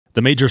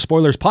The Major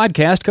Spoilers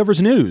podcast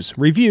covers news,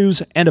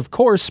 reviews, and of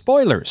course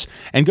spoilers,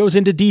 and goes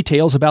into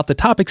details about the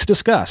topics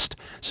discussed.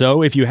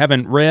 So if you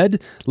haven't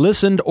read,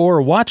 listened,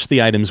 or watched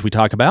the items we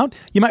talk about,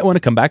 you might want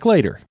to come back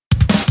later.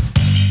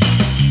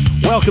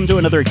 Welcome to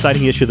another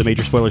exciting issue of the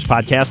Major Spoilers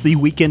podcast, the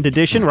weekend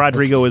edition.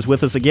 Rodrigo is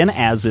with us again,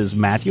 as is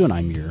Matthew, and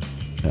I'm your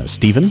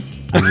Stephen.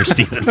 I'm your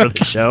Stephen for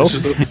the show.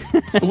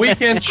 The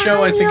weekend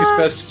show, I think, is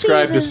best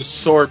described as a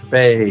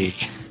sorbet.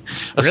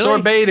 A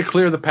sorbet to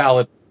clear the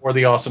palate for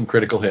the awesome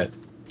critical hit.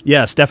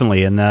 Yes,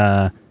 definitely, and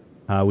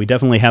we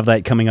definitely have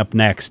that coming up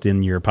next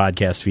in your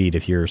podcast feed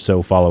if you're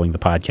so following the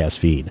podcast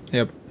feed.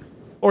 Yep.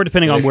 Or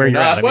depending on where you're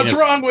at. What's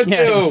wrong with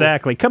you?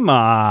 Exactly. Come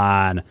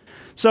on.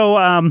 So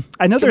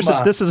I know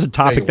this is a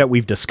topic that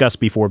we've discussed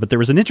before, but there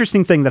was an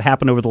interesting thing that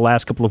happened over the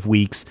last couple of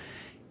weeks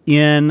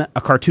in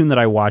a cartoon that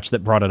I watched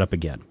that brought it up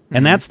again. Mm-hmm.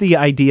 And that's the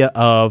idea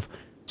of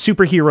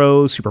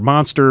superheroes, super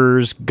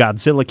monsters,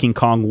 Godzilla, King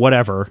Kong,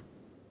 whatever,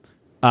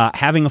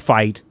 having a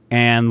fight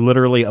and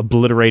literally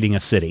obliterating a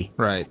city.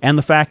 Right. And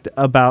the fact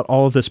about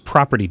all of this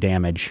property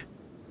damage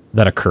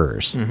that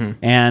occurs. Mm-hmm.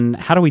 And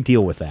how do we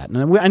deal with that?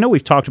 And I know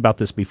we've talked about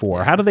this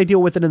before. How do they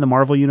deal with it in the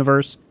Marvel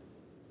universe?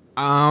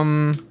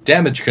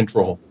 Damage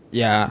control.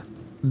 Yeah.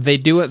 They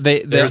do it.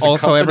 They're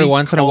also every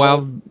once in a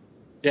while.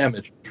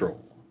 Damage control.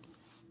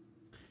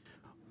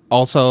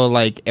 Also,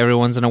 like every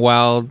once in a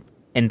while,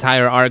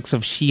 entire arcs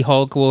of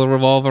She-Hulk will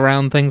revolve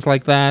around things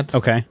like that.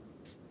 Okay.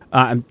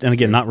 And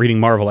again, not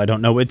reading Marvel, I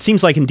don't know. It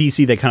seems like in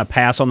DC they kind of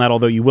pass on that,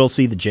 although you will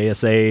see the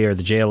JSA or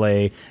the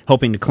JLA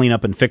hoping to clean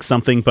up and fix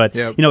something. But,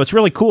 You know, it's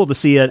really cool to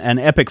see an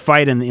epic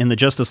fight in the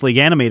Justice League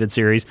animated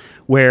series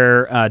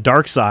where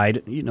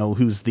Darkseid, you know,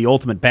 who's the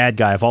ultimate bad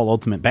guy of all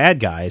ultimate bad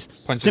guys,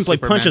 simply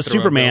punches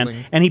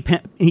Superman, and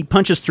he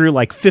punches through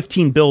like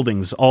 15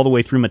 buildings all the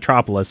way through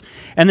Metropolis.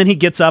 And then he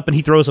gets up and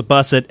he throws a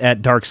bus at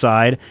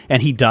Darkseid,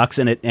 and he ducks,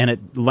 and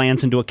it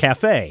lands into a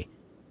cafe.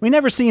 We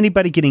never see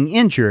anybody getting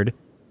injured,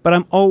 but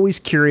I'm always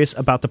curious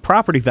about the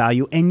property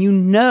value, and you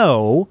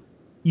know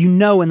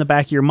in the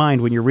back of your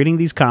mind when you're reading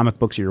these comic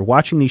books or you're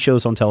watching these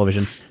shows on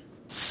television,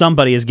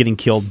 somebody is getting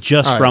killed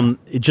just from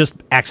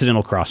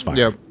accidental crossfire.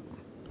 Yep.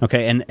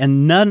 Okay,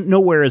 and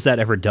nowhere is that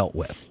ever dealt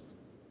with.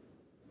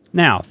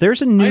 Now,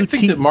 there's a new... I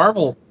think that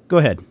Marvel... Go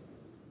ahead.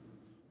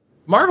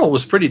 Marvel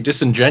was pretty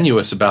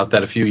disingenuous about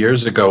that a few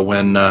years ago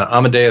when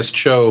Amadeus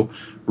Cho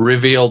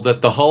revealed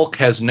that the Hulk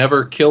has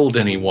never killed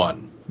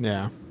anyone.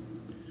 Yeah.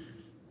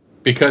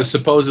 Because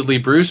supposedly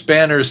Bruce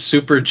Banner's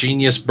super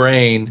genius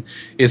brain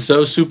is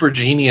so super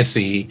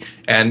genius-y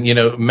and, you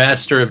know,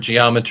 master of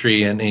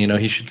geometry, and, you know,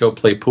 he should go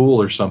play pool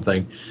or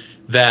something,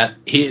 that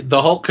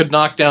the Hulk could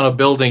knock down a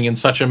building in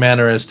such a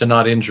manner as to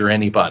not injure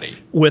anybody.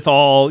 With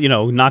all, you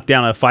know, knock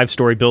down a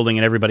 5-story building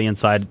and everybody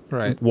inside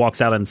walks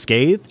out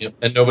unscathed? Yep,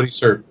 and nobody's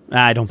hurt.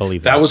 I don't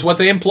believe that. That was what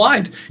they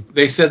implied.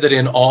 They said that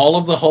in all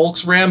of the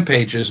Hulk's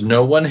rampages,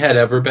 no one had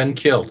ever been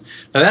killed.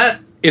 Now,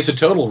 that is a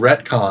total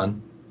retcon,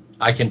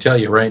 I can tell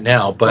you right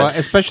now, but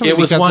especially it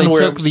was because one they where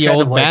took the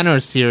old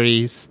Banner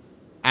series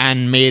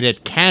and made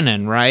it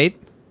canon, right?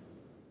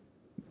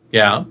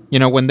 Yeah. You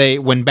know, when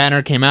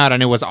Banner came out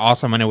and it was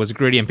awesome and it was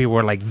gritty and people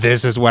were like,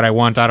 this is what I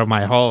want out of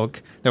my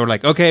Hulk. They were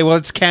like, okay, well,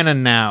 it's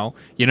canon now.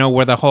 You know,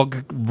 where the Hulk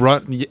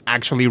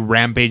actually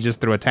rampages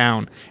through a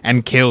town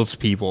and kills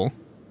people.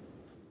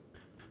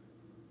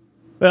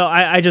 Well,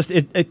 I just...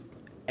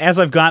 As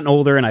I've gotten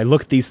older and I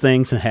look at these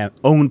things and have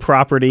owned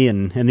property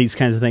and these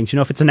kinds of things, you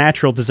know, if it's a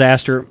natural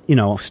disaster, you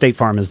know, State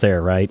Farm is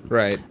there, right?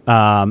 Right.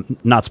 Not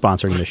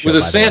sponsoring this show.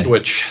 With a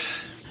sandwich.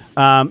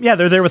 Yeah,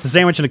 they're there with a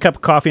sandwich and a cup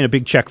of coffee and a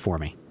big check for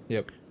me.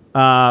 Yep.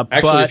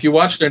 Actually, if you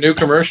watch their new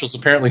commercials,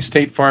 apparently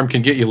State Farm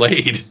can get you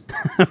laid.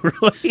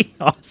 Really?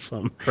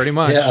 Awesome. Pretty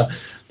much. Yeah.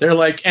 They're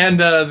like, and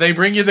they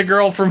bring you the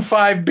girl from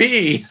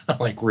 5B. I'm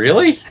like,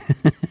 really?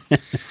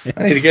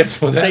 I need to get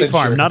some of that State insurance.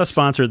 Farm, not a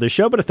sponsor of this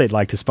show, but if they'd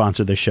like to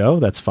sponsor this show,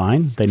 that's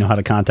fine. They know how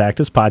to contact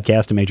us,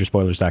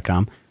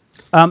 podcast@majorspoilers.com.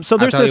 So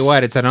there's I'll tell you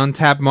what, it's an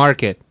untapped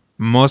market.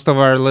 Most of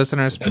our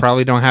listeners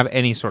probably don't have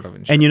any sort of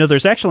insurance. And you know,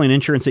 there's actually an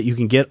insurance that you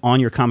can get on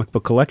your comic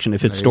book collection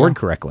if it's stored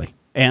correctly.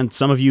 And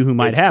some of you who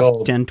might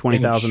have 10,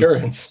 20,000.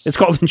 Insurance. It's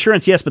called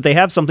insurance, yes, but they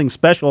have something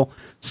special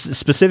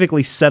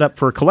specifically set up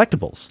for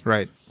collectibles.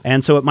 Right.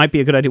 And so it might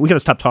be a good idea. We got to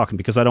stop talking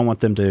because I don't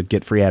want them to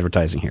get free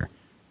advertising here.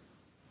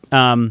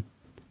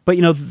 But,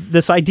 you know,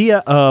 this idea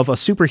of a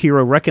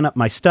superhero wrecking up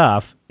my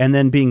stuff and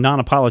then being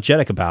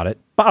non-apologetic about it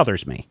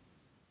bothers me.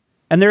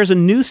 And there's a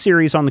new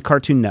series on the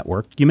Cartoon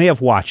Network. You may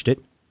have watched it.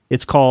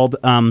 It's called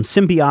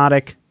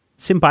Symbiotic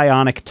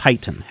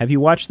Titan. Have you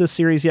watched this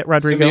series yet,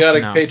 Rodrigo?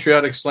 Symbiotic,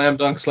 patriotic, slam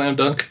dunk.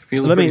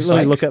 Let me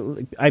look at.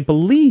 I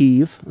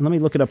believe. Let me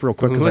look it up real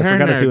quick because I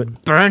forgot to do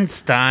it.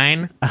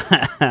 Bernstein.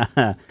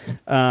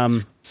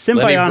 Symbiotic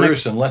Lenny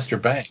Bruce and Lester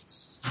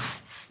Banks.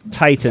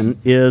 Titan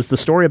is the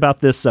story about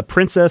this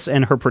princess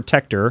and her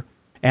protector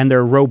and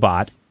their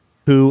robot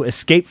who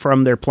escape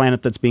from their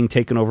planet that's being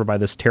taken over by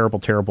this terrible,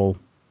 terrible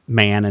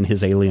man and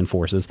his alien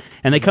forces,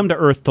 and they come to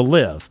Earth to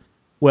live.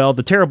 Well,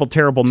 the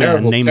terrible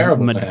man named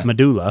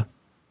Medulla,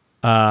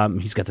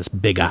 he's got this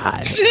big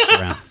eye.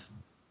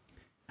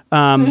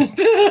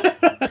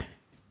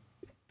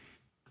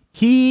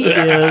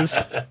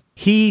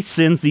 He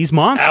sends these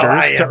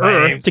monsters to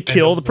Earth to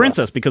kill the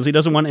princess because he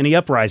doesn't want any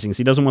uprisings.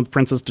 He doesn't want the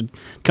princess to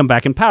come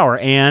back in power.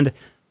 And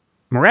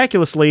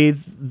miraculously,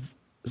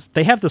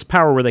 they have this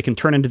power where they can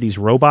turn into these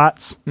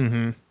robots.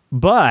 Mm-hmm.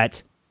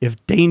 But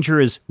if danger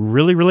is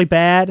really, really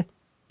bad,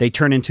 they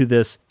turn into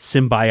this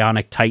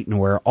symbiotic titan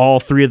where all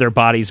three of their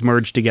bodies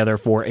merge together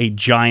for a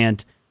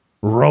giant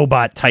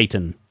robot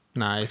titan.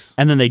 Nice.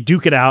 And then they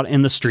duke it out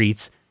in the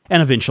streets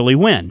and eventually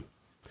win.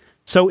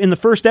 So in the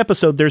first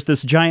episode, there's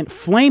this giant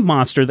flame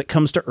monster that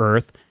comes to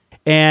Earth,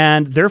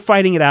 and they're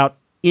fighting it out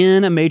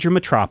in a major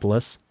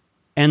metropolis,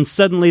 and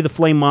suddenly the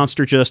flame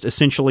monster just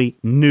essentially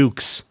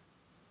nukes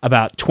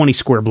about 20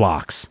 square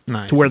blocks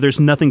to where there's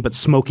nothing but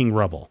smoking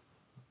rubble.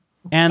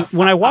 And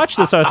when I watched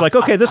this, I was like,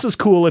 okay, this is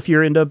cool if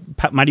you're into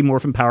Mighty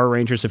Morphin Power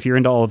Rangers, if you're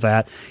into all of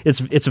that.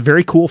 It's a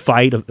very cool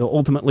fight.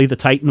 Ultimately, the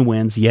Titan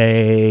wins.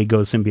 Yay,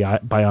 goes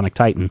Symbiotic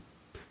Titan.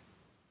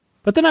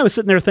 But then I was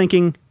sitting there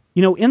thinking,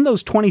 in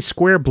those 20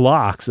 square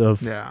blocks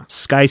of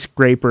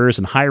skyscrapers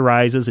and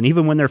high-rises, and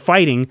even when they're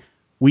fighting,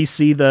 we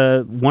see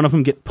one of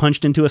them get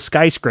punched into a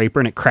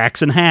skyscraper, and it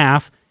cracks in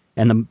half,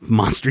 and the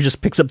monster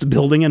just picks up the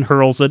building and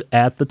hurls it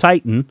at the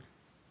Titan.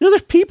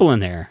 There's people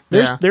in there.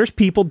 There's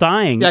people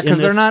dying. Yeah, because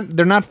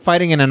they're not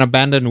fighting in an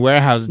abandoned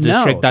warehouse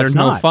district. That's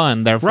no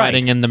fun. They're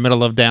fighting in the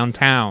middle of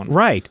downtown.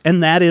 Right,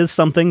 and that is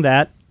something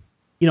that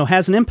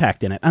has an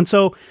impact in it. And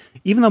so,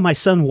 even though my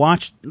son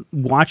watched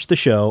the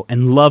show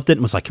and loved it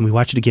and was like, "Can we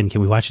watch it again? Can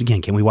we watch it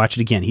again? Can we watch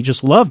it again?" He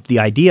just loved the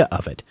idea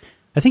of it.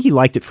 I think he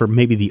liked it for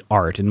maybe the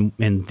art and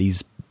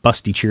these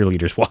busty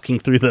cheerleaders walking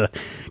through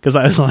because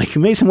I was like,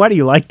 Mason, why do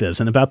you like this?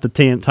 And about the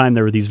time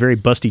there were these very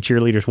busty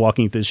cheerleaders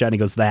walking through the shot, and he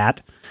goes,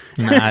 that.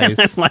 Nice. And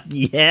I'm like,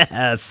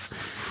 yes.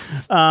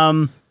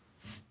 But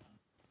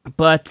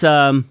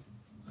I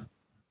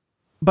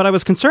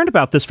was concerned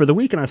about this for the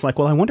week, and I was like,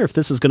 well, I wonder if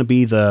this is going to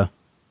be the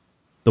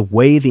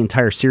way the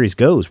entire series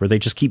goes, where they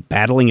just keep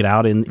battling it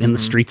out in the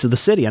streets of the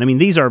city. And I mean,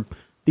 these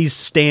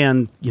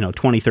stand,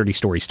 20, 30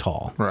 stories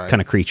tall kind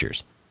of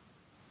creatures.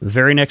 The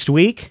very next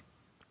week,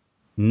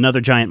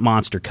 another giant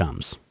monster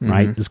comes,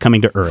 right? Is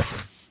coming to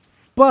Earth.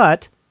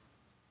 But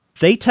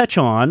they touch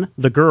on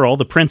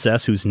the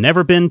princess, who's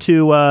never been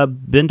to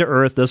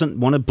Earth, doesn't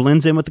want to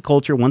blend in with the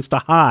culture, wants to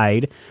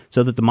hide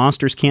so that the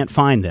monsters can't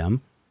find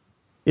them,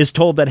 is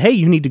told that, hey,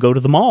 you need to go to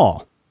the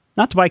mall.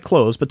 Not to buy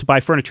clothes, but to buy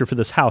furniture for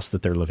this house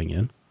that they're living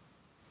in.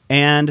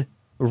 And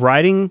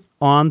riding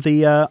on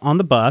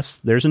the bus,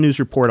 there's a news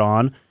report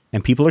on,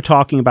 and people are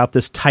talking about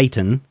this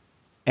Titan,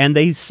 and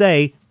they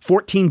say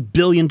 $14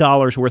 billion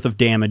worth of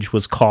damage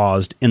was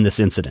caused in this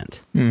incident,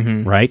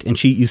 right?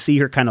 And you see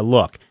her kind of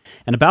look.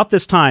 And about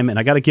this time, and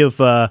I got to give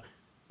the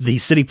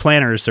city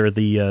planners or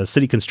the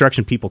city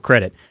construction people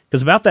credit,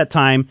 because about that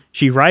time,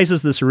 she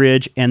rises this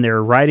ridge, and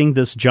they're riding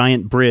this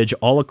giant bridge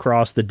all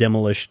across the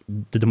demolished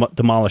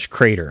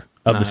crater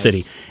of the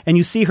city. And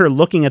you see her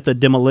looking at the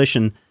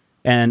demolition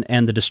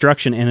and the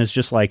destruction, and it's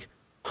just like,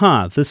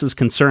 this is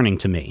concerning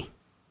to me.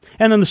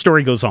 And then the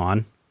story goes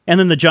on, and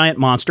then the giant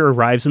monster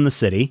arrives in the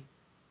city,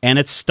 and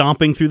it's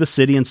stomping through the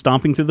city and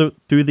stomping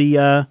through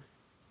the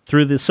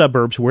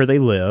suburbs where they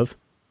live.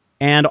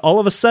 And all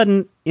of a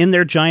sudden, in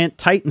their giant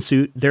Titan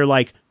suit, they're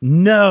like,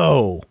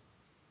 no!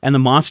 And the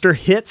monster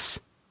hits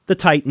the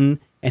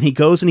Titan, and he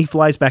goes and he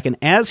flies back. And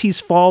as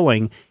he's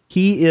falling,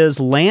 he is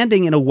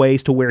landing in a way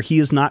to where he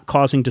is not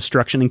causing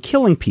destruction and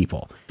killing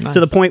people. Nice. To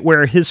the point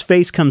where his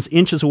face comes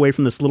inches away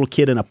from this little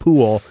kid in a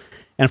pool.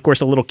 And, of course,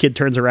 the little kid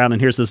turns around,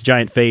 and here's this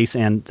giant face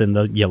and then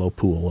the yellow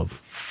pool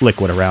of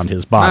liquid around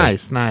his body.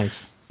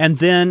 Nice. And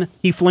then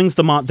he flings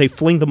they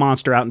fling the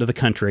monster out into the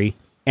country,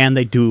 and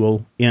they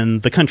duel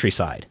in the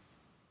countryside.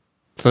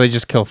 So they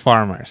just kill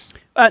farmers?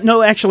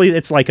 No, actually,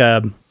 it's like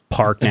a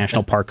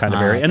national park kind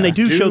of area. And they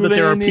do show that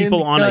there are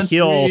people on a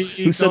hill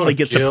who suddenly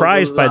get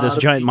surprised by this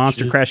giant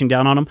monster crashing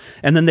down on them,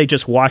 and then they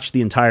just watch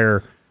the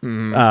entire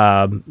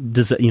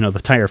the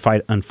entire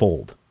fight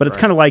unfold. But it's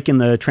kind of like in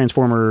the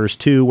Transformers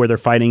 2, where they're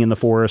fighting in the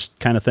forest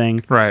kind of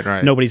thing.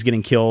 Right. Nobody's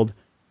getting killed.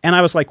 And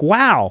I was like,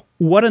 wow,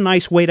 what a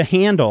nice way to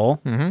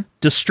handle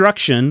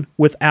destruction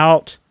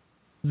without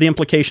the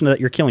implication that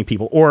you're killing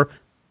people. Or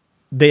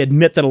they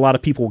admit that a lot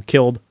of people were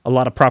killed, a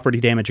lot of property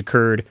damage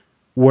occurred.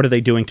 What are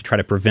they doing to try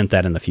to prevent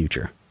that in the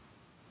future?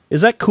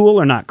 Is that cool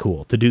or not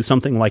cool to do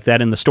something like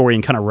that in the story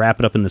and kind of wrap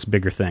it up in this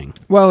bigger thing?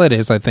 Well, it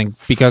is, I think,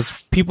 because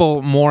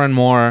people more and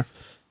more,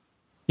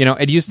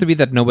 it used to be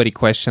that nobody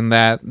questioned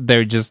that.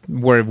 They just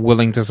were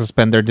willing to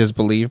suspend their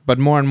disbelief. But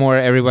more and more,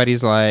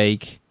 everybody's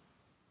like,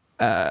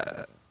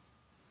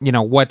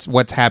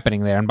 what's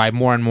happening there? And by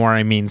more and more,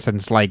 I mean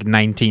since like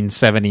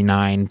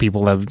 1979,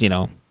 people have,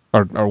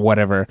 or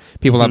whatever,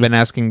 people have been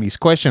asking these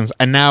questions.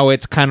 And now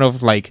it's kind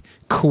of like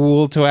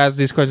cool to ask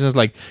these questions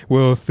like,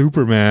 well,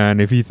 Superman,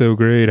 if he's so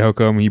great, how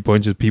come he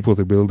punches people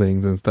through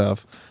buildings and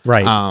stuff?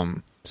 Right.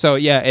 So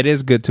yeah, it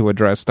is good to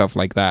address stuff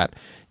like that.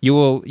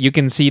 You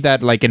can see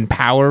that like in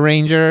Power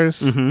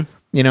Rangers, in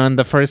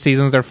the first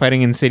seasons they're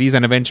fighting in cities,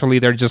 and eventually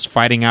they're just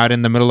fighting out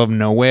in the middle of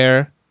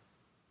nowhere.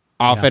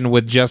 Often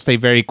with just a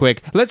very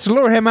quick, let's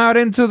lure him out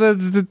into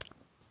the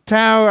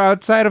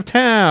outside of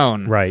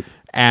town. Right.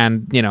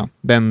 And,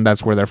 then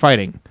that's where they're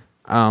fighting.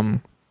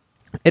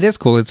 It is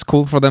cool. It's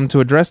cool for them to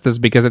address this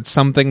because it's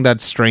something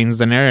that strains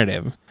the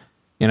narrative.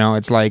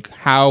 It's like,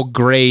 how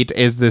great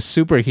is this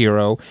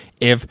superhero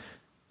if,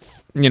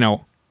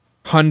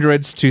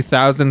 hundreds to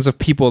thousands of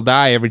people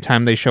die every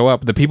time they show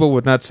up? The people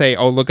would not say,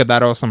 oh, look at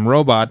that awesome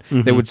robot.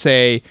 Mm-hmm. They would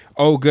say,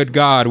 oh, good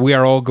God, we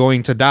are all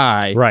going to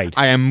die. Right.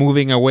 I am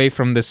moving away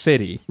from the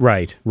city.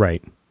 Right.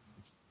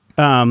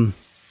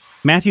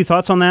 Matthew,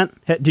 thoughts on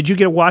that? Did you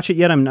get to watch it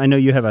yet? I know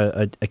you have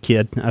a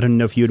kid. I don't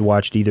know if you had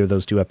watched either of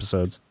those two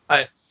episodes.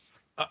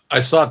 I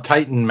saw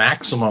Titan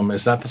Maximum.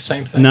 Is that the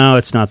same thing? No,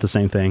 it's not the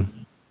same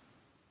thing.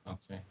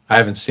 Okay. I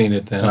haven't seen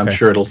it then. Okay. I'm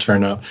sure it'll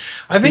turn up.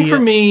 I think for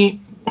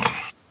me,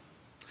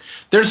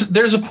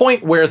 there's a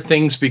point where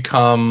things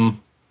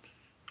become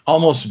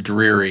almost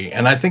dreary.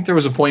 And I think there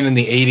was a point in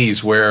the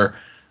 80s where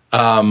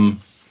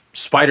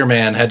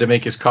Spider-Man had to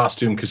make his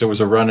costume because there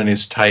was a run in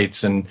his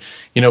tights. And,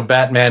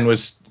 Batman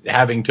was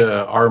having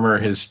to armor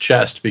his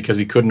chest because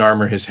he couldn't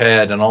armor his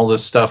head, and all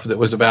this stuff that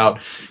was about,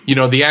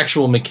 the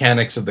actual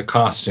mechanics of the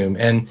costume.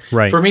 And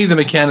for me, the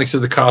mechanics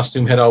of the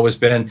costume had always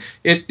been,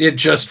 it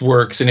just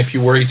works. And if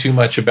you worry too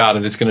much about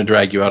it, it's going to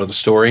drag you out of the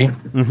story.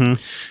 Mm-hmm.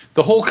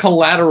 The whole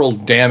collateral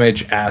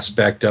damage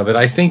aspect of it,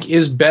 I think,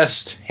 is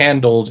best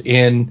handled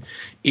in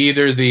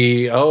either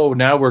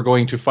now we're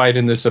going to fight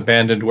in this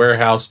abandoned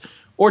warehouse,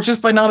 or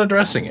just by not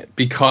addressing it.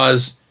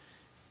 Because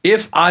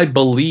if I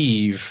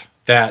believe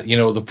that,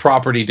 the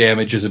property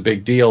damage is a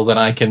big deal, then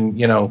I can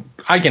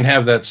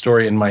have that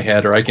story in my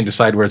head, or I can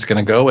decide where it's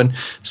going to go, and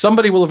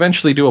somebody will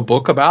eventually do a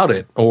book about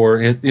it, or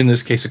in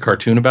this case, a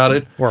cartoon about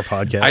it, or a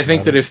podcast. I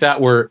think that if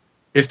that were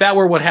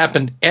what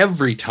happened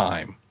every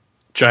time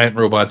giant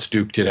robots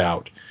duked it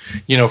out,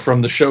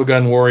 from the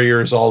Shogun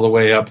Warriors all the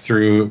way up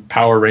through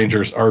Power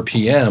Rangers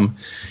RPM,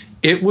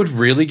 it would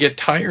really get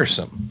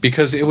tiresome,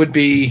 because it would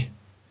be,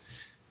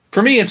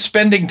 for me, it's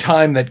spending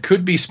time that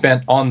could be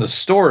spent on the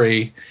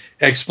story,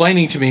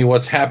 explaining to me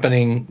what's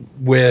happening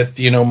with,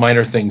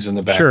 minor things in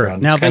the background. Sure.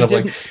 Now, it's kind of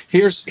like,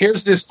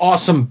 here's this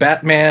awesome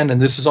Batman, and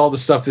this is all the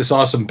stuff this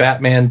awesome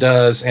Batman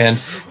does. And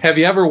have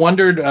you ever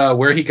wondered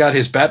where he got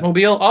his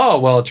Batmobile? Oh,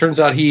 well, it turns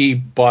out he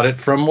bought it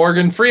from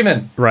Morgan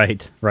Freeman.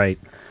 Right.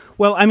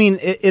 Well, I mean,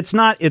 it's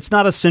not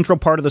a central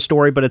part of the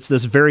story, but it's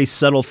this very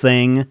subtle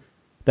thing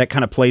that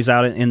kind of plays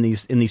out in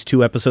these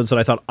two episodes that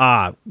I thought,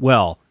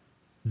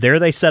 there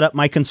they set up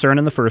my concern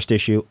in the first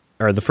issue,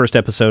 or the first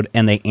episode,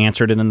 and they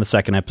answered it in the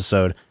second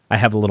episode. I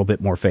have a little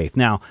bit more faith.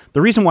 Now, the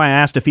reason why I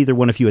asked if either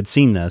one of you had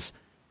seen this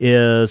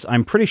is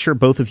I'm pretty sure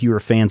both of you are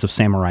fans of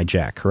Samurai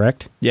Jack,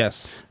 correct?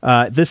 Yes.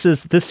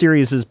 This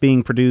series is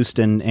being produced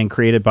and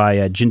created by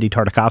Jindy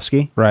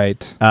Tartakovsky.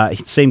 Right.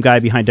 Same guy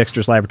behind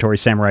Dexter's Laboratory,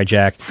 Samurai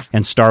Jack,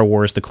 and Star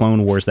Wars, the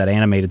Clone Wars, that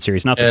animated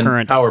series, not the and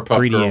current Powerpuff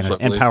 3D Girls,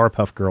 and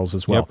Powerpuff Girls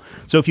as well.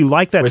 Yep. So if you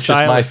like that Which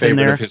style, is my favorite in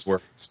there. Of his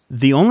work.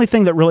 The only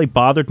thing that really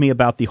bothered me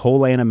about the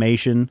whole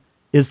animation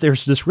is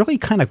there's this really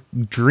kind of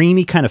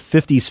dreamy kind of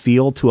 50s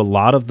feel to a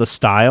lot of the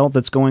style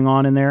that's going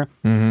on in there.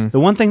 Mm-hmm.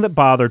 The one thing that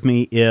bothered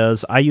me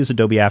is I use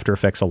Adobe After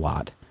Effects a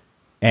lot.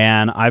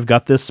 And I've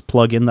got this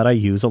plugin that I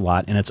use a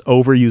lot, and it's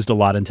overused a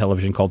lot in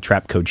television called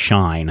Trap Code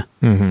Shine.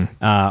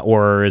 Mm-hmm.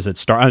 Or is it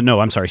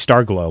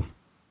Starglow.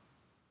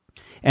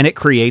 And it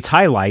creates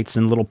highlights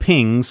and little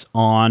pings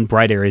on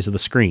bright areas of the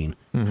screen.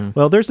 Mm-hmm.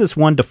 Well, there's this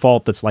one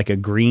default that's like a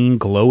green,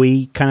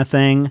 glowy kind of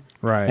thing.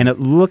 Right. And it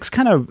looks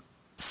kind of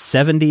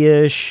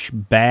 70-ish,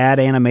 bad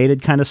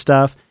animated kind of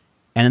stuff.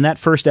 And in that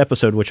first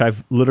episode, which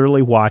I've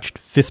literally watched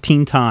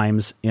 15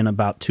 times in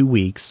about 2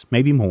 weeks,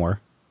 maybe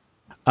more,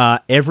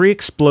 every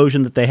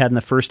explosion that they had in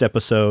the first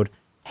episode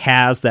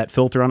has that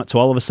filter on it. So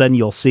all of a sudden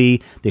you'll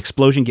see the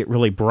explosion get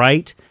really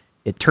bright.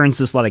 It turns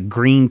this like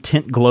green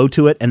tint glow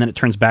to it, and then it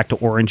turns back to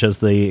orange as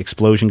the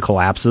explosion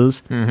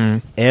collapses.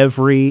 Mm-hmm.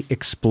 Every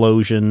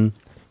explosion,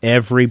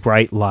 every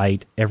bright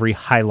light, every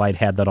highlight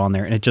had that on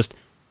there, and it just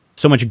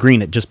so much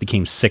green it just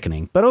became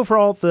sickening. But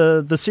overall,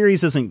 the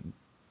series isn't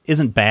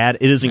bad.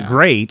 It isn't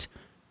great,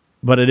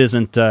 but it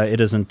isn't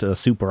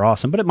super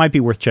awesome. But it might be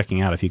worth checking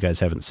out if you guys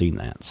haven't seen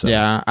that. So.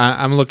 Yeah,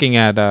 I'm looking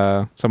at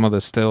some of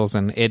the stills,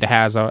 and it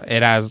has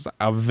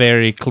a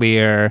very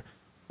clear,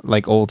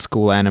 like, old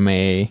school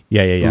anime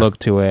look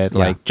to it,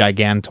 like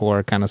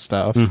Gigantor kind of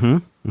stuff.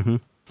 Mm-hmm. Mm-hmm.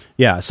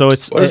 Yeah, so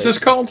it's... What is this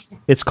called?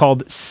 It's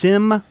called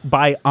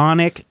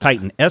Symbionic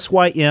Titan.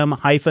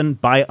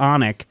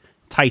 Sym-Bionic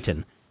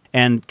Titan.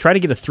 And try to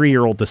get a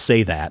 3-year-old to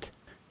say that.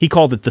 He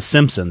called it The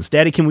Simpsons.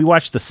 Daddy, can we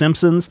watch The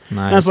Simpsons? Nice. And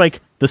I was like,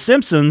 The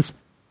Simpsons?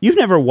 You've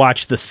never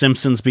watched The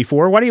Simpsons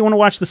before. Why do you want to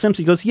watch The Simpsons?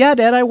 He goes, yeah,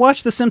 Dad, I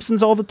watch The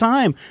Simpsons all the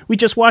time. We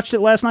just watched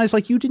it last night. I was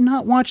like, you did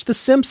not watch The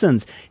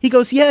Simpsons. He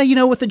goes, yeah,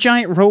 with the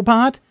giant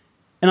robot.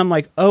 And I'm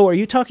like, oh, are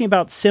you talking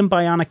about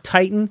Symbionic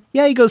Titan?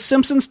 Yeah, he goes,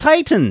 Simpsons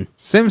Titan.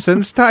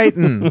 Simpsons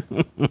Titan.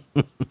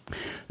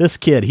 This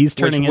kid, he's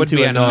turning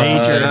into a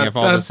major... if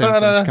all the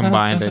Simpsons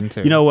combined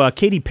into...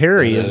 Katy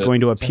Perry is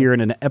going to appear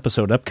in an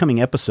upcoming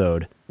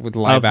episode with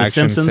live of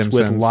action The Simpsons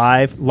with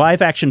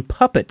live action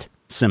puppet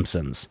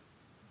Simpsons.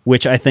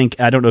 which I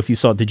don't know if you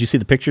saw. Did you see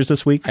the pictures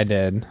this week? I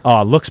did.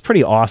 Oh, it looks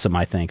pretty awesome,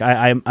 I think.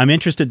 I'm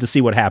interested to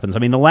see what happens. I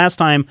mean, the last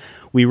time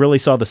we really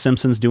saw The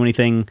Simpsons do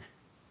anything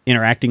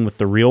interacting with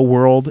the real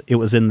world, it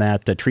was in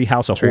that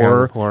Treehouse of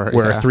Horror,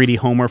 where a 3D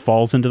Homer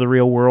falls into the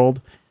real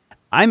world.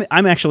 I'm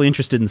actually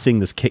interested in seeing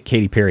this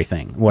Katy Perry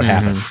thing, what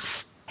happens.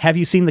 Have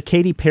you seen the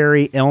Katy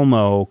Perry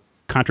Elmo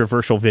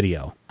controversial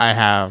video? I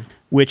have.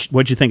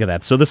 What'd you think of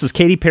that? So this is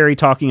Katy Perry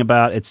talking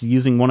about, it's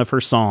using one of her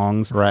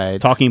songs,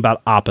 right? Talking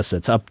about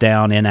opposites, up,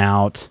 down, in,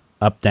 out,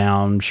 up,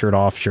 down, shirt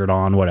off, shirt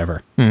on,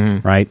 whatever,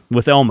 right?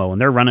 With Elmo,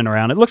 and they're running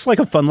around. It looks like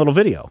a fun little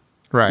video.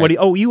 Right.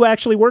 You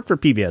actually work for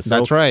PBS. So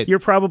that's right. You're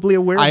probably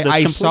aware of this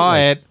completely. I saw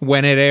it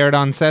when it aired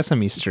on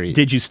Sesame Street.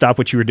 Did you stop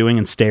what you were doing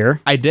and stare?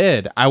 I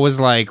did. I was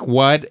like,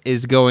 what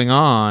is going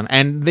on?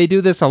 And they do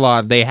this a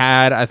lot. They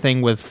had a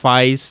thing with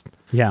Feist,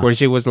 where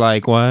she was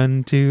like,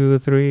 1, 2,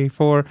 3,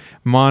 4,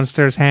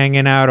 monsters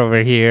hanging out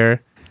over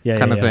here,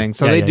 kind of thing.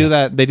 So they do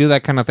that. They do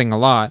that kind of thing a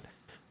lot.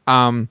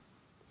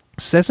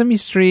 Sesame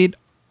Street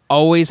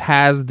always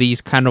has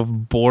these kind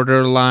of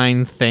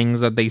borderline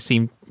things that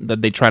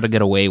they try to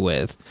get away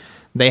with.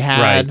 They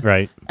had,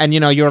 right. And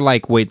you're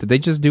like, wait, did they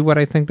just do what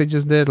I think they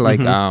just did?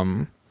 Like,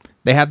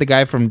 they had the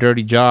guy from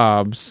Dirty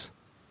Jobs,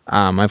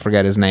 I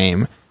forget his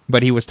name,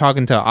 but he was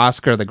talking to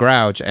Oscar the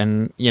Grouch,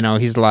 and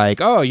he's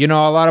like, oh, you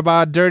know a lot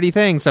about dirty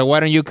things, so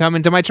why don't you come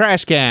into my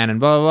trash can and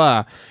blah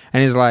blah blah.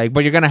 And he's like,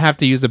 but you're gonna have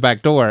to use the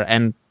back door.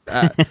 And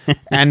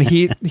and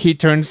he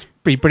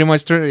pretty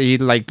much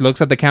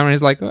looks at the camera and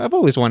he's like, I've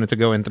always wanted to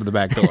go in through the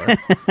back door.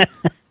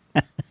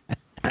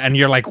 And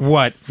you're like,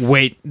 what?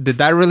 Wait, did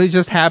that really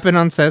just happen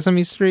on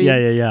Sesame Street?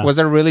 Yeah. Was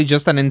there really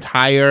just an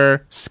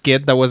entire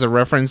skit that was a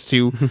reference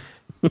to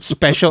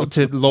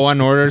Law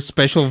and Order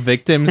Special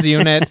Victims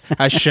Unit,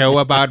 a show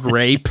about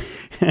rape?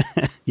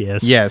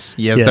 Yes,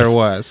 there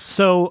was.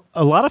 So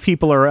a lot of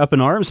people are up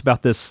in arms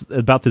about this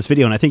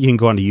video, and I think you can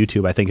go onto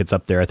YouTube. I think it's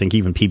up there. I think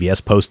even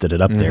PBS posted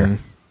it up there.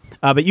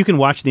 But you can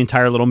watch the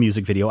entire little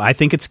music video. I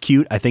think it's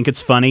cute. I think it's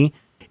funny.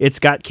 It's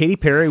got Katy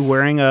Perry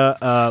wearing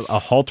a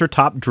halter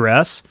top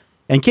dress.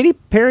 And Katy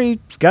Perry's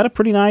got a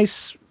pretty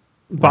nice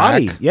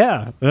body. Rack.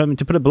 Yeah.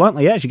 To put it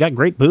bluntly, she got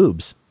great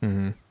boobs.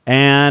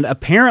 And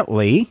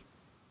apparently,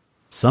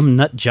 some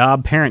nut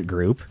job parent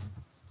group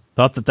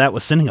thought that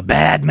was sending a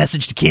bad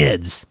message to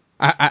kids.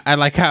 I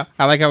like how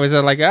we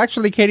said, like,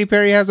 actually, Katy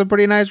Perry has a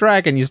pretty nice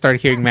rack, and you start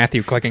hearing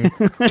Matthew clicking.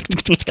 Let me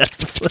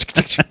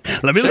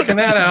look at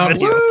that out.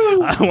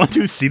 I want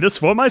to see this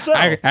for myself.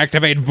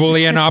 Activate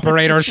Boolean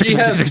operator.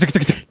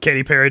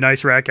 Katy Perry,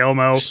 nice rack,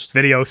 Elmo,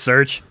 video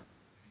search.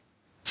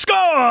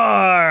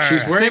 Score!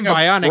 She's wearing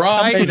a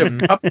bra made of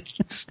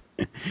cupcakes.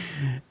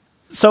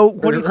 So,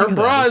 what do you think her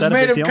bra is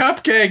made of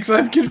cupcakes.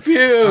 I'm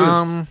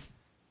confused.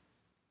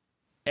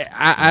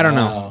 I don't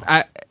know.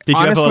 Did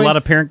you have a lot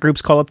of parent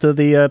groups call up to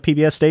the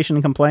PBS station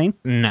and complain?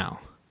 No.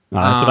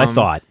 That's what I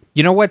thought.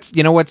 You know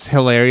what's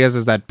hilarious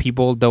is that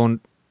people don't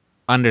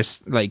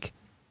understand. Like,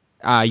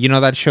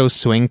 that show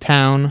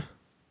Swingtown.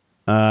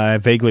 I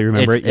vaguely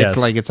remember it. Yes,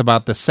 it's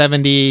about the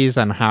 70s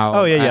and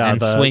how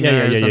and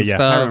swingers and stuff.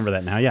 I remember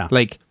that now. Yeah,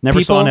 like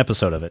never saw an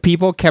episode of it.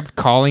 People kept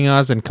calling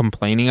us and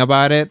complaining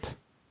about it,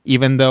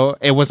 even though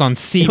it was on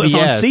CBS. It was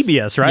on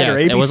CBS, right? Yes, or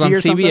ABC it was on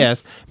or CBS.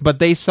 Something? But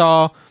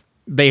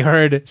they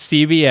heard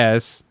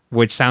CBS,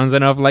 which sounds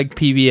enough like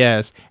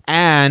PBS,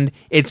 and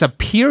it's a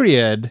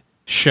period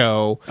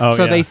show,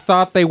 they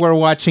thought they were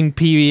watching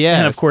PBS.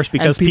 And of course,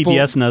 because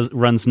PBS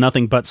runs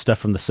nothing but stuff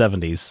from the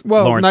 70s.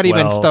 Well, Lawrence not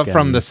even Welk stuff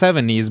from the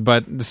 70s,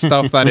 but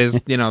stuff that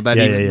is, the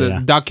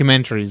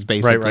documentaries,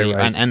 basically,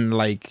 right. And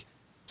like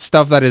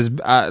stuff that is,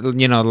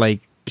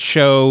 like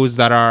shows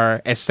that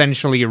are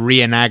essentially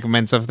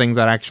reenactments of things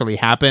that actually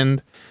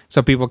happened.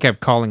 So people kept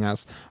calling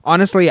us.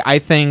 Honestly, I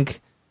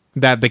think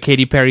that the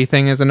Katy Perry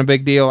thing isn't a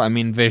big deal. I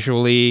mean,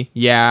 visually,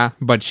 yeah,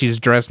 but she's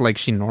dressed like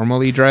she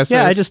normally dresses.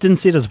 Yeah, I just didn't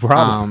see it as a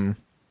problem.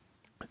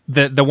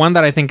 The one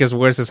that I think is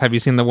worse is, have you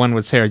seen the one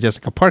with Sarah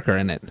Jessica Parker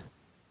in it?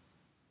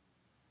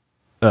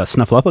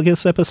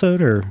 Snuffleupagus episode,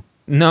 or?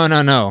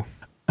 No.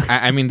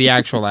 I mean the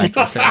actual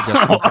actress, Sarah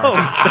Jessica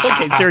Parker.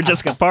 Okay, Sarah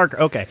Jessica Parker.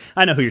 Okay,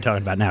 I know who you're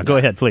talking about now. Go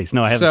ahead, please.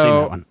 No, I haven't seen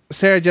that one.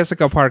 Sarah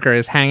Jessica Parker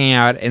is hanging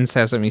out in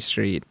Sesame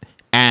Street,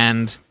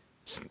 and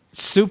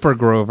Super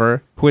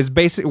Grover,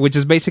 which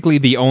is basically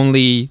the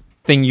only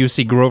thing you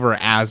see Grover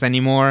as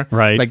anymore.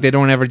 Right. Like, they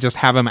don't ever just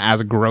have him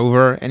as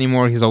Grover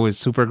anymore. He's always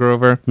Super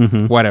Grover.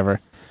 Whatever.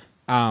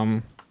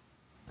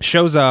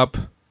 Shows up,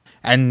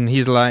 and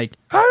he's like,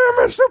 I am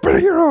a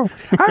superhero.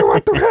 I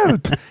want to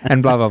help.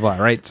 And blah, blah, blah,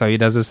 right? So he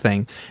does his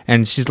thing.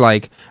 And she's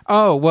like,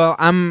 oh, well,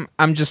 I'm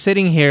just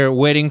sitting here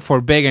waiting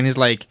for Big. And he's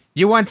like,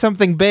 you want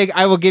something big?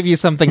 I will give you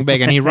something big.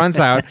 And he runs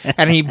out,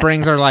 and he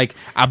brings her, like,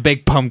 a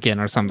big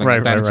pumpkin or something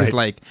like that. And she's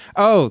like,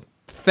 oh,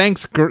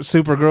 thanks,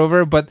 Super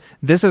Grover, but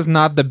this is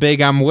not the big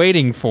I'm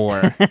waiting for.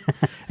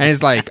 And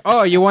he's like,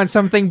 oh, you want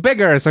something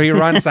bigger? So he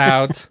runs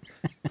out,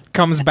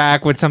 comes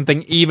back with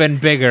something even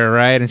bigger,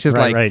 right? And she's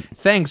Right.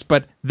 thanks,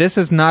 but this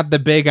is not the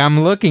big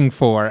I'm looking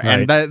for.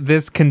 Right. And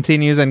this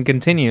continues and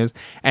continues.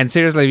 And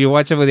seriously, if you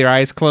watch it with your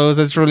eyes closed,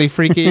 it's really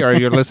freaky, or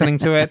you're listening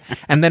to it.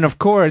 And then, of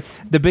course,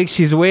 the big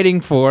she's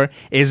waiting for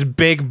is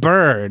Big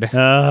Bird.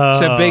 Oh.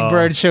 So Big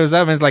Bird shows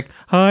up and is like,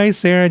 hi,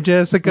 Sarah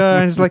Jessica.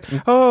 And it's like,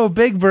 oh,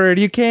 Big Bird,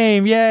 you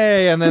came.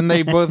 Yay. And then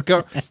they both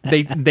go,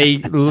 they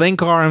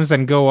link arms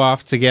and go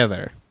off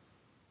together.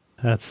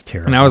 That's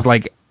terrible. And I was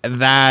like,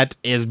 that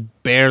is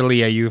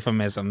barely a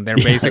euphemism. They're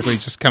basically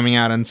just coming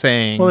out and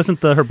saying... Well,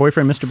 isn't her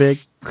boyfriend Mr. Big,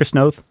 Chris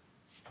Noth,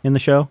 in the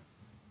show?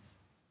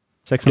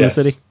 Sex and the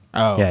City?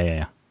 Oh.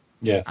 Yeah.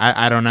 Yes.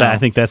 I don't know. I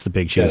think that's the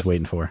big she was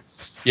waiting for.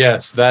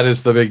 Yes, that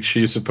is the big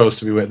she's supposed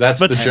to be with. That's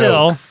But the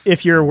still, joke.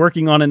 if you're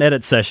working on an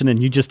edit session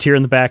and you just hear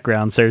in the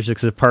background Sarah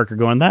Jessica Parker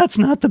going, that's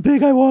not the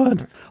big I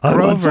want. I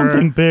want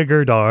something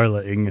bigger,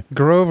 darling.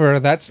 Grover,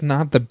 that's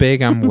not the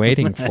big I'm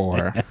waiting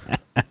for.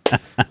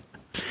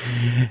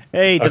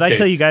 Hey, did I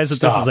tell you guys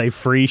that this is a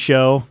free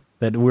show?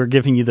 That we're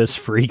giving you this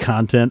free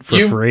content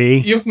for free?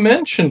 You've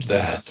mentioned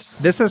that.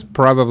 This is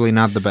probably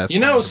not the best. You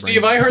know,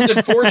 Steve, I heard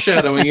that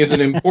foreshadowing is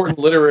an important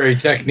literary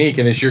technique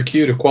and is your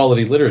cue to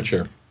quality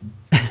literature.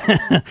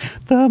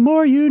 The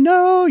more you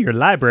know, your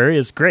library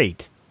is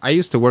great. I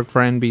used to work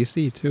for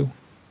NBC, too.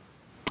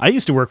 I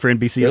used to work for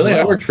NBC as Really?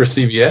 well. I worked for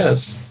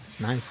CBS.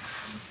 Nice.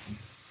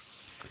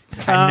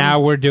 And now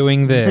we're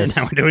doing this.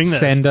 Now we're doing this.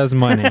 Send us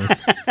money.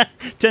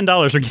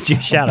 $10 will get you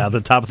a shout out at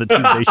the top of the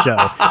Tuesday show.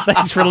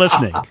 Thanks for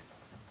listening.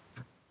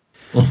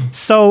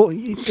 So,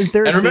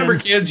 there's And remember,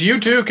 kids, you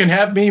too can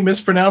have me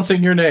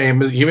mispronouncing your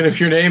name, even if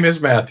your name is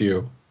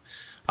Matthew.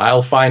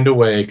 I'll find a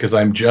way, because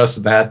I'm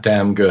just that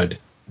damn good.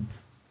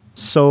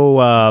 So,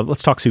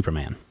 let's talk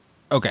Superman.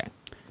 Okay.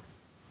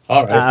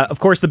 All right. Of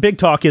course, the big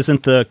talk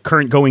isn't the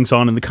current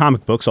goings-on in the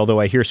comic books, although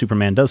I hear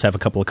Superman does have a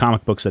couple of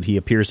comic books that he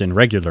appears in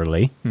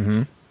regularly.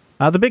 Mm-hmm.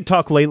 The big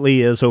talk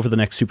lately is over the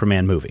next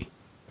Superman movie.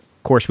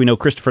 Of course, we know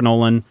Christopher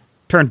Nolan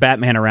turned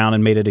Batman around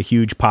and made it a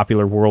huge,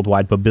 popular,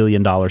 worldwide,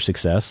 billion-dollar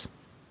success.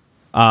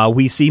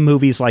 We see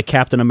movies like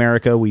Captain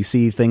America. We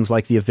see things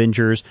like The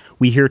Avengers.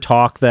 We hear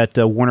talk that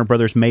Warner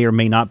Brothers may or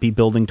may not be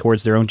building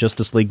towards their own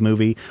Justice League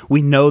movie.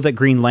 We know that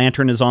Green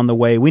Lantern is on the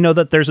way. We know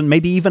that there's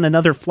maybe even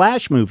another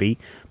Flash movie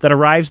that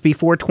arrives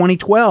before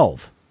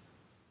 2012.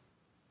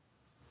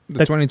 The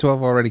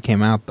 2012 already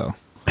came out, though.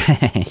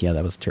 Yeah,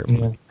 that was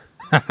terrible.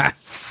 Yeah.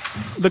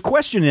 The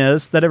question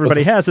is that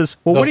everybody has is,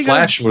 well, what are you going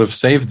to... The Flash would have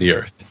saved the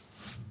Earth.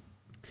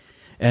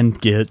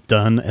 And get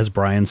done, as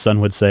Brian's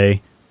son would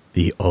say,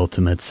 the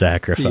ultimate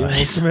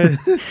sacrifice.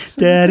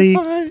 Daddy,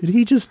 did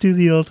he just do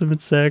the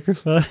ultimate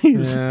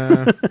sacrifice?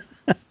 Yeah.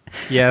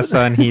 Yeah,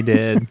 son, he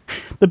did.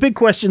 The big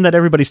question that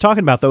everybody's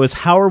talking about, though, is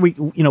how are we,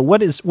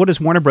 what is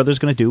Warner Brothers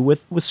going to do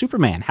with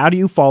Superman? How do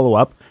you follow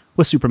up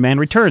with Superman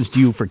Returns? Do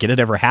you forget it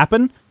ever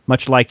happened?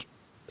 Much like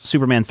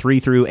Superman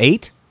 3 through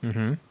 8?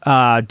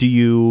 Mm-hmm. Do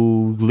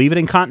you leave it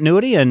in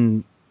continuity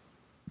and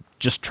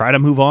just try to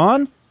move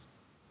on?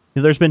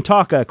 There's been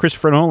talk,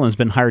 Christopher Nolan's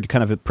been hired to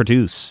kind of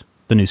produce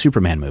the new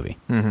Superman movie.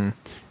 Mm-hmm.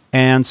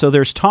 And so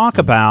there's talk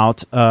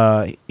about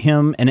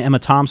him and Emma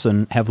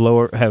Thompson have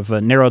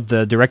narrowed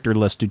the director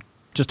list to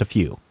just a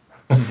few,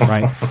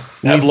 right?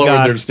 Have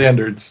lowered their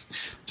standards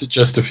to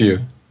just a few.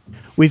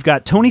 We've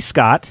got Tony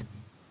Scott,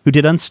 who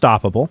did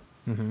Unstoppable.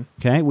 Mm-hmm.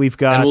 Okay, we've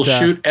got... And we'll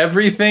shoot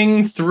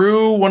everything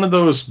through one of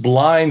those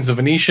blinds, the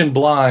Venetian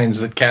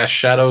blinds that cast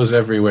shadows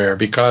everywhere.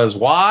 Because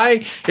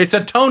why? It's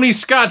a Tony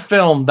Scott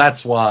film,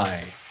 that's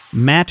why.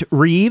 Matt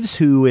Reeves,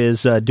 who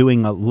is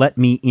doing a Let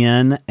Me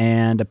In,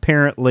 and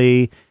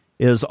apparently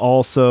is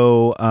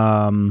also,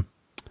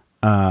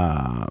 I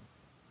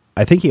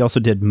think he also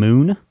did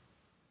Moon,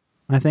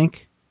 I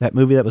think. That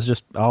movie that was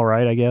just all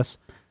right, I guess.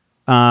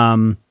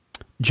 Jonathan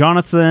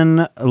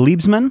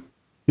Liebsman,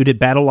 who did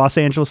Battle Los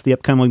Angeles, the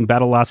upcoming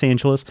Battle Los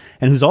Angeles,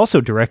 and who's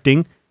also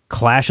directing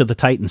Clash of the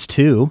Titans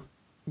 2.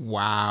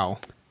 Wow.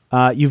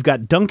 You've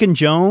got Duncan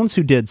Jones,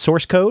 who did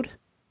Source Code.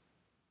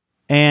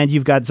 And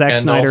you've got Zack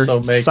Snyder. And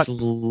also makes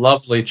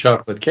lovely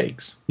chocolate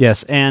cakes.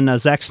 Yes, and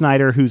Zack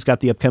Snyder, who's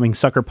got the upcoming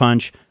Sucker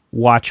Punch,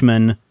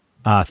 Watchmen,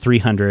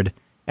 300.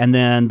 And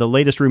then the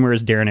latest rumor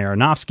is Darren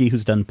Aronofsky,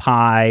 who's done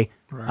Pi,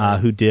 right.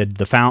 Who did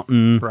The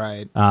Fountain,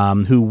 right.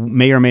 Who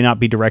may or may not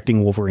be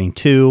directing Wolverine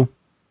 2.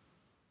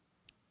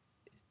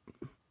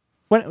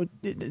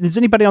 What, does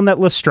anybody on that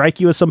list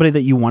strike you as somebody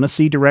that you want to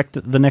see direct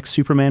the next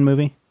Superman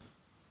movie?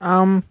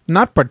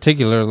 Not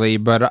particularly,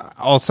 but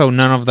also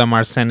none of them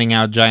are sending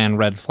out giant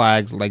red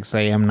flags like,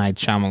 say, M. Night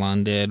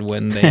Shyamalan did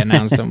when they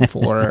announced him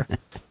for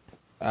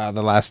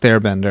The Last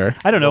Airbender.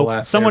 I don't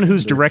know. Someone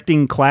who's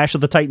directing Clash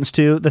of the Titans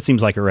 2, that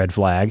seems like a red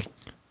flag.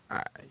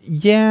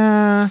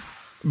 Yeah,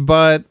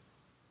 but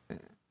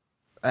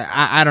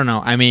I don't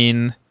know. I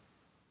mean,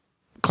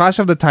 Clash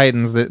of the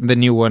Titans, the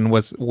new one,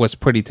 was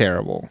pretty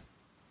terrible.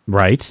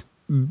 Right.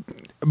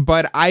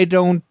 But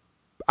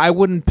I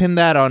wouldn't pin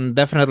that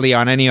definitely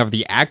on any of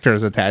the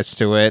actors attached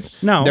to it.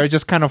 No. They're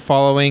just kind of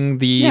following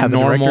the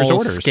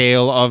normal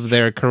scale of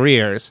their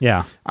careers.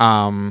 Yeah.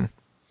 Tatum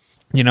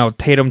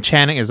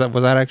Channing, was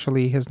that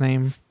actually his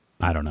name?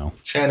 I don't know.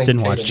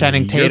 Didn't watch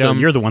Channing Tatum.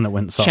 You're the one that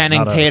went and saw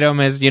Channing it, Tatum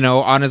is,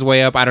 on his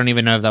way up. I don't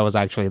even know if that was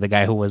actually the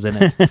guy who was in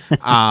it.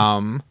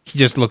 He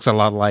just looks a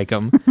lot like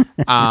him.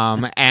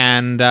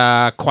 And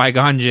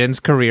Qui-Gon Jinn's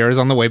career is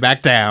on the way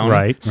back down.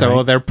 Right.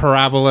 So their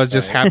parabolas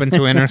just happen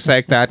to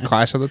intersect at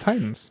Clash of the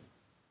Titans.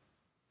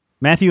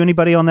 Matthew,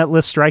 anybody on that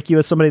list strike you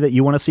as somebody that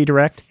you want to see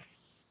direct?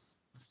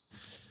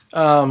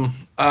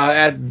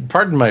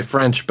 Pardon my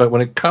French, but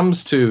when it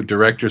comes to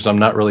directors, I'm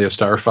not really a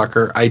star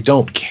fucker. I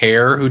don't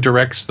care who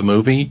directs the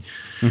movie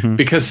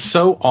because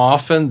so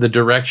often the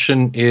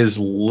direction is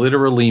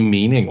literally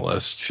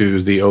meaningless to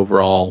the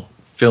overall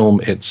film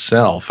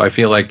itself. I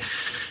feel like,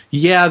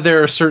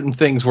 there are certain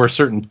things where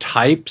certain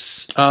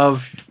types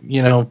of,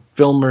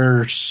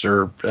 filmers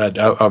or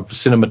of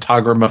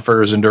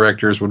cinematographers and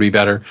directors would be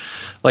better.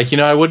 Like,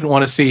 I wouldn't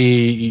want to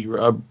see,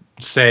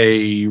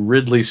 say,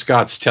 Ridley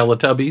Scott's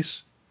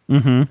Teletubbies.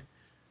 Mm-hmm.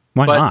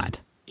 Why not?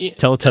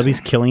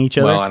 Teletubbies killing each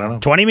other? Well, I don't know.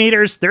 20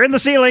 meters. They're in the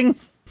ceiling.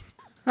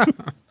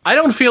 I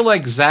don't feel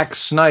like Zack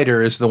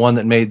Snyder is the one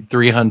that made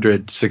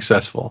 300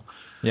 successful.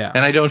 Yeah.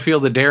 And I don't feel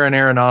that Darren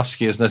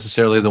Aronofsky is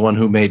necessarily the one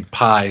who made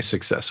Pi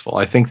successful.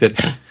 I think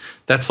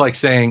that's like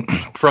saying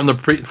from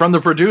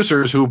the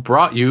producers who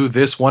brought you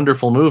this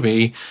wonderful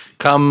movie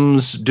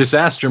comes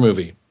disaster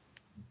movie.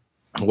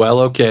 Well,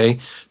 okay.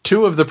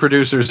 2 of the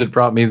producers that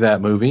brought me that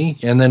movie,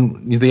 and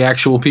then the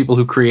actual people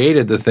who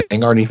created the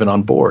thing aren't even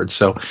on board.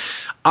 So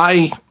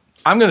I'm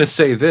going to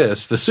say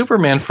this. The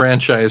Superman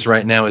franchise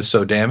right now is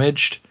so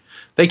damaged,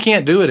 they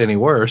can't do it any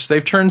worse.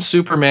 They've turned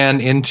Superman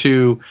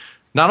into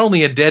not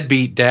only a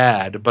deadbeat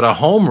dad, but a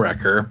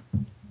homewrecker,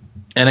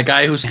 and a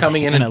guy who's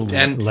coming in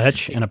and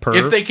lech and a perv.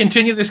 If they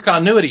continue this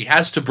continuity,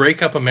 has to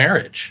break up a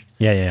marriage.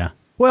 Yeah.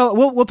 Well,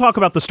 we'll talk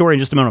about the story in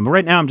just a moment. But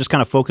right now, I'm just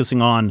kind of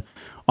focusing on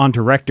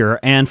director.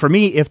 And for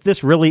me, if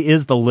this really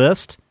is the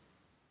list,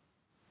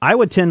 I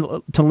would tend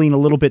to lean a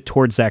little bit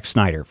towards Zack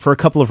Snyder for a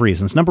couple of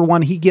reasons. Number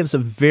one, he gives a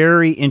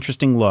very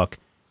interesting look.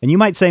 And you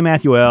might say,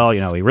 Matthew, well,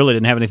 he really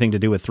didn't have anything to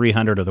do with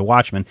 300 or The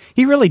Watchmen.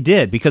 He really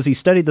did, because he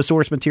studied the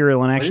source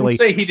material and actually... I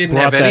didn't say he didn't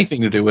have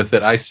anything to do with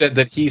it. I said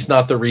that he's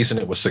not the reason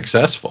it was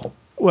successful.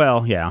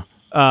 Well, yeah.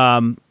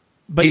 But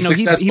he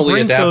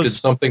successfully adapted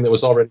something that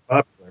was already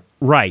popular.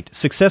 Right.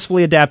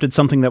 Successfully adapted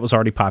something that was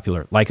already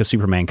popular, like a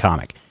Superman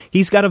comic.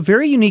 He's got a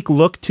very unique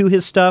look to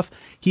his stuff.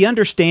 He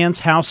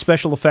understands how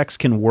special effects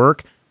can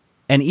work.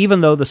 And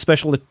even though the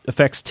special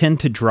effects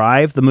tend to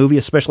drive the movie,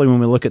 especially when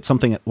we look at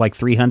something like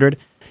 300,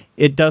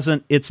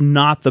 it's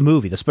not the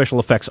movie. The special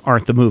effects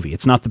aren't the movie.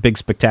 It's not the big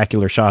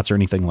spectacular shots or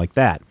anything like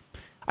that.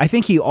 I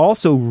think he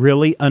also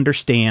really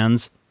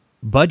understands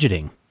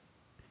budgeting.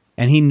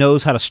 And he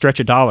knows how to stretch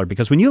a dollar.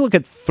 Because when you look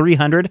at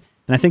 300,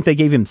 and I think they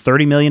gave him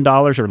 $30 million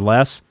or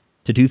less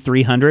to do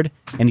 300,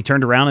 and he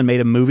turned around and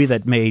made a movie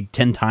that made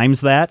 10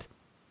 times that,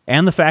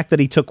 and the fact that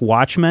he took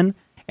Watchmen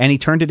and he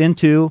turned it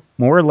into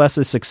more or less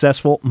a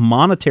successful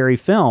monetary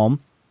film,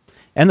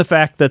 and the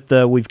fact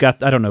that we've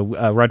got, I don't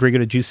know, Rodrigo,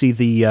 did you see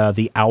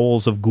the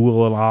Owls of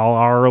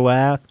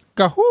Gulala?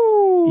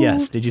 Gahoo!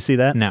 Yes, did you see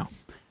that? No.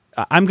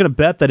 I'm going to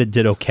bet that it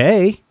did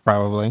okay.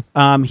 Probably.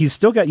 He's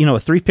still got, a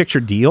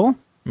 3-picture deal.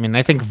 I mean,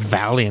 I think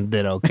Valiant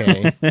did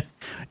okay.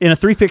 In a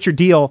 3-picture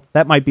deal,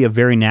 that might be a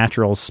very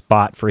natural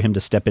spot for him to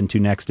step into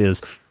next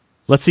is,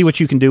 let's see what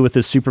you can do with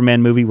this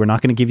Superman movie. We're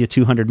not going to give you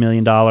 $200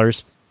 million.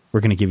 We're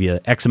going to give you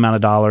X amount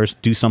of dollars.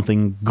 Do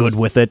something good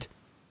with it.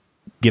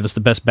 Give us the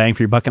best bang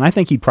for your buck. And I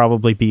think he'd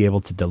probably be able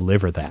to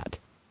deliver that.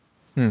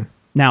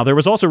 Now, there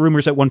was also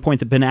rumors at one point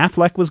that Ben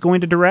Affleck was going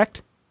to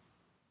direct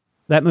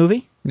that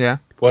movie. Yeah.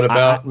 What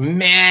about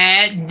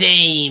Matt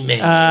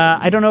Damon?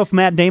 I don't know if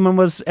Matt Damon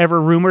was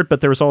ever rumored,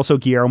 but there was also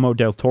Guillermo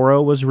del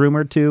Toro was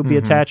rumored to be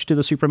attached to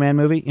the Superman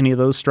movie. Any of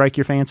those strike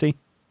your fancy?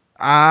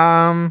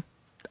 I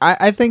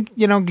think,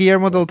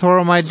 Guillermo del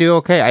Toro might do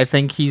okay. I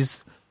think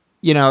he's,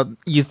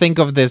 you think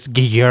of this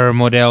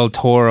Guillermo del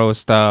Toro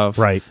stuff.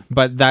 Right.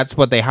 But that's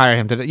what they hire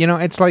him to do.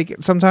 It's like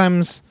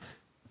sometimes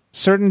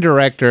certain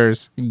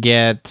directors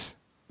get...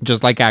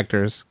 just like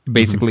actors,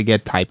 basically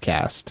get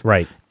typecast.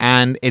 Right.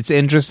 And it's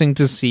interesting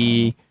to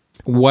see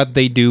what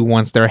they do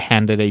once they're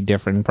handed a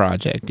different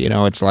project.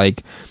 It's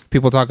like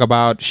people talk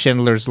about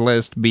Schindler's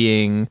List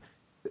being,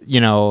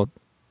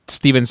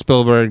 Steven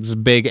Spielberg's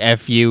big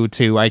FU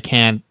to I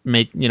can't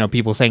make,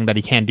 people saying that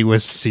he can't do a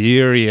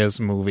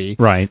serious movie.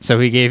 Right. So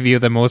he gave you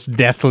the most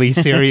deathly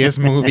serious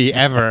movie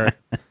ever.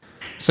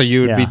 So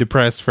you would be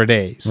depressed for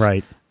days.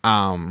 Right.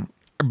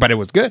 But it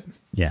was good.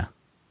 Yeah.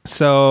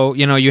 So,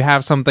 you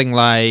have something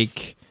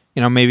like,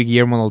 maybe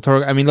Guillermo del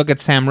Toro. I mean, look at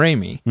Sam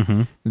Raimi.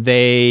 Mm-hmm.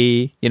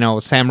 They,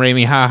 Sam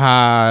Raimi,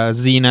 haha,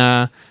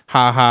 Xena,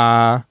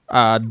 haha,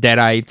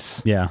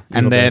 Deadites. Yeah.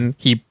 And then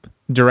he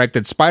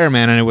directed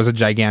Spider-Man, and it was a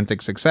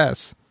gigantic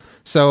success.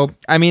 So,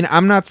 I mean,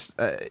 I'm not...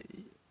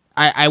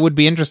 I would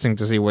be interesting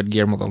to see what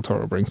Guillermo del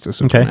Toro brings to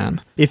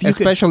Superman. Okay.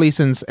 Especially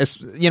since,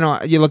 you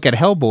look at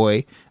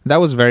Hellboy, that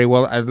was very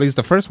well, at least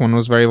the first one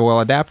was very well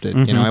adapted.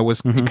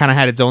 Mm-hmm. It kind of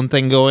had its own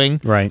thing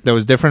going. Right. That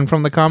was different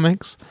from the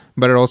comics,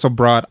 but it also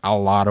brought a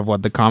lot of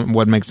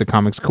what makes the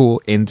comics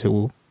cool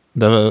into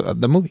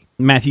the movie.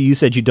 Matthew, you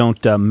said you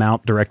don't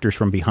mount directors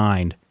from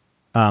behind.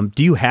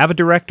 Do you have a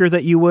director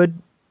that you would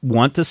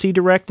want to see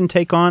direct and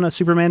take on a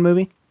Superman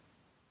movie?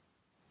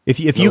 If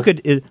you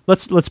could,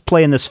 let's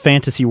play in this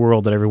fantasy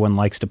world that everyone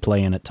likes to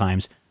play in at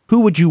times.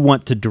 Who would you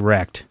want to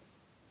direct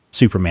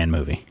Superman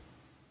movie?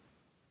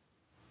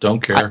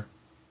 Don't care.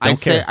 I'd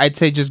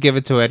say just give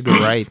it to Edgar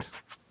Wright.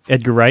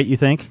 Edgar Wright, you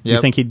think? Yep.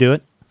 You think he'd do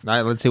it? All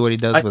right, let's see what he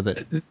does with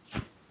it.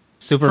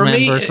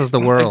 Superman versus the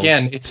world.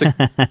 Again,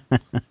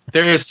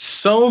 there is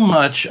so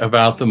much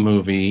about the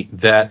movie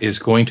that is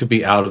going to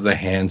be out of the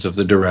hands of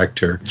the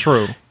director.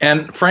 True.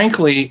 And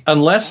frankly,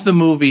 unless the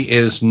movie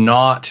is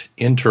not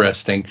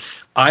interesting,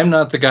 I'm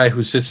not the guy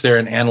who sits there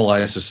and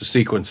analyzes the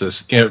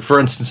sequences. For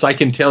instance, I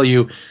can tell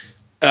you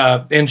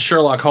in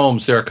Sherlock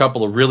Holmes, there are a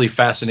couple of really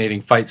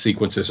fascinating fight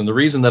sequences, and the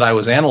reason that I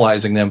was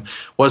analyzing them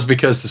was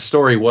because the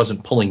story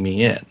wasn't pulling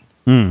me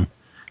in.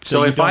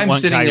 So if I'm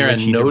sitting there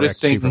and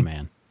noticing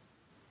Superman.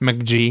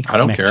 McGee. I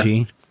don't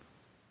care.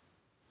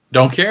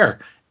 Don't care.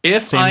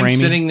 If Sam I'm Raimi?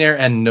 sitting there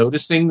and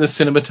noticing the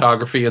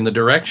cinematography and the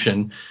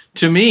direction,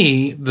 to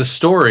me, the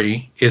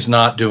story is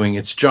not doing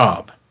its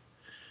job.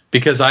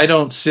 Because I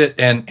don't sit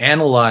and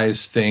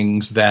analyze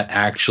things that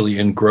actually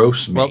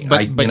engross me. Well,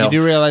 but you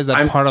do realize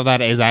that part of that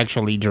is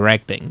actually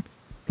directing.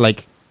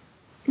 Like,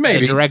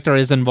 maybe the director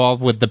is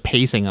involved with the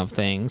pacing of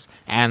things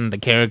and the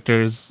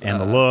characters.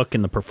 And the look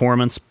and the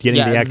performance,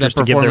 getting the actors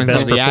the to give their performance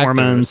best of the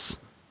performance.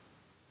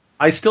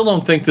 I still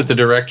don't think that the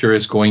director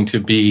is going to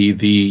be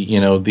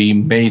the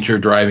major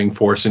driving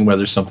force in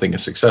whether something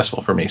is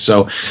successful for me.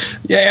 So,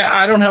 yeah,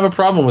 I don't have a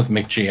problem with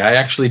McGee. I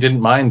actually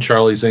didn't mind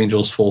Charlie's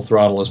Angels Full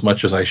Throttle as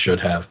much as I should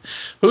have.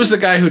 Who's the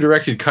guy who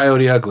directed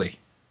Coyote Ugly?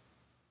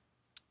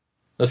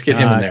 Let's get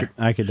him in there.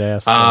 I could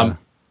ask.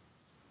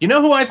 You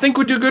know who I think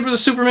would do good with a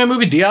Superman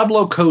movie?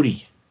 Diablo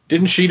Cody.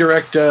 Didn't she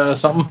direct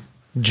something?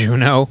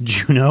 Juno,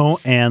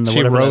 and the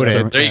she wrote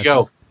it. There you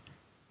go.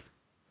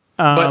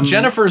 But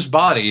Jennifer's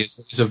Body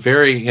is a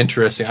very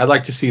interesting. I'd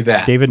like to see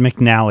that. David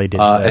McNally did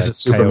as a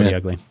Superman. Coyote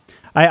Ugly.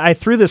 I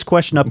threw this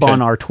question up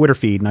on our Twitter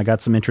feed, and I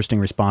got some interesting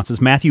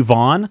responses. Matthew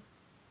Vaughn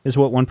is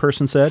what one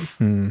person said.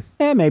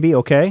 Maybe,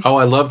 okay. Oh,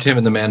 I loved him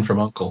in The Man from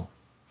U.N.C.L.E.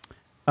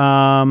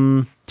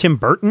 Tim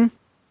Burton?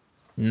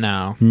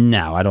 No,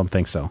 I don't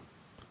think so.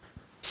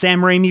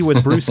 Sam Raimi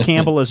with Bruce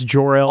Campbell as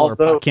Jor-El or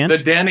Although Pa Kent? the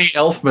Danny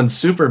Elfman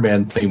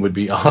Superman theme would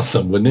be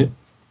awesome, wouldn't it?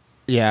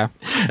 yeah.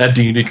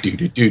 J.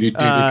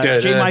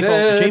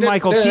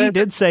 Michael T.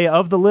 did say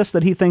of the list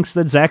that he thinks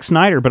that Zack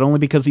Snyder, but only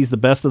because he's the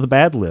best of the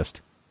bad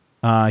list.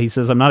 He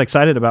says, I'm not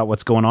excited about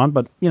what's going on,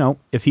 but,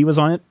 if he was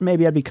on it,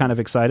 maybe I'd be kind of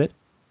excited.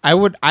 I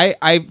would,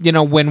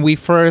 when we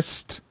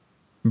first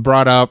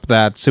brought up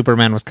that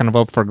Superman was kind of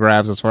up for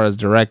grabs as far as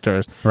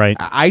directors, right?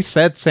 I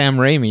said Sam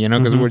Raimi,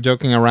 because we were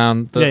joking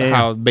around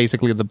how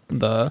basically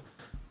the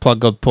plug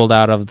got pulled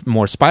out of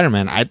more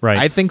Spider-Man.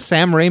 I think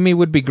Sam Raimi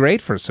would be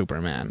great for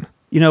Superman.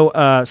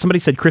 Somebody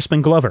said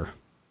Crispin Glover.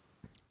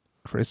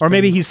 Or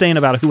maybe he's saying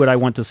about who would I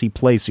want to see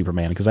play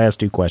Superman, because I asked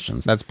two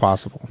questions. That's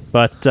possible.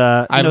 But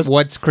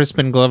what's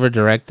Crispin Glover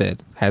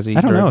directed? Has he?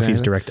 I don't know if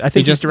he's directed. I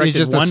think he's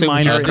directed one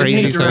minor. He's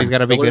crazy, so he's got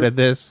to be good at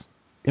this.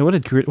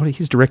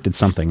 He's directed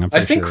something.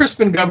 I think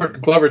Crispin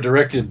Glover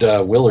directed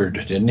Willard,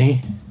 didn't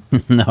he?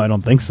 No, I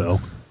don't think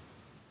so.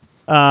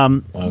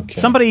 Okay.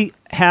 Somebody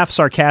half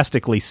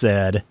sarcastically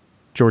said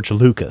George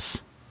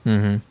Lucas.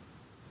 Mm-hmm.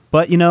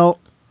 But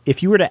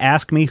if you were to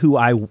ask me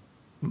who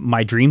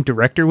my dream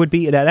director would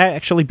be, it'd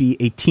actually be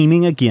a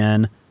teaming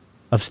again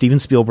of Steven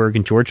Spielberg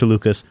and George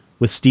Lucas,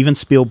 with Steven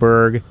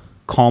Spielberg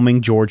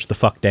calming George the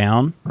fuck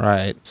down,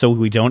 right? So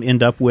we don't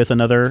end up with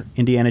another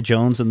Indiana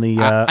Jones and the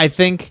I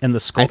think and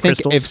the skull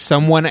crystals. If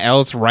someone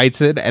else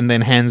writes it and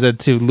then hands it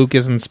to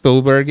Lucas and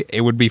Spielberg,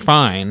 it would be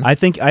fine. I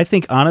think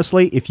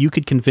honestly, if you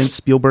could convince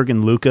Spielberg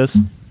and Lucas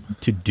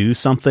to do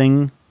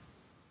something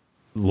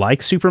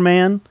like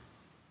Superman,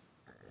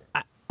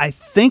 I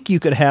think you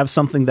could have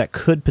something that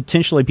could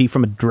potentially be,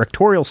 from a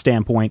directorial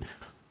standpoint,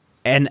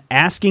 and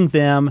asking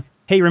them,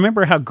 hey,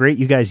 remember how great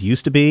you guys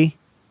used to be?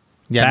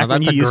 Yeah,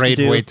 that's a great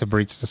way to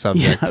breach the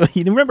subject. Yeah,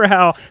 you remember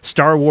how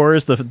Star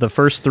Wars, the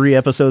first 3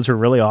 episodes were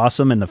really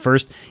awesome, and the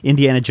first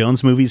Indiana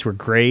Jones movies were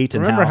great?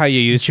 And remember how you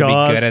used to be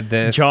good at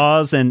this?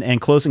 Jaws and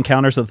Close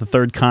Encounters of the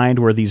Third Kind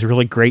were these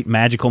really great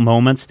magical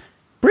moments.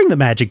 Bring the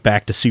magic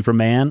back to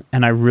Superman,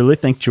 and I really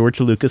think George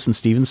Lucas and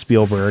Steven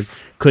Spielberg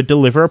could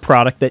deliver a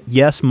product that,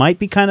 yes, might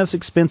be kind of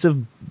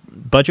expensive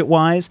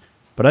budget-wise,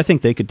 but I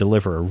think they could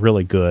deliver a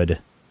really good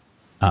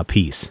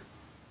piece.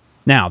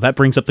 Now, that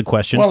brings up the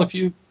question. Well,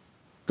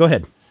 Go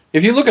ahead.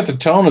 If you look at the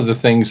tone of the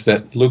things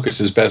that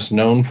Lucas is best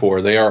known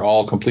for, they are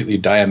all completely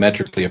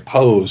diametrically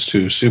opposed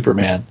to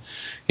Superman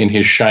in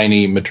his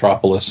shiny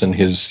metropolis and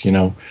his,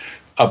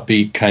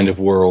 upbeat kind of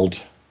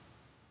world.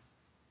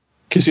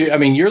 Because,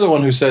 you're the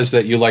one who says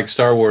that you like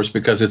Star Wars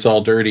because it's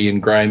all dirty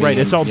and grimy. Right,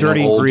 it's all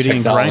dirty and gritty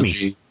and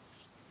grimy.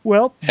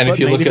 Well, and if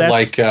you look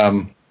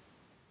at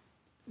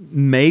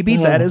maybe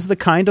that is the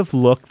kind of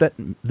look that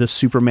the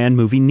Superman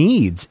movie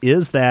needs,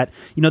 is that,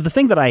 the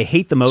thing that I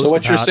hate the most. So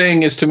what you're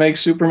saying is, to make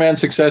Superman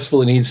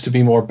successful, it needs to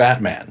be more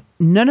Batman.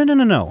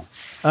 No.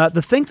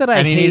 The thing that I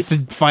and he hate... needs to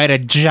fight a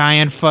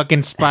giant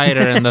fucking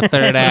spider in the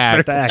third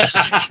act.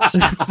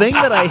 The thing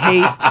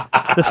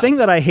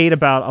that I hate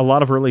about a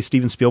lot of early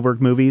Steven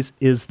Spielberg movies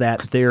is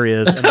that there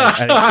is, and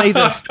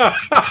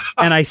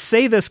I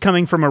say this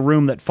coming from a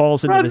room that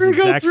falls into this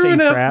exact same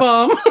trap.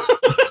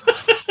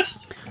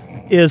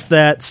 Is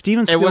that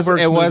Steven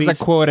Spielberg's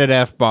movies a quoted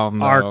F-bomb,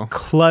 though. Are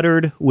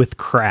cluttered with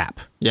crap.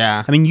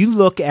 Yeah. I mean, you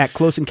look at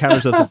Close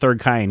Encounters of the Third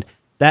Kind,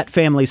 that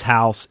family's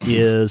house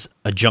is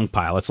a junk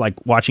pile. It's like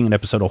watching an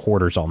episode of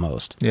Hoarders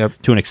almost.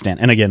 Yep. To an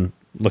extent. And again,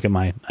 look at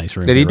my nice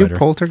room. Did he do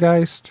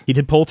Poltergeist? He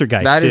did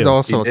Poltergeist, That too. is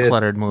also a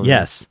cluttered movie.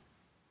 Yes.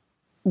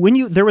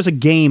 There was a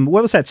game,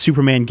 what was that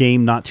Superman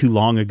game not too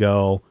long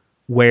ago,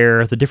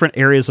 where the different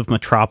areas of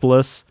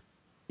Metropolis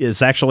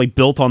is actually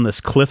built on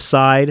this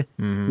cliffside,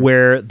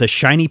 where the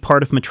shiny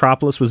part of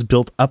Metropolis was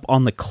built up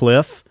on the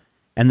cliff,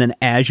 and then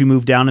as you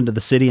move down into the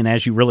city and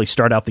as you really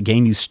start out the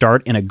game, you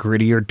start in a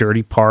grittier,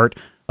 dirty part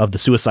of the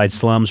suicide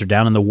slums or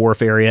down in the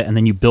wharf area, and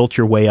then you built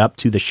your way up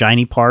to the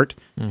shiny part.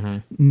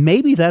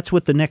 Maybe that's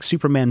what the next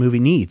Superman movie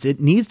needs.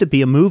 It needs to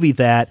be a movie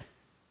that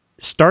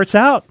starts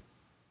out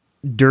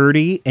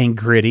dirty and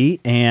gritty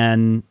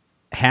and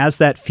has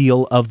that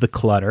feel of the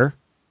clutter,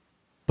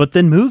 but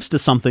then moves to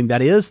something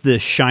that is the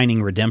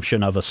shining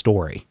redemption of a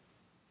story.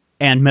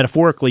 And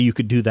metaphorically, you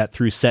could do that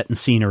through set and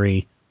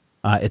scenery,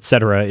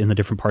 etc., in the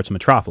different parts of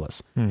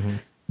Metropolis.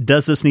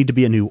 Does this need to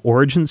be a new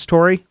origin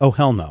story? Oh,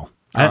 hell no.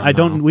 I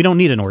don't. We don't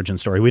need an origin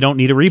story. We don't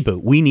need a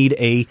reboot. We need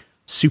a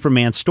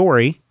Superman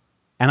story.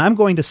 And I'm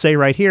going to say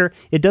right here,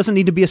 it doesn't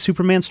need to be a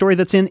Superman story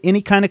that's in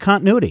any kind of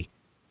continuity.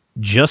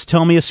 Just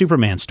tell me a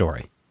Superman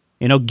story.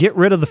 Get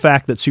rid of the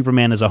fact that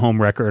Superman is a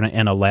homewrecker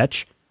and a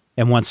lech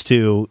and wants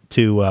to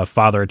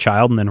father a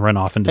child and then run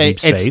off into deep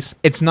space.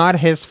 It's not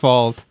his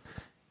fault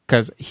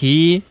because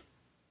he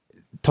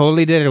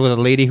totally did it with a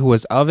lady who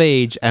was of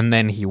age, and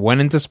then he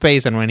went into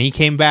space, and when he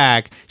came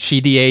back,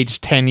 she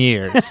de-aged 10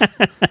 years.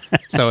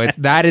 So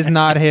that is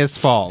not his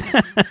fault.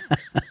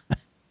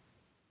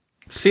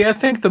 See, I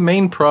think the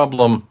main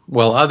problem,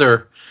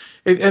 other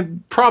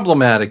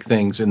problematic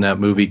things in that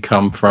movie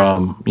come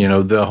from,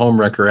 the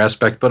homewrecker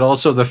aspect, but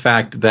also the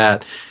fact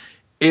that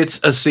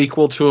it's a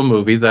sequel to a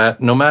movie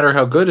that, no matter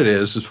how good it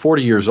is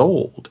 40 years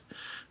old.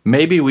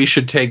 Maybe we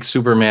should take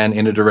Superman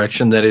in a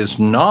direction that is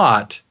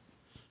not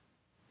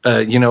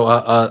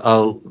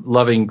a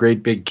loving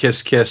great big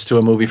kiss to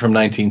a movie from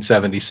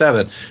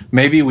 1977.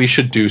 Maybe we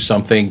should do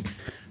something,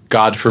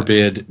 God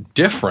forbid,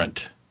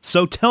 different.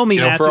 So tell me,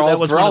 Matthew, that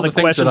was one of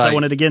the questions I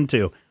wanted to get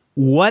into.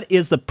 What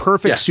is the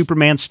perfect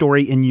Superman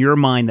story in your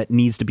mind that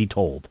needs to be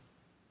told?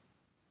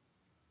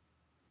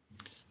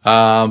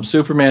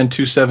 Superman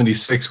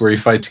 276, where he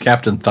fights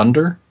Captain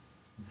Thunder.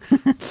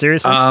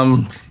 Seriously?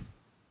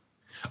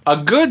 A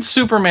good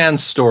Superman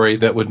story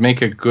that would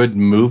make a good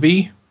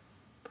movie.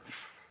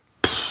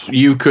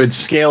 You could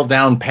scale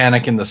down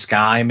Panic in the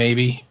Sky,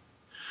 maybe.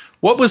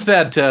 What was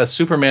that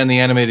Superman the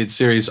Animated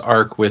Series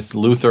arc with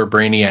Luthor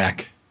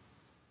Brainiac?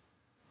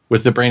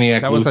 With the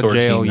Brainiac Luthor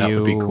team, that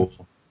would be cool.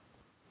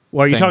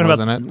 Well, are you talking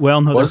about?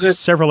 Well, no, there's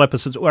several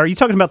episodes. Are you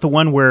talking about the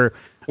one where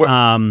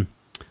Luthor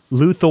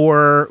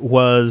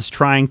was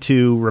trying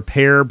to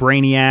repair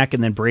Brainiac,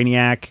 and then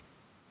Brainiac,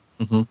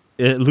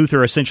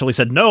 Luthor essentially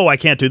said, "No, I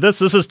can't do this.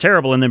 This is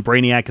terrible," and then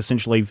Brainiac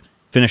essentially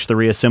finished the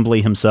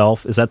reassembly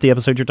himself. Is that the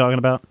episode you're talking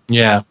about?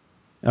 Yeah.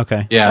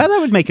 Okay. Yeah, that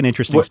would make an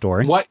interesting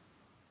story. What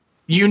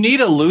you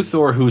need a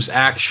Luthor who's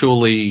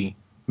actually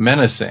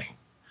menacing.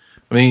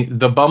 I mean,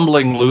 the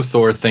bumbling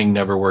Luthor thing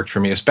never worked for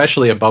me,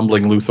 especially a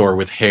bumbling Luthor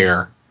with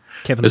hair.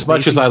 Kevin as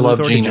much as I love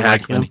Luthor, Gene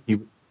Hackman,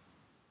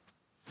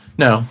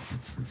 no.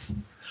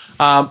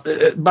 But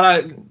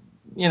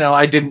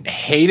I didn't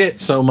hate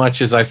it so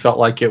much as I felt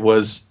like it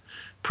was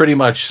pretty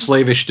much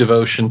slavish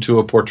devotion to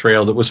a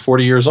portrayal that was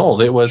 40 years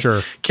old. It was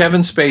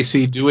Kevin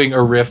Spacey doing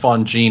a riff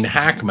on Gene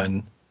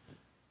Hackman,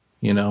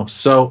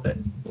 so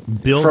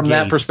Bill from Gates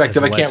that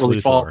perspective, I can't really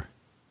fault.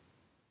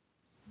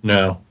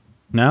 No,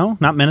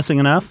 not menacing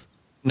enough.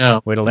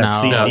 No, wait till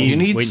that C&D. You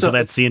need until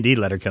that C&D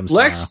letter comes.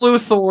 Lex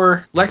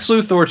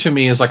Luthor to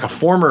me is like a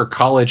former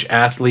college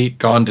athlete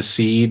gone to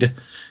seed.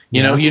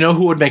 You know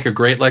who would make a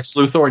great Lex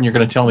Luthor, and you're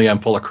going to tell me I'm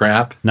full of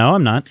crap? No,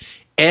 I'm not.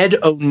 Ed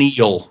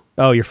O'Neill.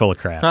 Oh, you're full of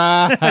crap.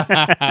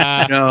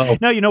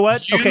 No, you know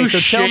what? You okay, so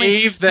tell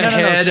me. Shave the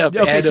head of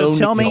Ed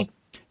O'Neill.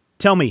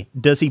 Tell me,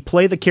 does he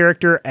play the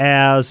character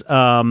as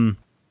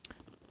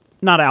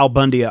not Al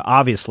Bundy,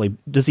 obviously?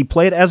 Does he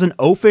play it as an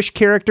oafish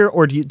character,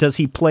 or does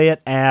he play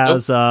it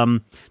as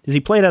does he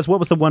play it as, what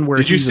was the one where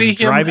did he you was see him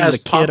driving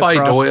as the kid Popeye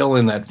across? Doyle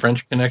in that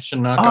French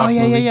Connection knockoff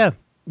movie?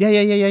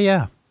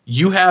 Yeah.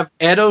 You have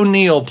Ed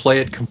O'Neill play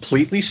it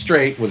completely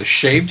straight with a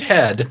shaved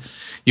head.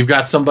 You've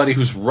got somebody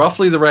who's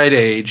roughly the right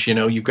age.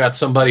 You've got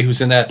somebody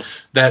who's in that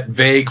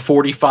vague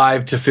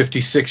 45 to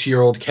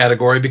 56-year-old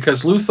category,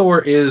 because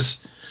Luthor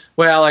is,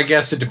 well, I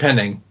guess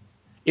depending.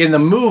 In the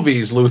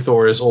movies,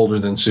 Luthor is older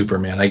than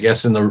Superman. I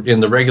guess in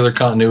the regular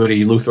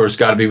continuity, Luthor's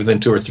got to be within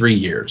 2 or 3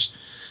 years.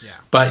 Yeah.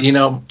 But,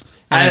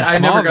 I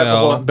never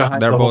got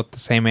behind they're both the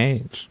same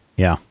age.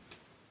 Yeah.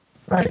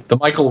 Right. The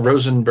Michael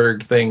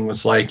Rosenberg thing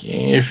was like,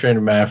 you're friend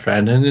of my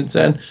friend. And it's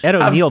Ed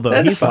O'Neill,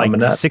 though, he's like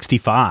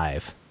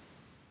 65.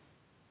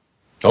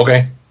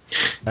 Okay.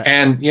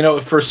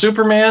 And, for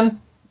Superman,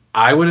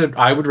 I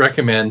would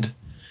recommend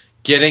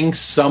getting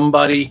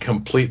somebody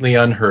completely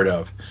unheard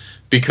of.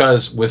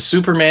 Because with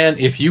Superman,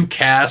 if you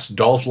cast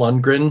Dolph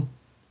Lundgren,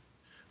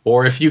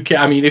 or if you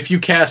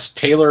cast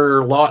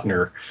Taylor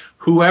Lautner,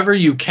 whoever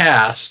you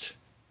cast,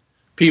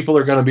 people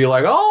are going to be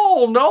like,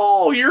 oh,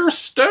 no, you're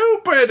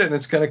stupid. And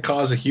it's going to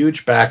cause a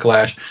huge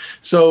backlash.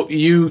 So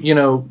you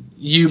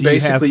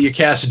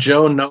cast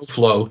Joe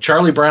No-Flow,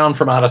 Charlie Brown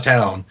from Out of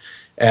Town,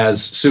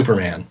 as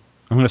Superman.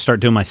 I'm going to start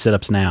doing my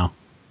sit-ups now.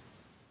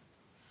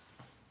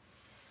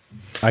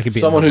 I could be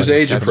someone who's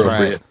age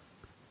appropriate. Right.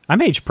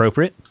 I'm age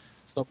appropriate.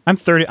 I'm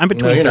 30. I'm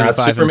between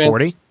 35 and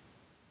 40.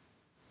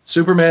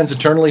 Superman's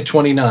eternally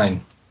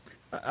 29.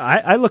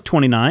 I look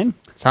 29.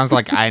 Sounds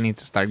like I need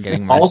to start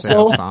getting my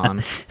steps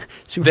on.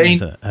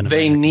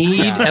 They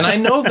need, and I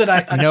know that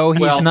I... No,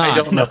 he's not. I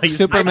don't know.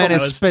 Superman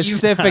is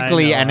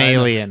specifically an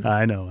alien.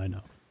 I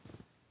know.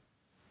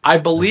 I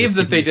believe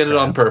that they did it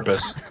on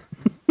purpose.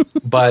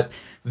 But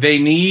they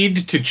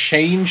need to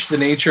change the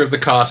nature of the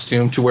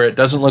costume to where it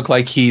doesn't look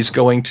like he's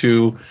going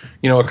to,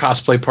 a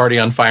cosplay party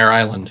on Fire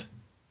Island.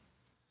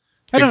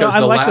 I don't know. I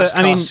like the...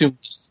 I mean,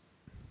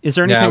 is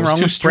there anything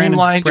wrong with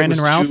Brandon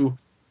Routh?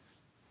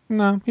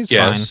 No, he's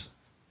fine.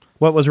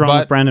 What was wrong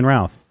with Brandon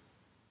Routh?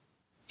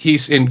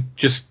 He's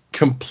just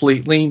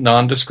completely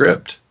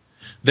nondescript.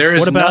 There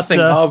is nothing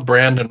of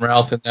Brandon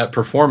Routh in that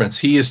performance.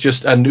 He is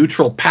just a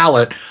neutral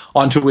palette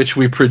onto which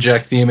we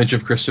project the image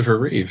of Christopher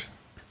Reeve.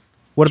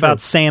 What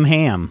about Sam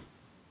Hamm?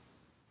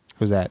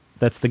 Who's that?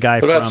 That's the guy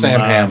from... What about Sam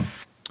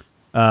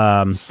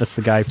Hamm? That's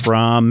the guy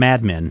from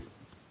Mad Men.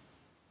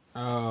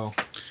 Oh.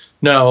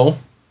 No.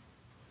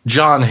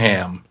 John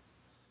Hamm.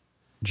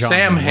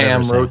 Sam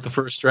Hamm wrote the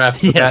first draft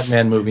of the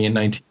Batman movie in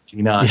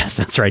 1989. Yes,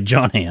 that's right,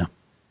 John Hamm.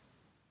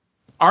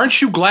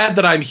 Aren't you glad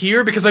that I'm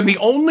here? Because I'm the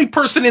only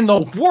person in the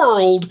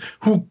world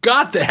who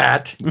got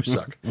that. You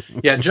suck.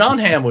 Yeah, John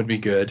Hamm would be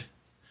good.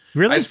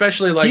 Really? I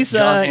especially like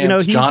John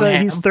Hamm's John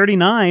Hamm, he's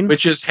 39.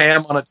 Which is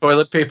ham on a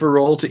toilet paper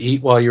roll to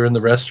eat while you're in the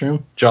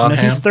restroom. John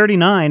Hamm. He's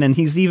 39, and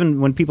he's even,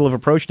 when people have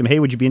approached him, hey,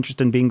 would you be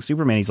interested in being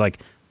Superman? He's like,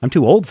 I'm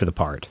too old for the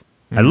part.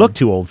 I look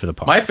too old for the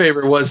part. My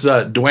favorite was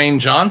Dwayne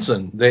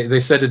Johnson. They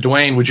said to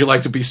Dwayne, would you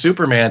like to be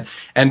Superman?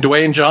 And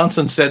Dwayne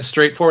Johnson said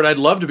straightforward, I'd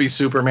love to be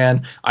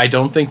Superman. I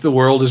don't think the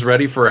world is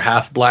ready for a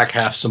half black,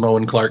 half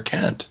Samoan Clark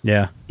Kent.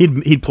 Yeah.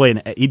 He'd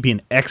be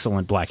an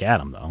excellent Black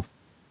Adam, though.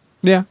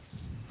 Yeah.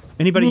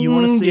 Anybody you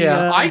want to see?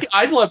 Yeah,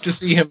 I'd love to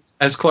see him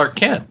as Clark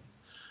Kent.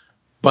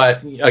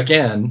 But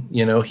again,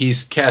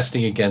 he's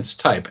casting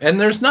against type.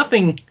 And there's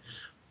nothing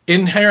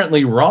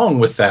inherently wrong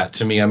with that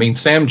to me. I mean,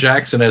 Sam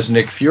Jackson as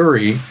Nick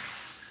Fury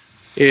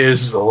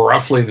is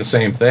roughly the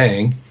same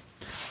thing.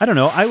 I don't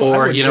know.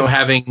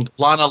 Having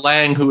Lana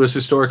Lang, who is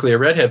historically a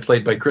redhead,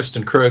 played by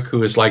Kristen Kruk,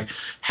 who is like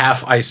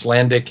half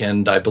Icelandic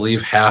and I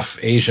believe half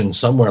Asian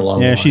somewhere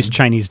along the line. Yeah, she's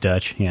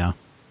Chinese-Dutch, yeah.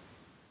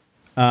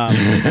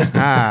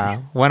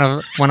 One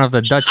of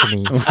the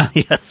Dutchies.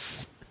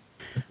 Yes.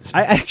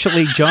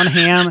 John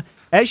Hamm,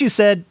 as you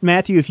said,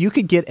 Matthew, if you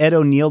could get Ed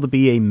O'Neill to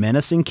be a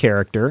menacing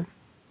character,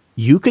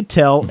 you could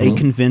tell a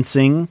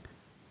convincing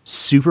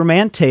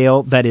Superman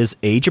tale that is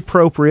age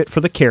appropriate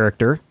for the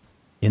character.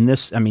 In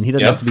this, I mean, he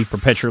doesn't have to be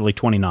perpetually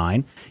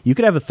 29. You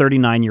could have a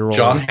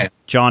 39-year-old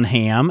John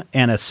Hamm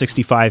and a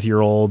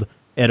 65-year-old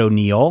Ed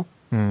O'Neill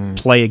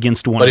play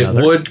against one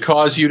another. But it would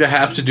cause you to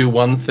have to do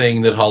one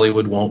thing that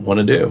Hollywood won't want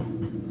to do.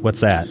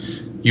 What's that?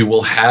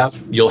 You'll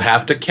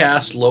have to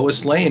cast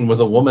Lois Lane with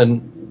a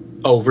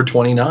woman over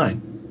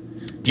 29.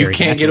 You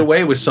can't get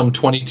away with some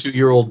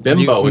 22-year-old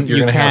bimbo if you're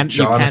going to have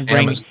John Hamm. You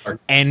can't bring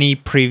any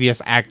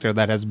previous actor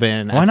that has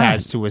been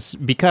attached to us,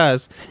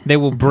 because they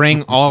will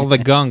bring all the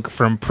gunk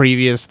from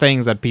previous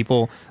things that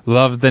people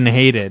loved and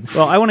hated.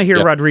 Well, I want to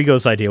hear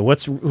Rodrigo's idea.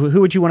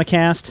 Who would you want to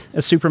cast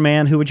as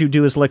Superman? Who would you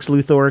do as Lex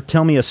Luthor?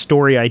 Tell me a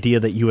story idea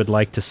that you would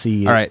like to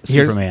see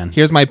Superman.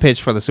 Here's my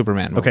pitch for the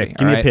Superman movie. Okay,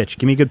 give me a pitch.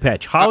 Give me a good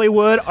pitch.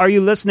 Hollywood, are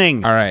you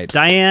listening? All right.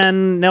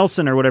 Diane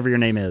Nelson, or whatever your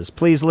name is.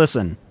 Please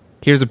listen.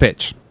 Here's a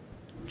pitch.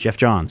 Jeff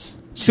Johns.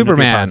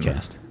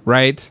 Superman,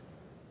 right?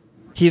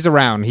 He's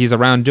around. He's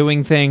around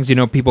doing things.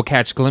 People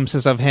catch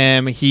glimpses of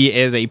him. He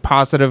is a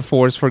positive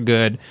force for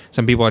good.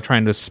 Some people are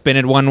trying to spin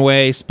it one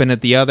way, spin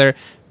it the other,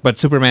 but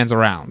Superman's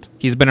around.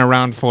 He's been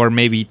around for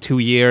maybe 2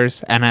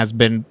 years and has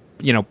been,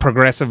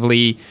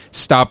 progressively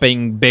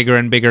stopping bigger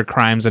and bigger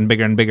crimes and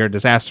bigger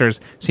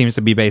disasters. Seems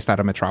to be based out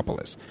of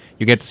Metropolis.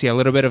 You get to see a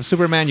little bit of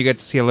Superman. You get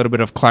to see a little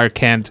bit of Clark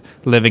Kent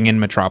living in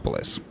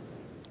Metropolis.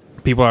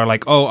 People are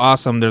like, oh,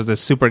 awesome, there's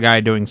this super guy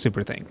doing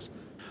super things.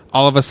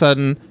 All of a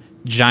sudden,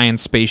 giant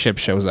spaceship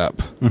shows up.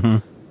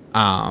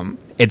 Mm-hmm.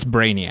 It's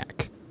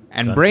Brainiac.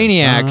 And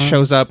Brainiac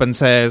shows up and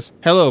says,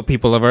 hello,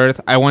 people of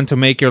Earth, I want to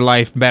make your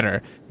life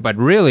better. But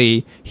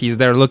really, he's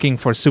there looking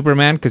for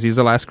Superman because he's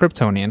the last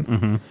Kryptonian.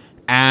 Mm-hmm.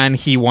 And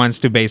he wants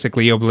to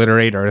basically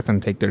obliterate Earth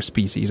and take their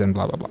species and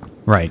blah, blah, blah.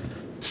 Right.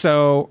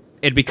 So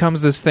it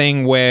becomes this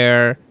thing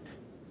where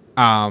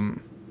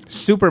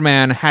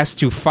Superman has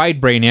to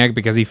fight Brainiac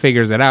because he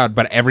figures it out,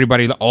 but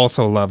everybody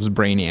also loves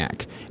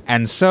Brainiac.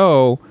 And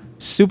so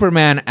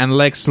Superman and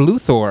Lex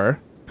Luthor,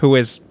 who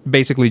is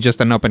basically just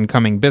an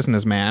up-and-coming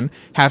businessman,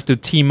 have to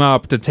team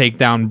up to take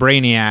down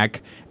Brainiac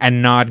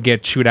and not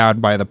get chewed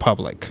out by the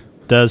public.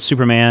 Does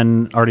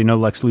Superman already know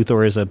Lex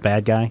Luthor is a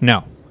bad guy?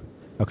 No.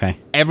 Okay.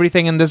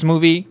 Everything in this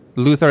movie,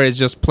 Luthor is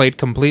just played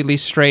completely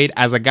straight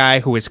as a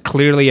guy who is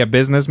clearly a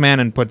businessman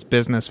and puts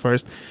business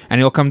first. And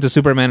he'll come to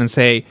Superman and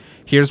say,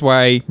 here's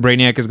why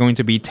Brainiac is going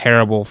to be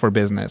terrible for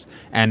business.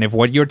 And if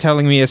what you're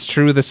telling me is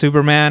true, the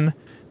Superman,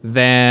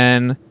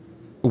 then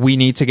we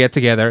need to get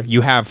together. You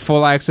have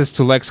full access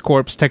to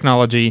LexCorp's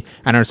technology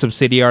and our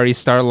subsidiary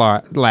Star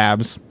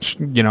Labs,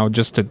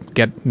 just to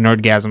get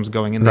nerdgasms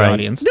going in the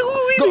audience. No,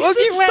 is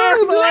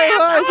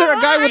there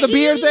a guy with a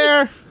beard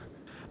there?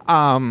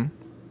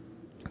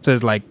 So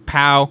it's like,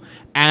 pow.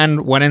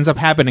 And what ends up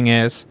happening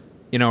is,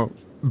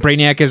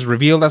 Brainiac is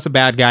revealed as a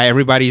bad guy.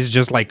 Everybody's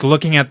just like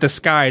looking at the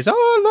skies.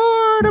 Oh,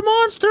 Lord, a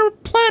monster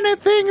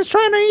planet thing is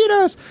trying to eat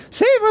us.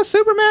 Save us,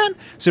 Superman.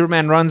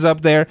 Superman runs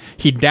up there.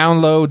 He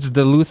downloads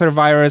the Luthor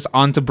virus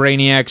onto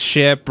Brainiac's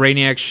ship.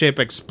 Brainiac's ship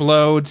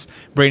explodes.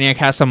 Brainiac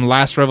has some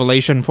last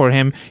revelation for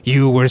him.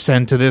 You were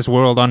sent to this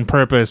world on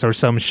purpose or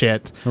some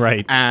shit.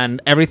 Right.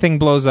 And everything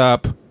blows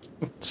up.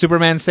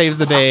 Superman saves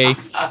the day.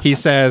 He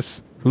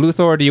says,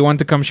 Luthor, do you want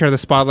to come share the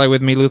spotlight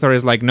with me? Luthor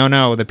is like,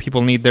 no, the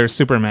people need their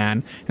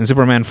Superman. And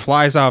Superman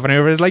flies off, and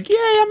everybody's like,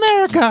 yay,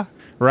 America!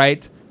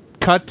 Right?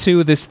 Cut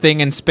to this thing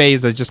in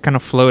space that's just kind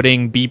of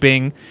floating,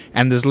 beeping,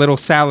 and this little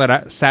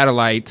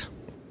satellite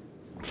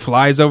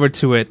flies over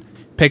to it,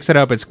 picks it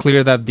up. It's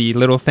clear that the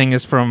little thing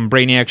is from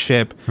Brainiac's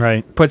ship.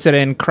 Right. Puts it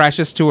in,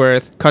 crashes to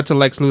Earth, cut to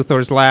Lex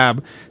Luthor's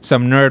lab.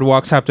 Some nerd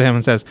walks up to him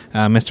and says,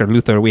 Mr.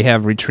 Luthor, we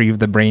have retrieved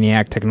the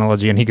Brainiac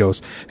technology. And he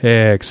goes,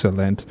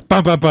 excellent.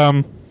 Bum, bum,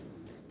 bum.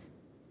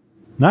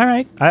 All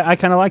right, I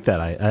kind of like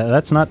that.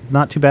 That's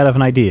not too bad of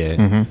an idea.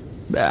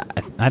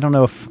 Mm-hmm. I don't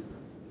know if.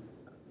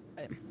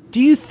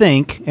 Do you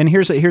think? And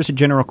here's a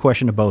general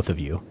question to both of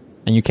you.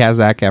 And you cast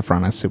Zac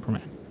Efron as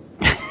Superman?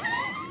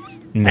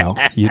 No,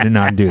 you did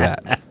not do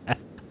that.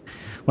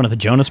 One of the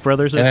Jonas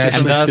Brothers.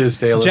 And thus,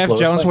 Jeff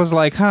Jones was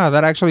like,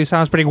 that actually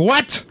sounds pretty...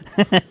 What?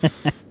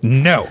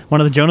 No.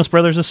 One of the Jonas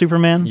Brothers is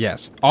Superman?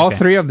 Yes. All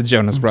three of the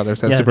Jonas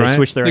Brothers as Superman. They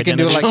switch their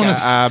identity. You can do like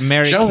a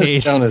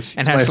Mary-Kate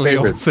and Ashley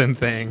Olsen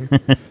thing.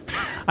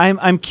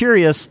 I'm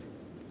curious.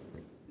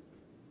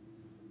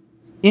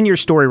 In your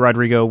story,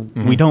 Rodrigo,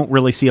 we don't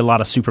really see a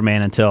lot of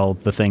Superman until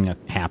the thing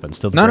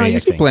happens. No, you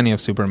see plenty of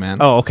Superman.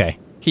 Oh, okay.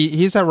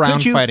 He's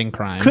around fighting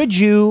crime. Could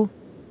you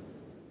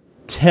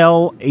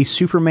tell a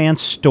Superman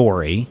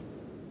story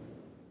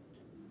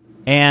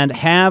and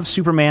have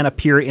Superman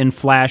appear in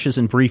flashes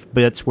and brief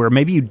bits where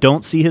maybe you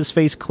don't see his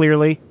face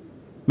clearly?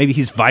 Maybe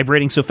he's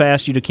vibrating so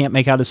fast you can't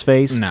make out his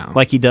face,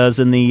 like he does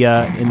in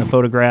the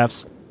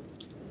photographs.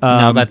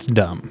 No, that's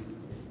dumb.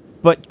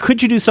 But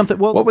could you do something?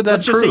 Well, what would that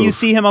let's just say you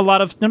see him a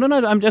lot of. No.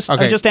 I'm just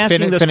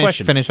asking this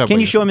question. Can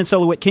you show him in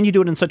silhouette? Can you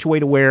do it in such a way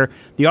to where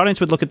the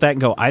audience would look at that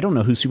and go, "I don't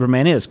know who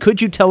Superman is"?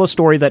 Could you tell a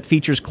story that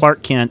features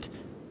Clark Kent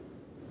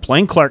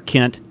playing Clark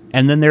Kent,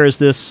 and then there is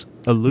this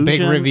illusion,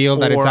 big reveal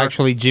that it's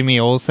actually Jimmy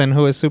Olsen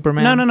who is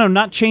Superman? No,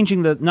 not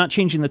changing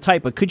the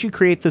type, but could you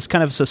create this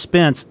kind of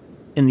suspense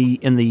in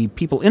the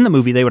people in the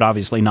movie? They would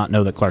obviously not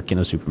know that Clark Kent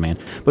is Superman,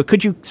 but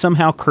could you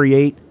somehow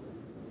create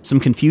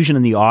some confusion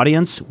in the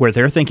audience where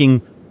they're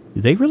thinking, do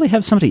they really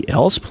have somebody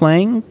else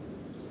playing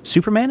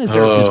Superman? Is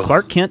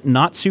Clark Kent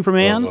not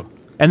Superman?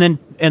 And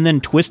then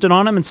twist it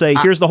on him and say,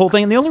 here's the whole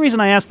thing. And the only reason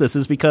I ask this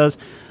is because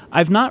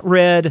I've not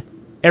read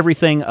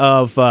everything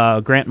of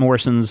Grant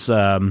Morrison's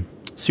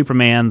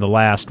Superman, the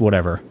last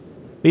whatever.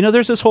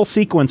 There's this whole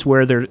sequence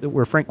where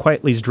Frank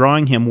Quitely's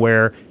drawing him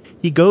where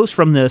he goes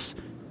from this,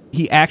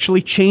 he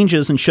actually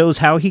changes and shows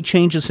how he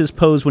changes his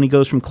pose when he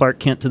goes from Clark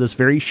Kent to this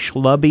very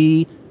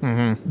schlubby,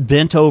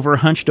 bent over,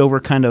 hunched over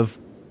kind of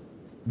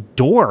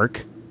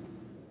dork,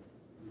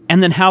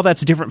 and then how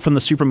that's different from the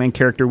Superman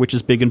character, which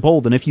is big and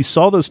bold. And if you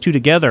saw those two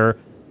together,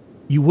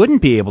 you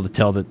wouldn't be able to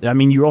tell that. I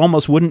mean, you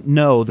almost wouldn't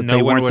know that they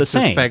weren't the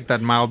same. No one would suspect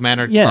that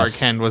mild-mannered Clark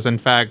Kent was, in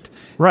fact,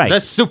 the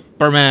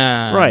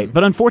Superman. Right,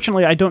 but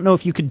unfortunately, I don't know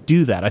if you could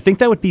do that. I think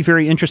that would be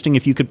very interesting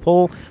if you could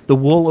pull the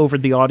wool over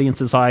the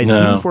audience's eyes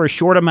even for a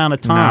short amount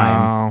of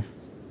time.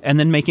 And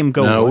then make him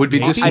go... No, it would be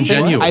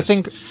disingenuous. I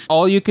think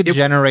all you could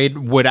generate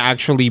would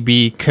actually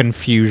be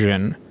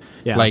confusion.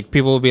 Yeah. Like,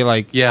 people would be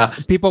like... Yeah.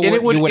 People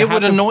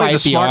would annoy the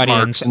smart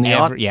audience in the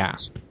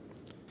audience. Yeah.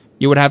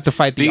 You would have to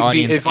fight the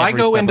audience. If I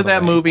go into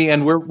that movie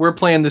and we're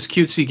playing this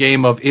cutesy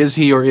game of is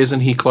he or isn't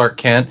he Clark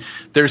Kent,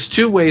 there's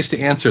two ways to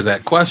answer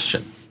that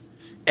question.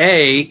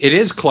 A, it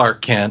is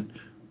Clark Kent,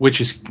 which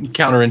is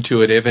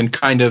counterintuitive and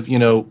kind of,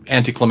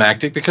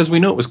 anticlimactic because we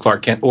knew it was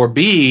Clark Kent. Or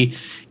B,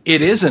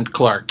 it isn't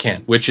Clark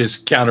Kent, which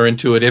is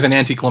counterintuitive and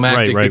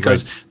anticlimactic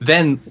because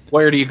then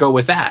where do you go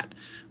with that?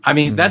 I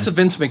mean, that's a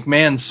Vince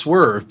McMahon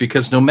swerve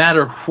because no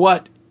matter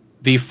what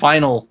the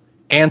final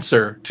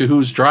answer to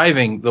who's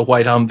driving the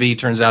white Humvee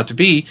turns out to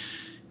be,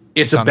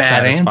 it's a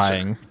bad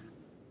answer.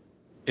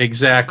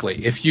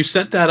 Exactly. If you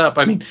set that up,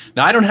 I mean,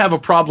 now I don't have a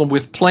problem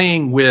with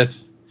playing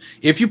with,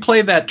 if you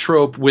play that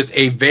trope with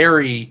a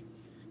very,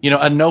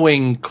 a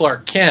knowing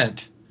Clark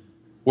Kent,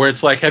 where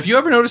it's like, have you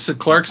ever noticed that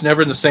Clark's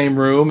never in the same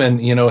room?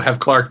 And, have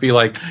Clark be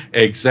like,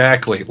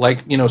 exactly.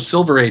 Like,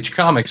 Silver Age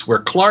comics, where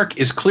Clark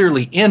is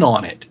clearly in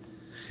on it.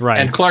 Right.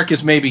 And Clark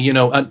is maybe,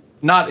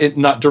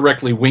 not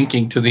directly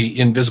winking to the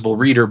invisible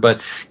reader, but,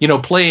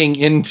 playing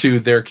into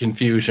their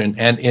confusion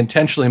and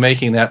intentionally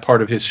making that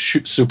part of his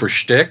super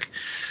shtick.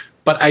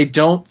 But I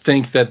don't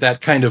think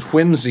that kind of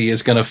whimsy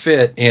is going to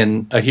fit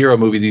in a hero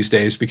movie these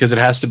days, because it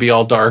has to be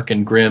all dark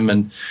and grim,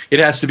 and it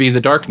has to be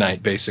the Dark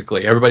Knight,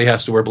 basically. Everybody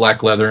has to wear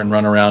black leather and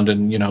run around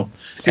and,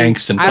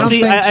 angst and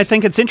I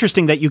think it's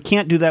interesting that you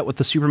can't do that with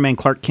the Superman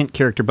Clark Kent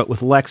character, but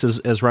with Lex,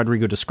 as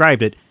Rodrigo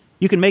described it,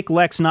 you can make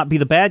Lex not be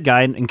the bad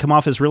guy and come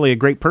off as really a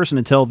great person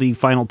until the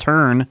final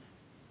turn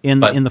in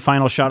the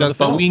final shot of the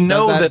film. But we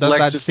know that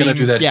Lex is going to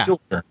do that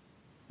filter.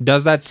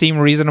 Does that seem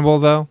reasonable,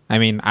 though? I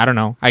mean, I don't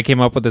know. I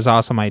came up with this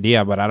awesome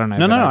idea, but I don't know.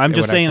 No. I'm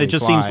just saying it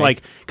just seems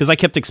like, because I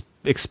kept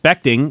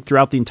expecting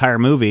throughout the entire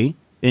movie,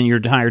 in your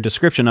entire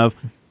description of,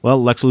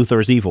 well, Lex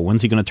Luthor is evil.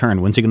 When's he going to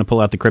turn? When's he going to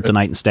pull out the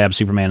kryptonite and stab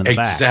Superman in the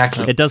back?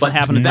 Exactly. It doesn't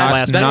happen in that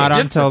last. Not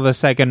until the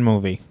second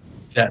movie.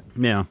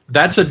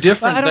 That's a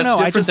different.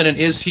 That's different than an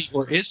is he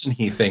or isn't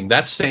he thing.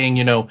 That's saying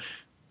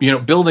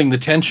building the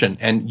tension,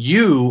 and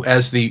you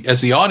as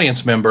the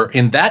audience member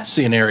in that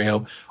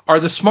scenario are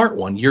the smart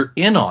one. You're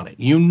in on it.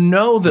 You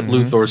know that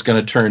Luthor's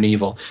going to turn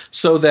evil,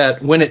 so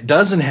that when it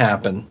doesn't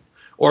happen,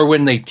 or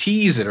when they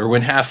tease it, or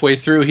when halfway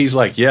through he's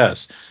like,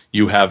 "Yes,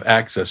 you have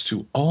access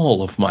to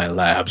all of my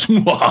labs,"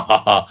 and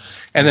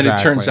then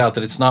it turns out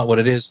that it's not what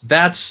it is.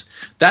 That's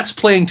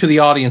playing to the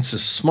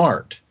audience's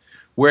smart.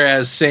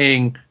 Whereas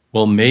saying,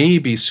 well,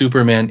 maybe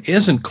Superman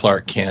isn't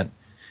Clark Kent,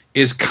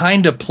 is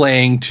kind of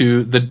playing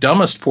to the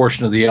dumbest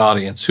portion of the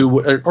audience,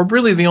 who are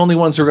really the only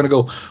ones who are going to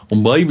go, well,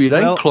 maybe it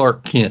ain't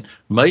Clark Kent.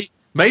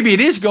 Maybe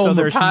it is going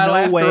to pile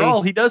after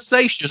all. He does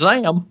say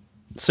Shazam.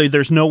 So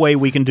there's no way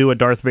we can do a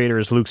Darth Vader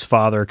as Luke's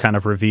father kind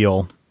of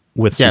reveal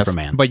with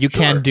Superman. But you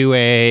can't do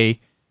a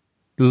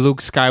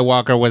Luke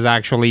Skywalker was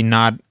actually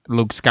not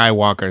Luke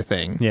Skywalker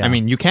thing. Yeah. I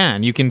mean, you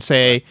can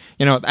say,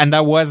 and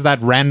that was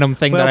that random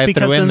thing that I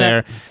threw in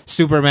there.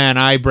 Superman,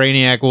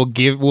 Brainiac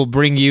will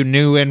bring you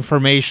new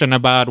information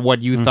about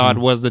what you thought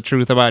was the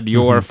truth about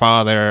your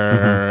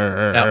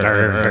father.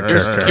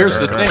 Here's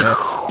the thing.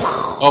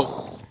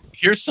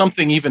 Here's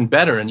something even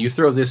better, and you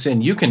throw this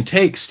in. You can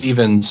take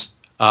Steven's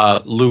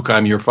Luke,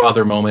 I'm your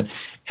father moment,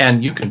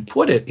 and you can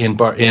put it in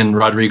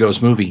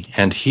Rodrigo's movie.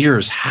 And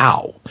here's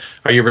how.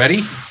 Are you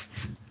ready?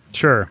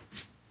 Sure.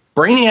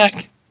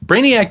 Brainiac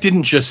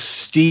didn't just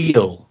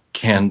steal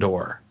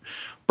Kandor.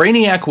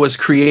 Brainiac was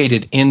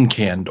created in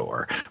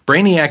Kandor.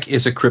 Brainiac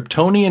is a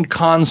Kryptonian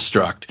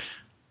construct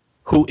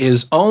who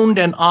is owned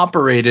and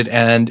operated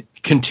and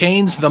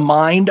contains the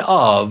mind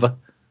of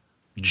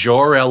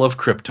Jor-El of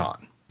Krypton.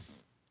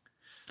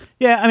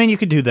 Yeah, I mean, you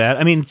could do that.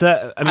 I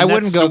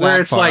wouldn't go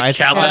that far.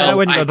 I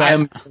wouldn't go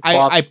that.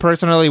 I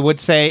personally would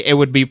say it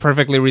would be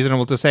perfectly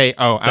reasonable to say,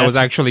 I was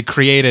actually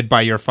created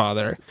by your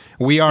father.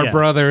 We are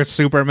brothers,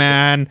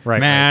 Superman,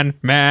 man.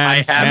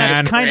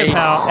 That's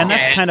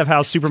kind of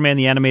how Superman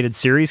the Animated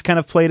Series kind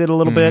of played it a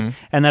little bit,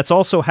 and that's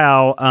also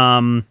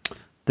how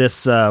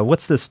this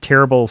what's this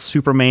terrible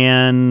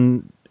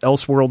Superman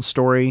Elseworld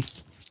story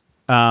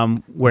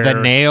where the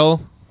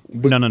Nail.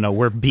 No.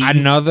 Where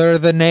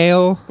the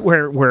Nail,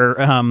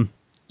 where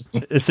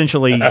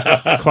essentially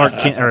Clark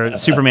Kent, or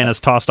Superman is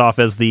tossed off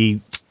as the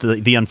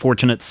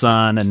unfortunate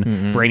son, and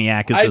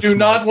Brainiac is. I do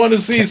not want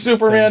to see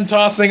Superman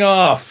tossing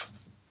off.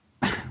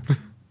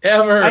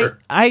 Ever.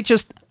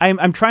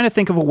 I'm trying to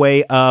think of a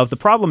way of. The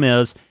problem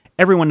is,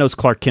 everyone knows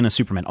Clark Kent is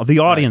Superman. The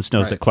audience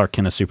knows that Clark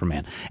Kent is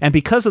Superman. And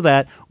because of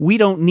that, we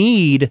don't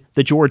need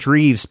the George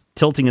Reeves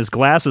tilting his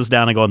glasses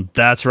down and going,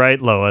 "That's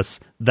right, Lois.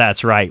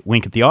 That's right."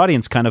 Wink at the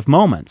audience kind of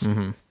moments.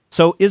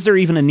 So is there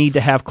even a need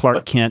to have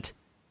Clark Kent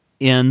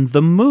in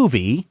the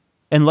movie,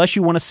 unless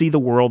you want to see the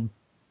world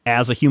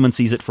as a human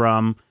sees it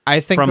from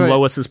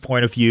Lois's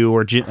point of view,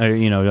 or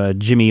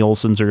Jimmy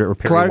Olsen's or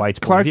Perry White's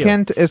point Clark of view?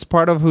 Kent is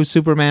part of who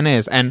Superman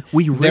is, and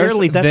that's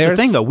the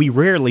thing, though. We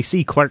rarely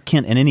see Clark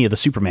Kent in any of the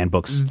Superman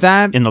books in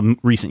the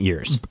recent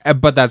years.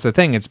 But that's the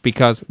thing; it's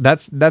because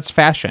that's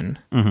fashion.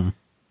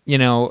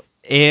 That's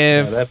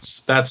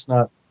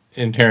not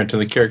inherent to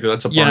the character.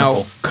 That's a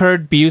barnacle.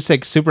 Kurt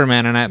Busiek's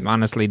Superman, and I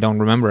honestly don't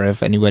remember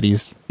if Kurt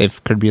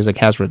Busiek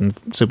has written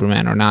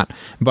Superman or not,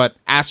 but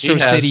Astro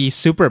City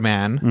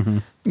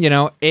Superman,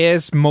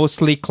 is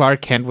mostly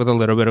Clark Kent with a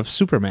little bit of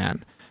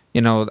Superman.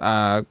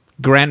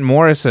 Grant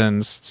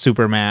Morrison's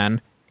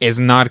Superman is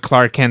not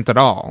Clark Kent at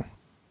all,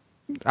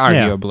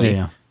 arguably.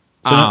 Yeah.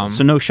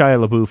 So no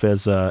Shia LaBeouf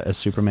as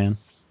Superman?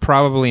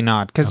 Probably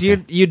not, because you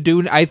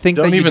do. I think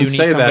don't that you even do need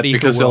say somebody that,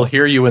 because they'll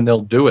hear you and they'll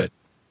do it.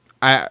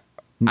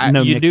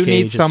 You do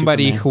need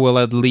somebody who will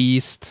at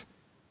least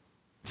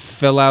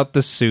fill out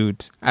the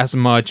suit as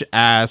much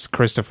as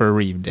Christopher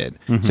Reeve did.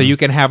 So you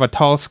can have a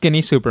tall,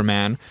 skinny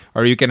Superman,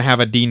 or you can have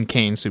a Dean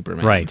Cain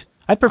Superman. Right.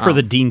 I'd prefer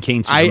the Dean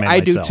Cain Superman. I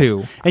do myself.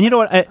 too. And you know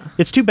what?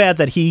 It's too bad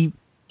that he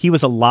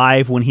was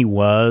alive when he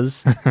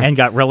was and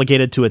got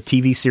relegated to a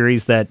TV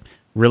series that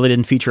really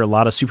didn't feature a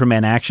lot of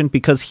Superman action,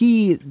 because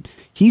he's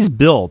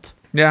built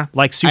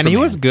like Superman. And he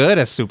was good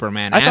as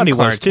Superman. I thought he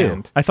Clark was too.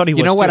 Kent. I thought he was.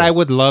 You know what too. I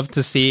would love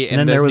to see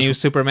in this new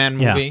Superman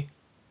movie? Yeah.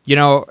 You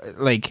know,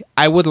 like,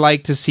 I would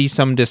like to see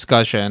some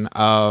discussion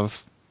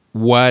of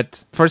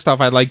what. First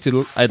off, I'd like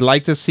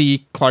to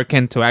see Clark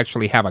Kent to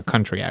actually have a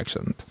country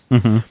accent,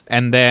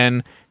 and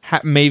then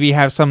maybe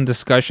have some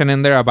discussion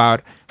in there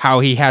about how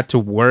he had to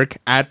work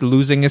at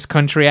losing his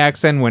country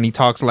accent when he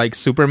talks like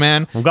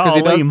Superman.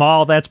 Golly,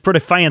 Ma, that's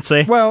pretty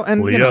fancy. Well,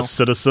 and well, you yes, know,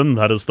 citizen,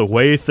 that is the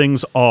way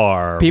things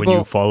are when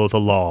you follow the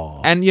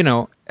law. And you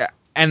know.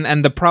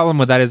 And the problem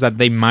with that is that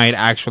they might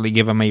actually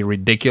give him a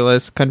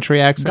ridiculous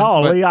country accent.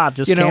 Golly, I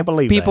just can't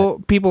believe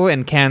that. People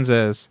in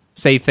Kansas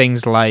say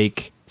things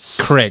like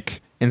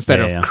crick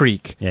instead of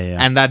creek. Yeah.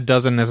 And that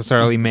doesn't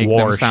necessarily make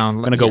them sound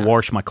like... I'm going to go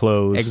wash my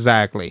clothes.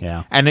 Exactly.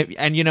 Yeah. And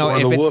you know, or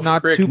if it's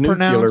not too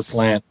pronounced...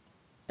 Plant.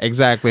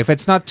 Exactly. If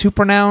it's not too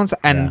pronounced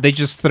and they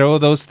just throw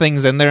those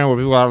things in there where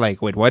people are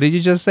like, wait, what did you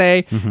just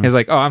say? It's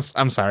like, oh,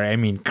 I'm sorry. I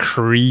mean,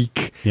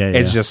 creek.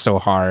 It's just so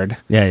hard.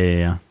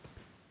 Yeah.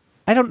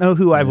 I don't know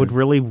who I would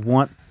really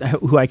want,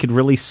 who I could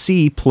really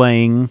see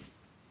playing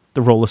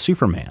the role of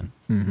Superman.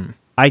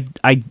 I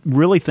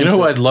really think... You know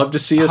who I'd love to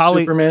see as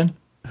Superman?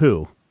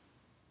 Who?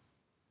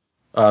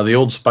 The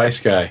Old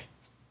Spice guy.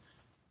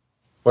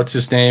 What's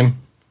his name?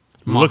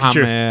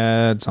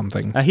 Mohammed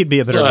something. He'd be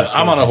a bit of a...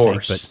 I'm on a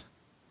horse. But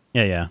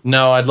yeah.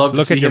 No, I'd love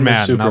to see him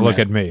as Superman. Now look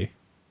at me.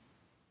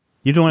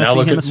 You don't want to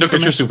see him as Superman? Look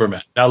at your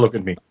Superman. Now look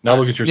at me. Now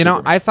look at your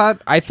Superman. You know,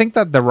 I think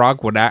that The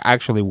Rock would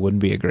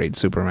wouldn't be a great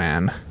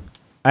Superman.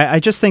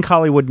 I just think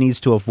Hollywood needs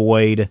to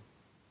avoid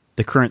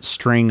the current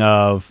string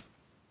of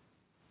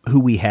who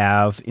we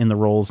have in the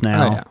roles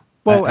now. Oh, yeah.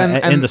 Well,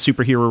 and the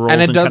superhero roles,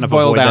 and it does kind of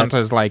boil down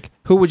that. to like,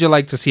 who would you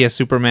like to see as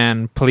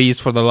Superman?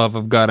 Please, for the love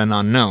of God, an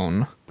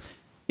unknown.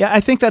 Yeah, I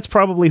think that's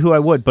probably who I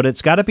would, but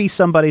it's got to be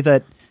somebody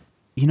that,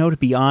 you know, to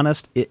be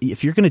honest,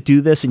 if you're going to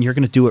do this and you're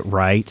going to do it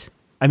right,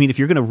 I mean, if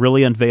you're going to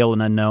really unveil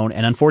an unknown,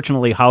 and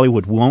unfortunately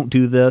Hollywood won't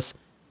do this,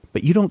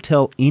 but you don't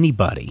tell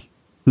anybody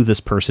who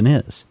this person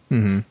is.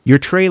 Your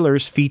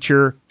trailers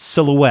feature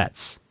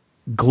silhouettes,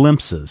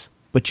 glimpses,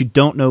 but you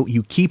don't know.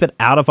 You keep it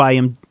out of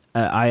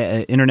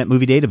Internet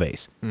Movie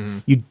Database.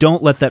 You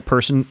don't let that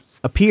person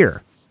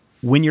appear.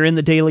 When you're in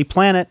the Daily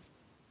Planet,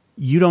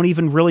 you don't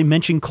even really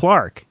mention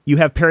Clark. You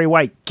have Perry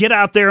White, get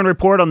out there and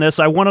report on this.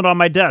 I want it on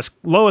my desk.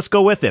 Lois,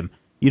 go with him.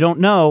 You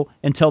don't know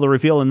until the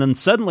reveal, and then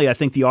suddenly I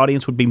think the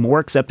audience would be more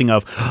accepting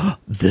of,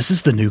 this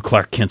is the new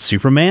Clark Kent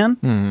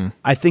Superman?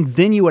 I think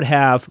then you would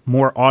have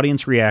more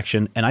audience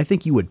reaction, and I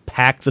think you would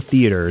pack the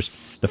theaters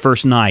the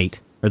first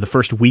night or the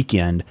first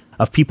weekend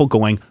of people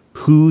going,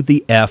 who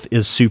the F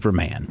is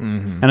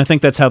Superman? And I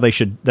think that's how they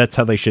should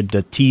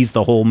tease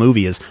the whole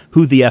movie, is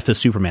who the F is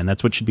Superman.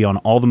 That's what should be on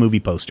all the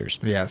movie posters.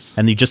 Yes.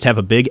 And you just have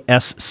a big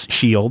S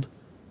shield,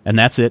 and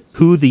that's it.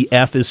 Who the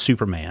F is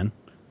Superman?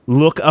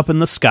 Look up in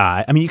the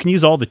sky. I mean, you can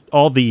use all the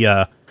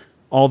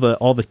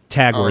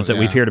tag words that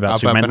we've heard about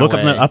Superman. Look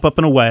up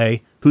and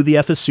away. Who the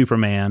F is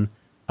Superman?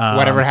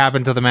 Whatever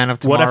happened to the Man of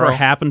Tomorrow? Whatever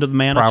happened to the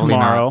Man Probably of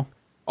Tomorrow? Not.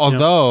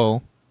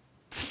 Although,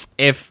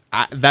 if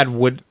that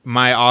would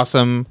my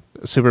awesome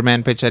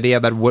Superman pitch idea,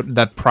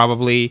 that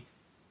probably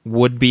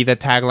would be the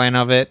tagline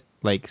of it,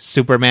 like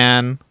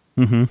Superman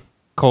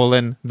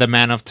colon the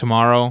Man of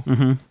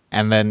Tomorrow.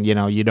 And then, you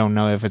know, you don't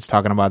know if it's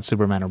talking about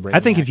Superman or Brainiac. I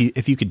think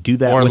if you could do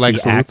that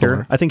with the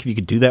actor, I think if you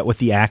could do that with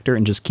the actor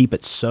and just keep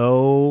it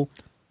so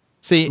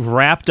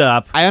wrapped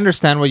up. I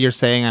understand what you're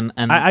saying,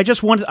 and I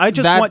just want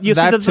you see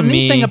the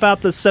neat thing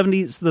about the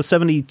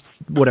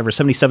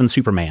 77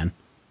 Superman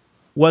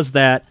was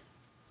that,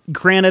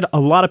 granted, a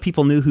lot of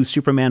people knew who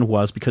Superman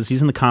was because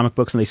he's in the comic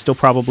books, and they still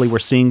probably were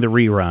seeing the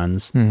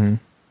reruns.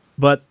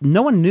 But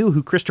no one knew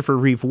who Christopher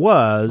Reeve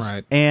was,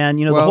 right. And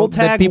the whole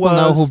tag people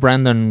was... know who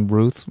Brandon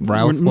Routh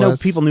was? No,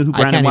 people knew who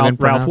Brandon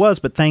Routh was,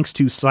 but thanks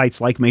to sites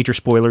like Major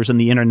Spoilers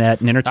and the Internet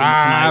and Entertainment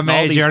Tonight, and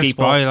all these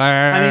people, spoilers!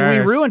 I mean,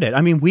 we ruined it.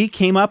 I mean, we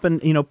came up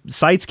and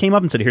sites came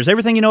up and said, "Here's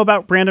everything you know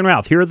about Brandon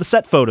Routh. Here are the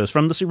set photos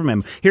from the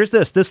Superman. Here's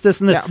this, and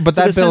this." Yeah, but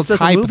that builds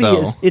hype,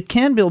 though. It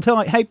can build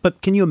hype,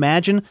 but can you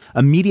imagine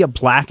a media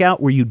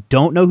blackout where you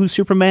don't know who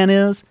Superman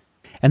is?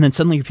 And then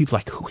suddenly people are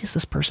like, who is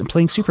this person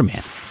playing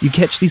Superman? You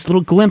catch these little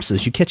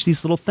glimpses. You catch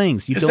these little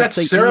things. Is that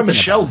Sarah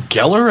Michelle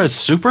Gellar as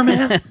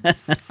Superman?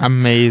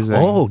 Amazing.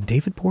 Oh,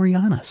 David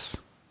Boreanaz.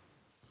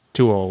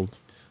 Too old.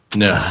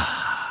 No,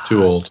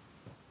 too old.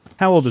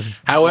 How old is...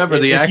 However,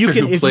 the actor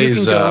who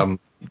plays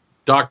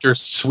Dr.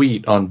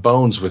 Sweet on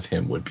Bones with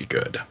him would be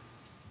good.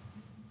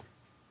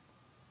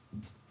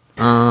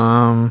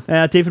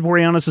 David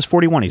Boreanaz is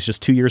 41. He's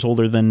just 2 years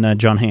older than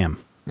John Hamm.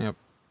 Yep.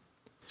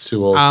 It's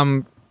too old.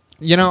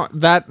 You know,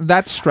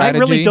 that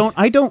strategy...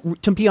 I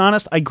don't, to be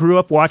honest, I grew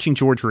up watching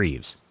George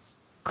Reeves.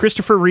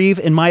 Christopher Reeve,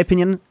 in my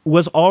opinion,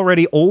 was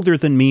already older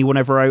than me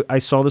whenever I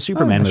saw the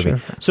Superman movie.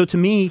 Sure. So to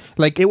me,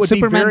 like, it would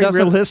Superman be very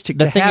realistic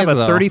to have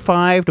a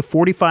 35 to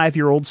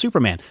 45-year-old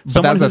Superman.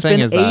 Someone who's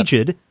been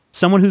aged,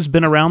 someone who's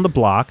been around the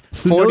block.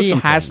 40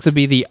 has to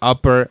be the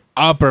upper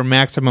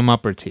maximum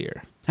upper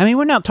tier. I mean,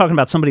 we're not talking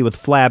about somebody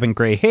with flab and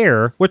gray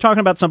hair. We're talking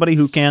about somebody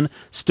who can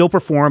still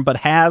perform, but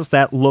has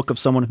that look of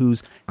someone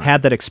who's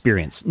had that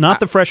experience. Not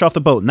the fresh off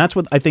the boat. And that's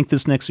what I think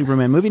this next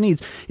Superman movie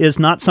needs, is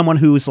not someone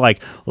who's like,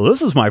 well,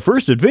 this is my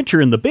first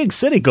adventure in the big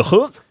city.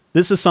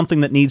 This is something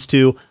that needs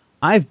to,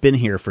 I've been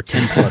here for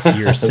 10 plus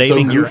years,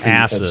 saving so your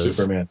asses.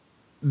 Superman.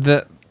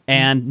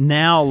 And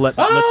now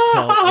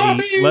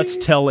let's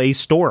tell a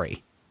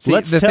story. See,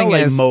 let's tell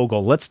a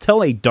mogul. Let's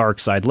tell a dark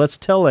side. Let's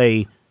tell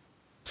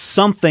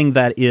something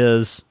that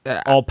is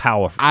all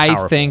powerful.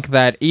 I think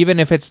that even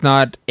if it's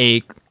not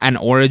an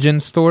origin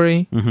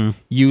story,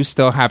 you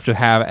still have to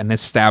have an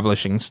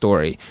establishing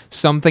story.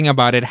 Something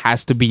about it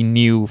has to be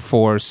new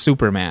for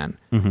Superman.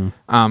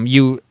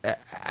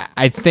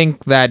 I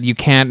think that you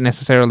can't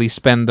necessarily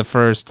spend the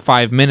first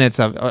 5 minutes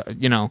of,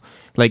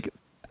 like,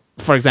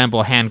 for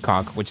example,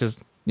 Hancock, which is,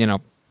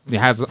 it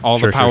has all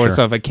the powers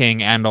of a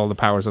king and all the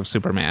powers of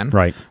Superman.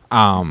 Right.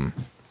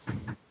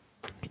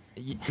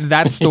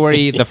 That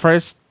story, the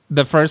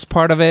first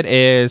part of it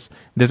is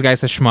this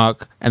guy's a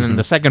schmuck, and then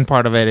the second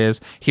part of it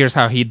is here's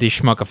how he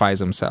de-schmuckifies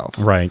himself.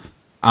 Right.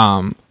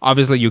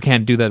 Obviously, you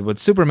can't do that with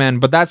Superman,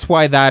 but that's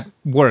why that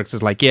works.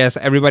 It's like, yes,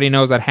 everybody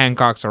knows that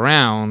Hancock's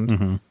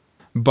around,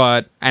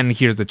 and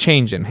here's the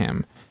change in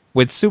him.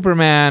 With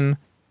Superman,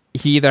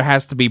 he either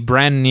has to be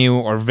brand new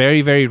or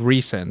very, very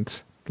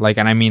recent.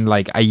 And I mean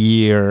like a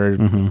year,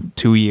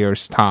 2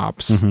 years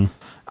tops.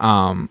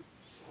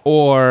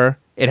 Or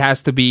it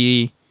has to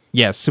be,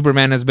 yes,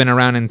 Superman has been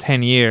around in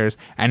 10 years,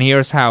 and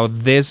here's how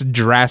this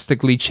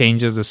drastically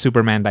changes the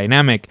Superman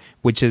dynamic,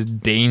 which is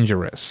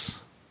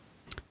dangerous.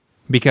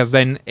 Because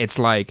then it's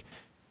like,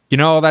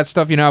 all that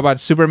stuff you know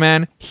about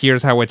Superman,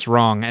 here's how it's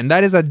wrong. And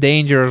that is a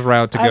dangerous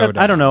route to go down.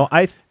 I don't know.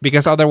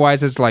 Because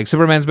otherwise it's like,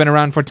 Superman's been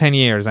around for 10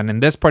 years, and in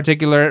this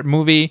particular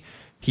movie,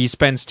 he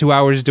spends 2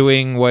 hours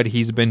doing what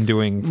he's been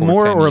doing for 10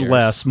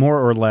 years. More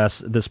or less,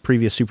 this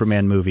previous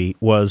Superman movie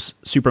was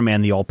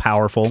Superman the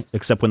all-powerful,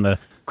 except when the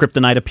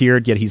kryptonite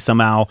appeared, yet he's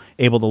somehow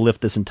able to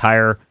lift this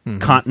entire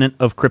continent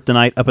of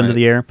kryptonite up into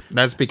the air.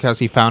 That's because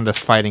he found a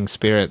fighting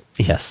spirit.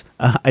 Yes.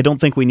 I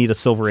don't think we need a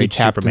Silver Age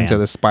Superman. He tapped into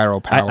the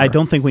spiral power. I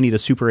don't think we need a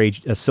Silver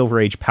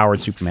Age powered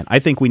Superman. I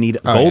think we need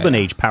a Golden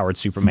Age powered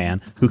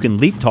Superman who can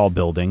leap tall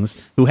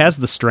buildings, who has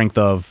the strength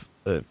of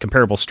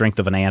comparable strength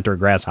of an ant or a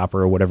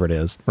grasshopper or whatever it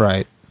is.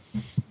 Right.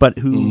 But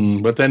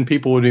who? But then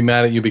people would be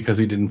mad at you because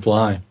he didn't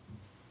fly.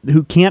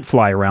 Who can't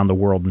fly around the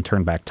world and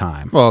turn back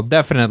time. Well,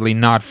 definitely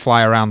not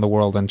fly around the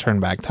world and turn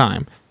back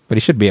time. But he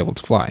should be able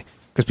to fly.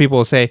 Because people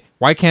will say,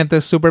 why can't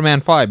this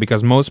Superman fly?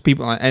 Because most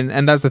people,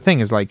 and that's the thing,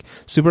 is like,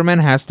 Superman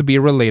has to be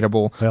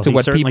relatable to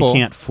what people... He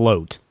can't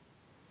float.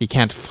 He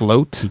can't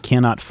float? He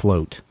cannot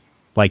float.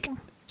 Like...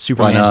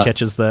 Superman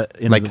catches hover?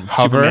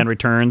 Superman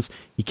Returns.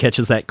 He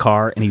catches that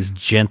car, and he's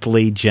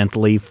gently,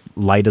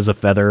 light as a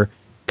feather,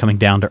 coming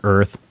down to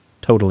Earth.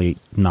 Totally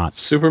not.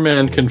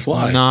 Superman can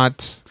fly.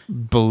 Not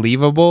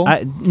believable.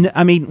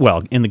 I mean,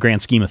 well, in the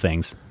grand scheme of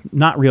things,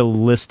 not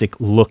realistic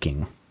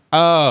looking.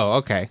 Oh,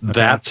 okay.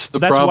 That's the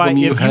That's problem. Why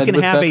you if had you can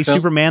with have that a film?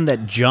 Superman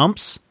that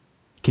jumps,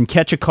 can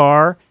catch a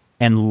car,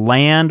 and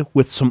land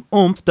with some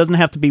oomph, doesn't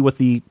have to be with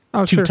the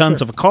 2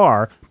 tons of a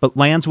car, but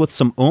lands with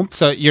some oomph.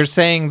 So you're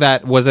saying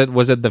that was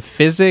it the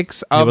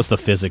physics of it? Was the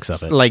physics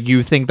of it? Like,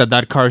 you think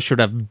that car should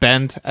have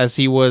bent as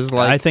he was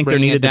like? I think there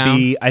needed to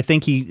be. I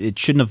think it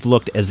shouldn't have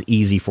looked as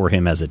easy for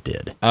him as it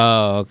did.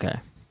 Oh, okay.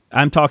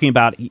 I'm talking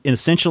about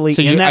essentially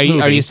so in that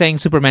movie. Are you saying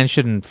Superman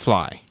shouldn't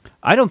fly?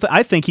 I don't.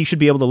 I think he should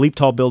be able to leap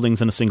tall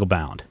buildings in a single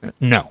bound.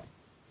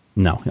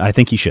 No, I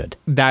think he should.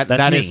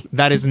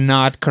 That is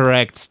not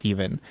correct,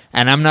 Steven.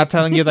 And I'm not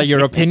telling you that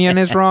your opinion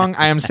is wrong.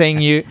 I'm telling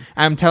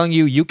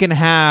you you can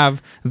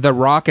have The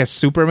Rock as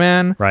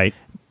Superman. Right.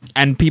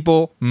 And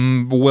people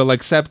will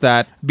accept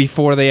that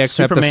before they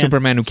accept the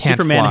Superman who can't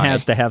fly. Superman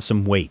has to have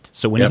some weight.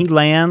 So when he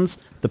lands,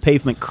 the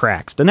pavement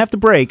cracks. Doesn't have to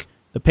break.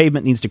 The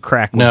pavement needs to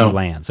crack when he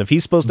lands. If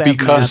he's supposed to have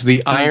because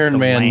the Iron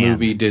Man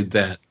movie did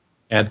that.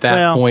 At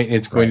that point,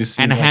 it's going to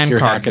seem like Hancock you're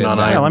hacking on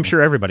Iron Man. Well, I'm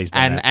sure everybody's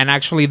done that. And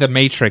actually, The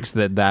Matrix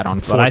did that,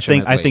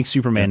 unfortunately. But I think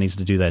Superman needs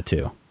to do that,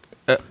 too.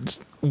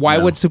 Why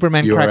would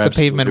Superman crack the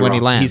pavement when he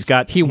lands?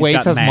 He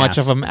weighs as much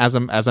of him as a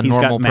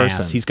normal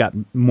person. He's got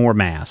more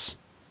mass.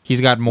 He's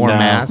got more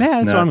mass? Yeah,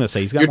 that's what I'm going to say.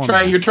 He's got more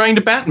mass. You're trying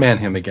to Batman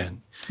him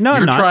again. No,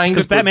 I'm not,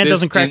 because Batman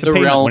doesn't crack the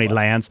pavement when he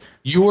lands.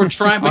 You were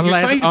trying,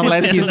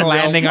 unless he's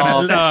landing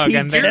on a thug,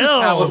 and then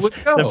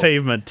the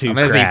pavement to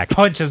crack. He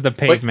punches the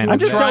pavement. I'm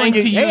just telling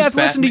you. Hey, I've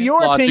listened to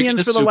your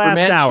opinions for the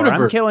last hour.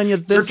 I'm telling you,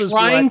 this is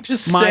what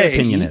my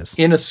opinion is.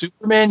 In a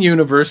Superman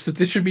universe, that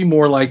this should be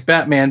more like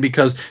Batman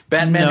because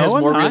Batman has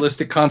more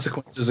realistic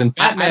consequences. And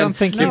Batman, I don't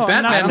think he's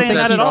saying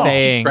that at all.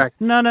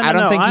 No. I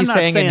don't think he's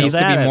saying it needs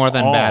to be more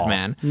than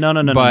Batman.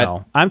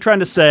 No. I'm trying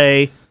to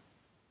say,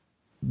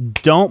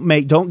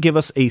 Don't give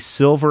us a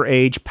Silver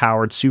Age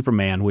powered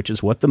Superman, which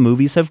is what the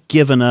movies have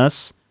given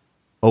us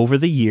over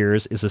the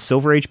years, is a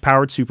Silver Age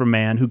powered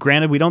Superman who,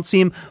 granted, we don't see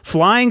him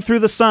flying through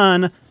the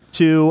sun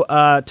to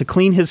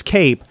clean his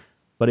cape,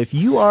 but if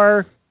you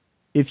are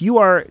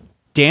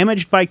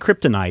damaged by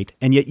kryptonite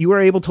and yet you are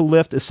able to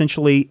lift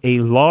essentially a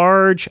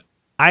large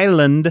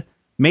island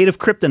made of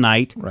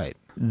kryptonite, right?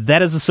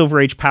 That is a Silver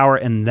Age power,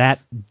 and that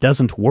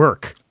doesn't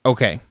work.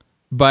 Okay,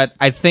 but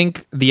I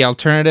think the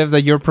alternative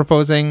that you're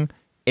proposing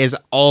is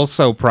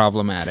also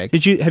problematic.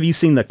 Have you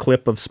seen the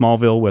clip of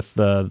Smallville with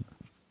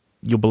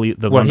you'll believe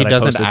the where one he that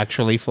doesn't I posted?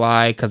 actually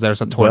fly because there's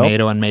a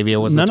tornado and maybe it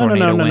was the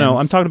tornado winds? No.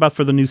 I'm talking about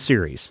for the new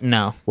series.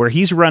 No. Where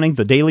he's running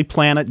the Daily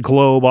Planet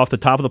globe off the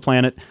top of the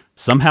planet,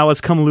 somehow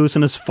has come loose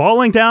and is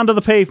falling down to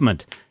the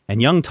pavement.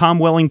 And young Tom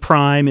Welling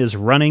Prime is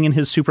running in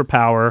his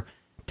superpower,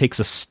 takes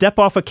a step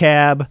off a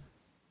cab,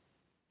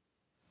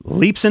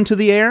 leaps into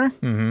the air,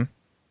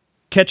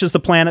 catches the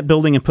planet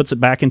building and puts it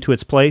back into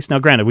its place. Now,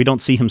 granted, we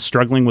don't see him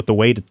struggling with the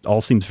weight. It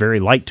all seems very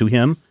light to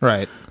him.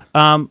 Right.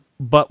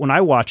 But when I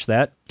watch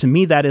that, to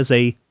me, that is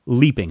a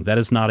leaping. That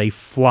is not a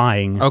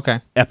flying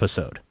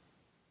episode.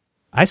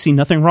 I see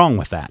nothing wrong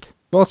with that.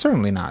 Well,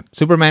 certainly not.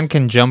 Superman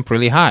can jump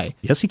really high.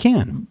 Yes, he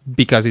can.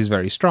 Because he's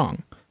very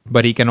strong.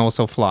 But he can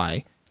also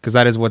fly, because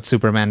that is what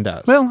Superman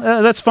does. Well,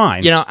 that's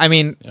fine. You know, I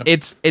mean,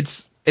 it's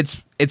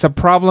a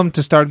problem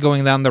to start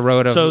going down the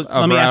road of... So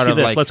let me ask you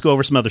this. Let's go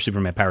over some other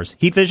Superman powers.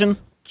 Heat vision?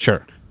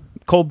 Sure.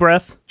 Cold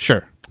breath?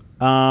 Sure.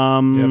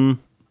 Time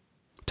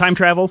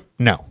travel?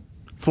 No.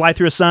 Fly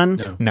through a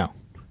sun? No.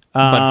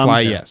 But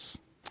fly, yes.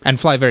 And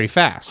fly very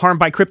fast. Harmed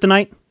by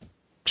kryptonite?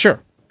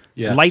 Sure.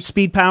 Yes. Light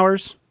speed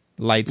powers?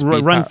 Light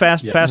speed run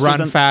fast, yes. faster run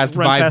than, fast,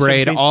 run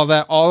vibrate,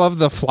 faster all of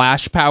the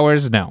flash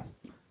powers, no.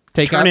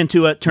 Turn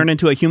into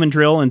a human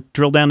drill and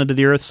drill down into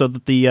the earth so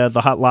that the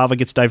hot lava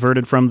gets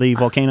diverted from the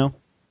volcano?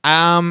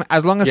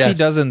 As long as he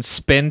doesn't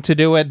spin to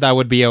do it, that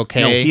would be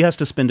okay. No, he has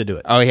to spin to do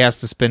it. Oh, he has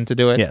to spin to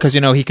do it? Yes. Because,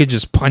 he could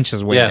just punch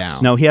his way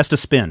down. No, he has to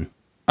spin.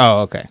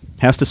 Oh, okay.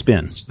 Has to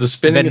spin. The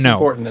spinning then is no.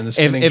 important. And the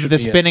spinning if the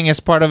spinning is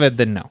part of it,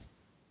 then no.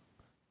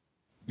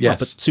 Yes. Well,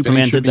 but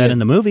Superman did that in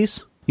the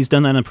movies. He's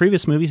done that in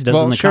previous movies. He does it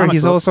in the comic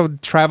he's book. also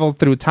traveled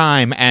through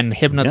time and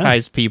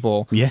hypnotized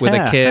people with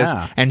a kiss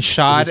and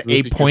shot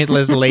a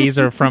pointless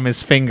laser from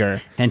his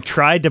finger. And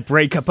tried to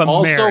break up a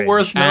marriage. Also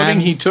worth noting,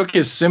 he took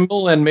his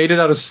symbol and made it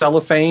out of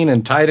cellophane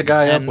and tied a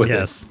guy up with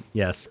it.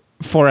 Yes.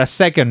 For a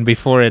second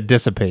before it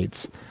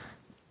dissipates.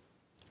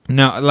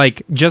 No,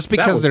 just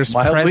because there's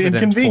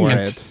precedent for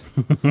it.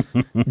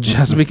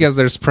 Just because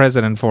there's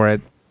precedent for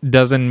it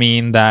doesn't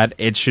mean that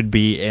it should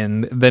be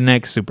in the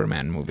next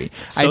Superman movie.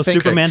 So I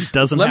think Superman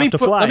doesn't have to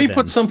fly. Let me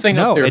put something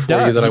up there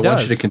for you that I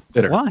want you to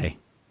consider. Why?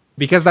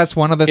 Because that's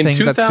one of the things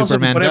that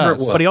Superman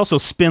does. But he also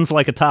spins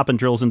like a top and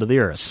drills into the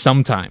earth.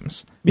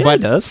 Sometimes. Yeah, but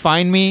he does.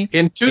 Find me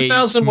in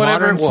 2000,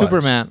 whatever it was.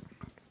 Superman.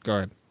 Go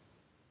ahead.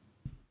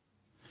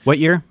 What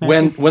year?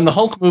 When the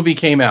Hulk movie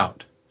came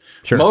out.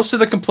 Sure. Most of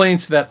the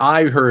complaints that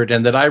I heard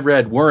and that I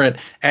read weren't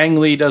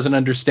Ang Lee doesn't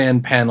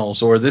understand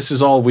panels or this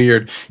is all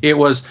weird. It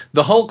was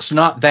the Hulk's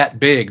not that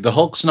big. The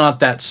Hulk's not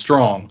that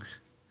strong.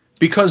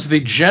 Because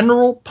the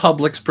general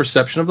public's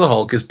perception of the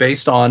Hulk is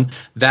based on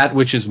that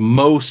which is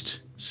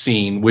most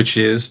seen, which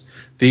is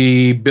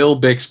the Bill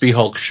Bixby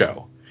Hulk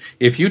show.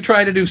 If you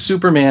try to do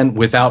Superman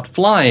without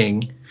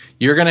flying,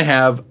 you're going to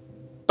have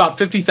about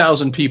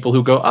 50,000 people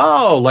who go,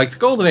 oh, like the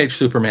Golden Age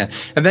Superman.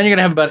 And then you're going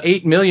to have about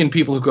 8 million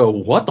people who go,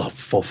 what the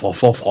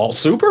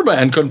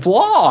Superman can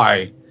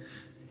fly?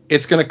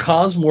 It's going to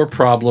cause more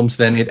problems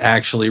than it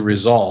actually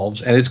resolves.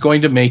 And it's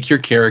going to make your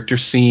character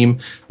seem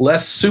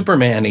less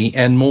Superman-y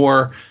and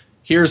more,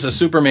 here's a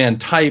Superman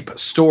type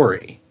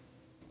story.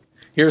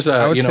 Here's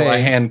a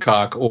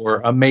Hancock or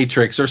a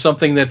Matrix or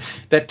something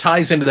that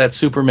ties into that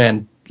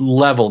Superman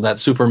level, that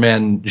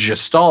Superman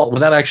gestalt,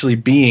 without actually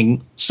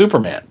being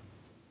Superman.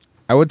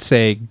 I would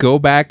say go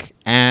back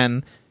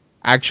and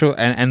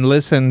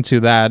listen to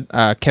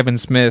that Kevin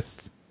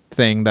Smith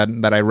thing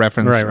that I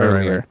referenced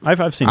earlier. Right.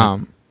 I've seen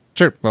it.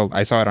 Sure. Well,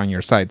 I saw it on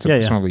your site, so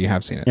presumably you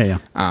have seen it. Yeah.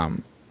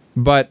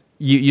 But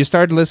you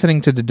start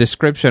listening to the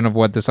description of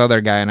what this other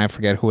guy, and I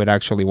forget who it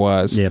actually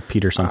was. Yeah,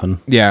 Peter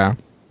something.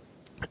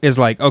 Is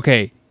like,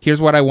 okay, here's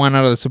what I want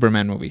out of the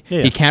Superman movie.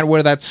 Yeah. He can't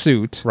wear that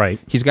suit.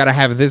 Right. He's got to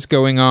have this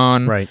going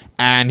on. Right.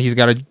 And he's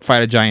got to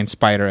fight a giant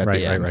spider at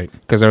the end. Right.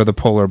 Because they're the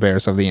polar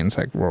bears of the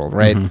insect world,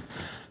 right?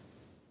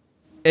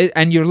 Mm-hmm.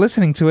 And you're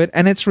listening to it,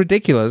 and it's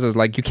ridiculous. It's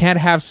like, you can't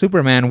have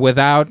Superman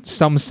without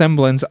some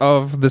semblance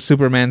of the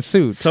Superman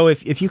suit. So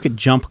if you could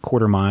jump a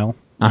quarter mile,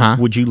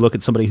 would you look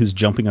at somebody who's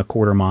jumping a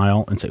quarter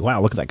mile and say, wow,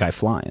 look at that guy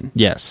flying?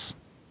 Yes.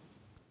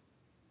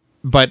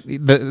 But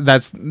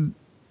that's...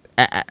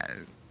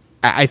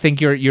 I think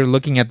you're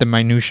looking at the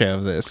minutia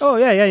of this. Oh,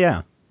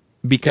 yeah.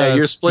 Because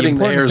you're splitting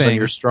the hairs on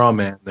your straw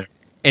man there.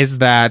 Is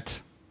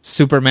that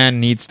Superman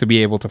needs to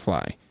be able to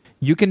fly.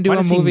 You can do Why a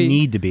does movie... he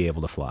need to be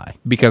able to fly?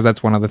 Because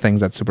that's one of the things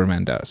that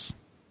Superman does.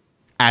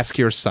 Ask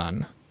your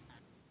son.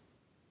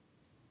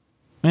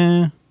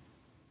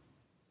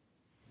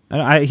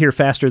 I hear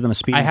faster than a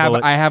speeding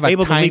bullet. I have a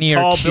able tinier, to leap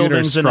tall cuter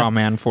buildings straw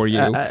man for you.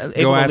 able Go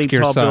to ask leap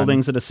your tall son.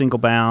 buildings at a single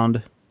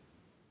bound.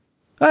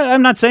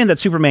 I'm not saying that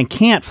Superman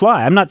can't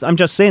fly. I'm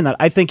just saying that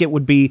I think it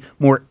would be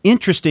more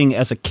interesting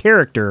as a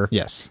character.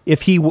 Yes.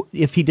 If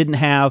he didn't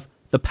have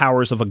the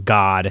powers of a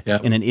god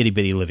in an itty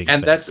bitty living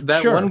space. And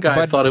that Sure, one guy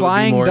but thought it would be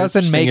flying more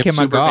doesn't interesting make if him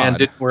a Superman god.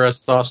 didn't wear a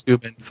costume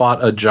and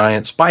fought a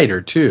giant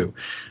spider too.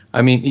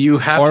 I mean, you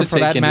have Or to for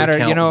take that into matter,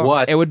 account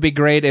what it would be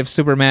great if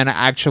Superman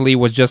actually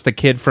was just a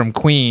kid from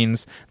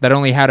Queens that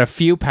only had a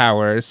few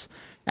powers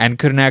and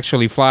couldn't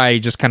actually fly. He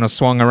just kind of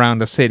swung around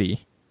the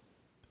city.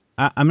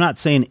 I'm not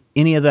saying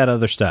any of that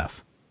other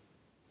stuff.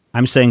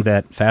 I'm saying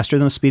that faster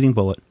than a speeding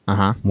bullet,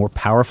 more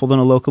powerful than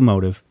a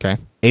locomotive, Okay.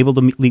 able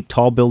to leap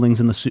tall buildings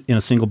in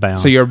a single bound.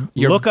 So you're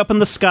look up in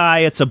the sky.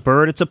 It's a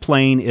bird. It's a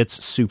plane.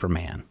 It's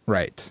Superman.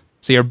 right.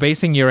 So you're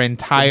basing your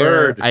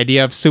entire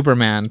idea of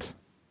Superman.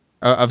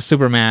 It's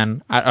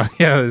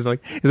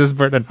like, is this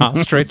bird an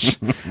ostrich?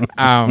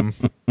 Out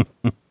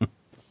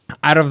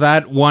of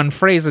that one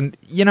phrase, and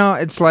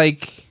it's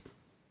like,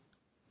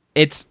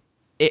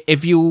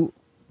 if you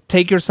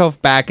take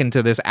yourself back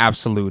into this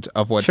absolute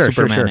of what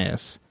Superman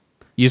is,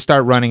 you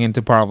start running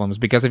into problems.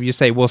 Because if you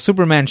say, well,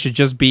 Superman should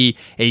just be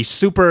a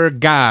super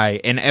guy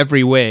in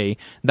every way,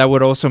 that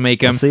would also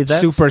make him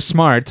super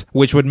smart,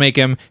 which would make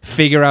him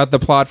figure out the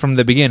plot from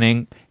the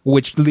beginning,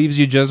 which leaves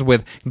you just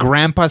with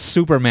Grandpa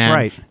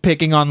Superman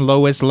picking on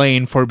Lois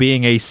Lane for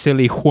being a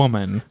silly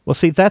woman. Well,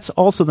 see, that's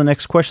also the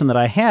next question that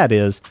I had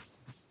is,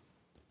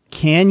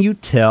 can you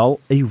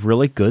tell a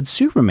really good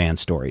Superman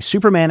story?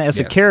 Superman as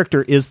a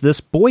character is this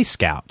Boy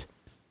Scout.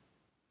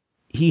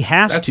 He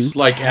has to. That's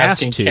like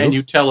asking, can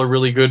you tell a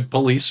really good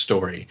police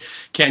story?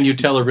 Can you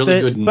tell a really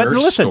good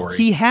nurse story?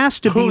 He has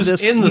to be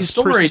this. Who's in the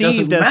story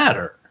doesn't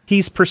matter.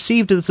 He's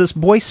perceived as this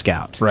Boy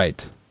Scout.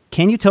 Right.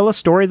 Can you tell a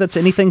story that's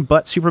anything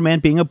but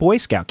Superman being a Boy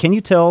Scout? Can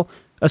you tell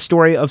a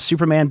story of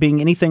Superman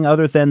being anything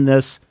other than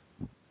this,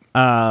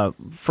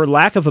 for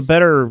lack of a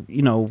better,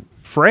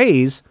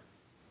 phrase,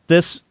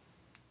 this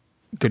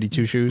goody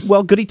two shoes?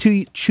 Well, goody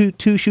two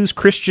shoes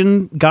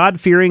Christian, God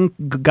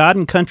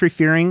and country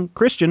fearing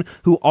Christian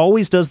who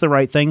always does the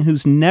right thing,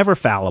 who's never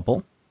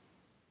fallible.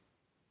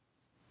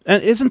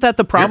 And isn't that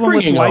the problem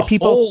with why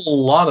people? A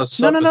whole lot of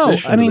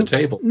supposition to the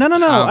table. No.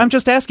 I'm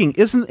just asking.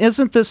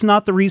 Isn't this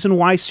not the reason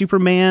why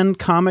Superman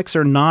comics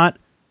are not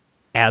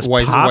as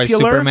popular? Why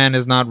Superman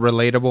is not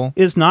relatable?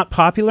 Is not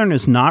popular and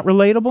is not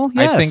relatable?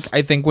 Yes.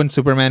 I think when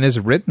Superman is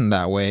written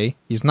that way,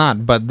 he's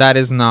not. But that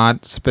is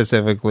not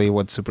specifically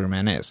what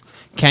Superman is.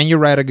 Can you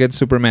write a good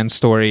Superman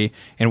story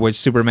in which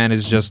Superman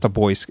is just a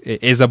Boy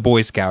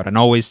Scout and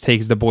always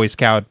takes the Boy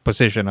Scout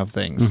position of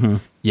things? Mm-hmm.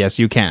 Yes,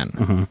 you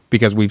can.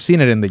 Because we've seen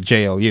it in the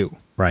JLU.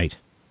 Right.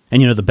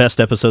 And the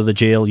best episode of the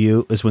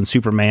JLU is when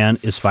Superman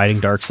is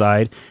fighting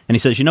Darkseid, and he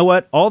says, you know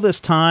what? All this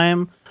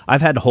time,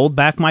 I've had to hold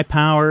back my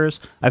powers.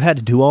 I've had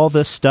to do all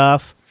this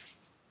stuff.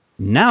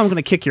 Now I'm going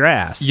to kick your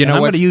ass. I'm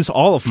going to use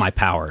all of my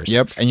powers.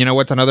 Yep. And you know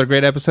what's another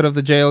great episode of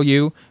the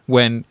JLU?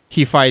 When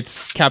he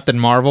fights Captain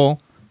Marvel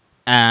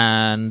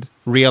and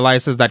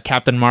realizes that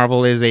Captain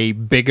Marvel is a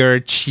bigger,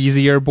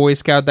 cheesier Boy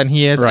Scout than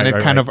he is, and it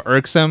kind of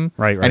irks him.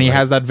 And he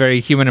has that very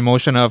human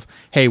emotion of,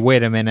 hey,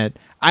 wait a minute,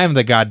 I am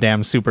the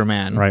goddamn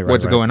Superman.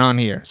 What's going on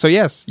here? So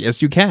yes,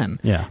 you can.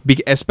 Yeah.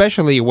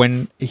 Especially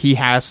when he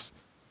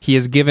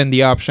is given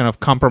the option of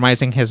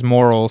compromising his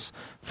morals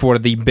for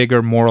the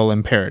bigger moral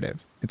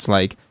imperative. It's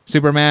like,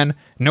 Superman,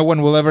 no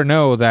one will ever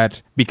know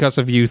that because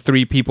of you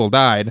 3 people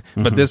died,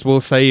 but this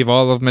will save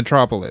all of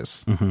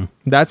Metropolis.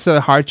 That's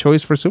a hard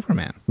choice for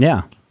Superman.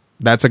 Yeah.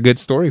 That's a good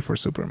story for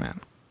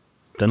Superman.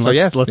 Then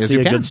let's see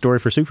a good story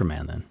for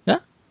Superman then. Yeah.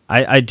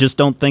 I just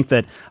don't think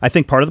that... I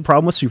think part of the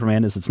problem with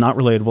Superman is it's not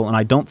relatable, and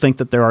I don't think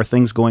that there are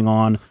things going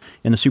on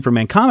in the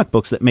Superman comic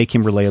books that make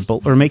him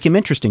relatable or make him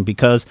interesting,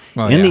 because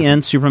in the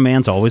end,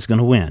 Superman's always going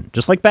to win.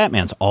 Just like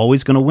Batman's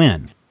always going to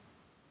win.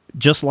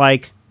 Just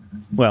like...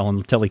 Well,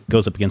 until he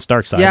goes up against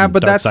Darkseid. Yeah,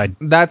 but that's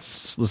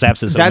zaps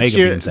his Omega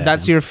beams at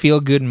that's him. your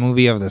feel-good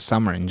movie of the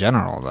summer in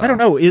general, though. I don't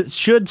know.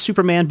 Should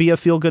Superman be a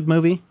feel-good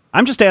movie?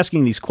 I'm just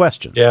asking these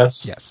questions.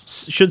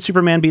 Yes. Should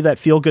Superman be that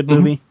feel-good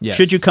movie? Yes.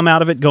 Should you come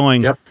out of it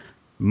going,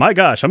 my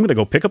gosh, I'm going to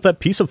go pick up that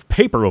piece of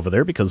paper over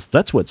there because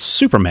that's what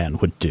Superman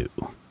would do?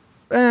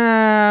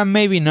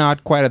 Maybe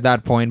not quite at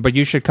that point, but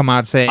you should come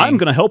out saying, I'm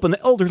going to help an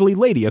elderly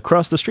lady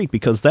across the street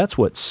because that's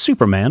what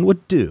Superman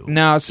would do.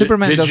 No,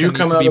 Superman doesn't need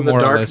to be moralistic. Did you come out of the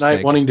Dark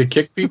Knight wanting to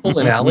kick people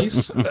in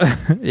alleys?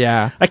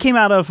 Yeah. I came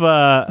out of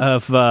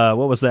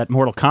what was that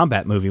Mortal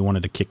Kombat movie,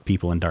 wanted to kick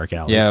people in dark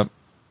alleys. Yeah.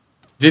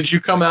 Did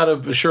you come out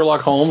of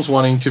Sherlock Holmes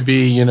wanting to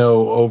be,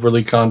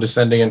 overly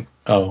condescending and...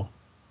 Oh,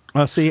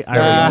 see,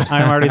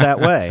 I'm already that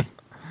way.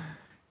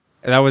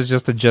 That was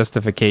just a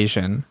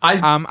justification.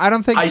 I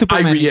don't think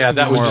Superman needs to be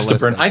that was moralistic.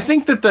 just a burn. I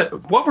think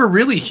that what we're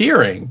really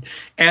hearing,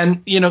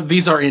 and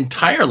these are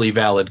entirely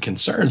valid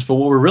concerns, but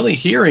what we're really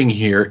hearing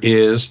here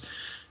is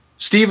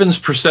Steven's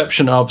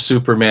perception of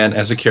Superman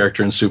as a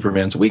character and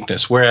Superman's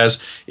weakness. Whereas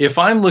if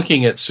I'm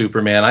looking at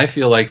Superman, I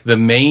feel like the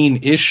main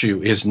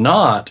issue is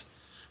not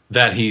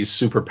that he's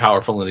super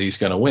powerful and that he's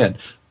going to win.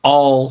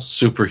 all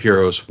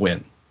superheroes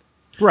win.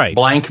 Right.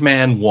 Blank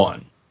Man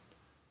won.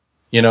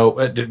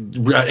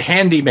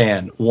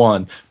 Handyman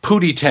won.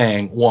 Pootie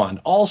Tang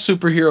won. All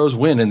superheroes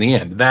win in the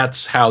end.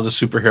 That's how the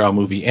superhero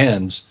movie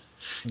ends.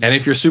 And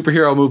if your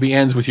superhero movie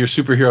ends with your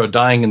superhero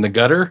dying in the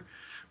gutter,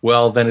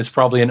 well, then it's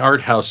probably an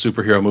art house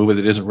superhero movie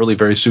that isn't really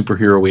very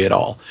superhero-y at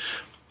all.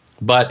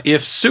 But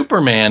if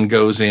Superman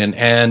goes in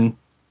and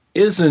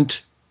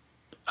isn't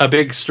a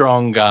big,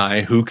 strong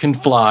guy who can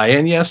fly,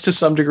 and yes, to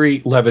some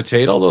degree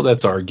levitate, although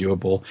that's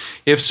arguable.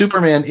 If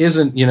Superman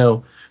isn't,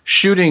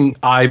 shooting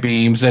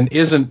I-beams and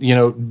isn't,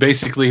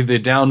 basically the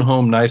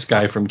down-home nice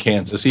guy from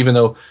Kansas, even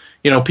though,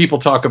 people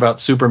talk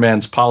about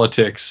Superman's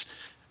politics.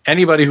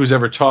 Anybody who's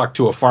ever talked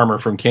to a farmer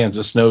from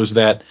Kansas knows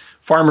that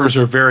farmers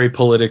are very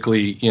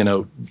politically,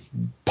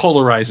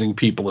 polarizing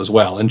people as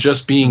well. And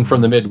just being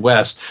from the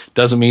Midwest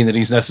doesn't mean that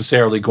he's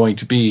necessarily going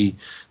to be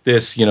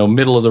this,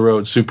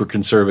 middle-of-the-road super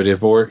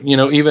conservative, or,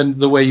 even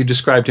the way you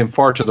described him,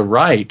 far to the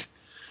right,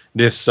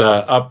 this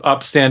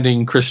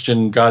upstanding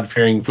Christian,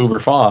 God-fearing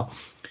Foober-Fa.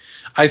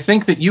 I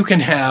think that you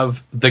can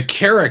have the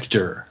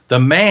character, the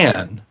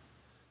man,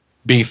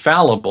 be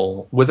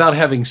fallible without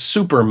having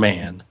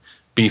Superman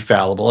be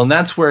fallible. And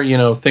that's where,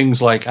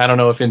 things like, I don't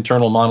know if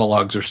internal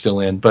monologues are still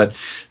in, but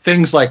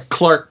things like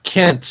Clark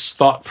Kent's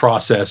thought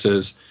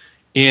processes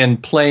in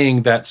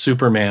playing that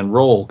Superman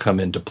role come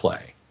into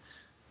play.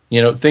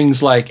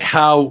 Things like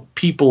how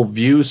people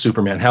view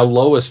Superman, how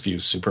Lois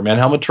views Superman,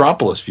 how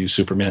Metropolis views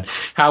Superman,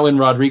 how in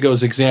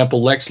Rodrigo's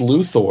example, Lex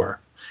Luthor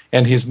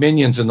and his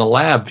minions in the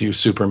lab view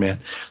Superman.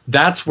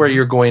 That's where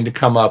you're going to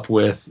come up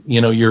with,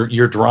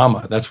 your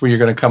drama. That's where you're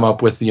going to come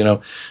up with,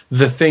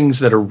 the things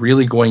that are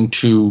really going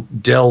to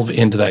delve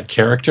into that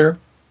character.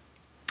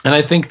 And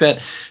I think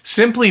that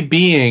simply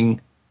being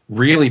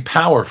really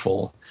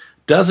powerful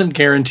doesn't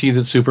guarantee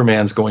that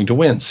Superman's going to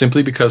win,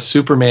 simply because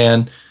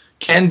Superman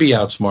can be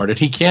outsmarted.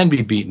 He can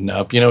be beaten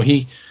up.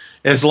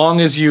 As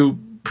long as you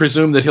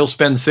presume that he'll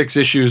spend 6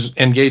 issues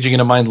engaging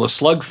in a mindless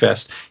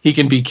slugfest, he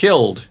can be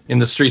killed in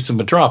the streets of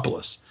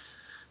Metropolis.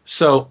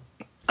 So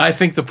I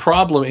think the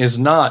problem is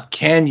not,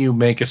 can you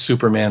make a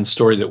Superman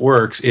story that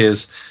works,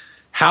 is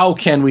how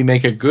can we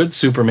make a good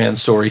Superman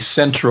story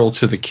central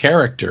to the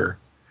character?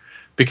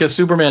 Because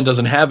Superman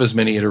doesn't have as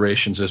many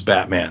iterations as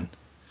Batman.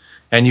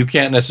 And you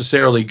can't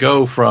necessarily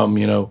go from,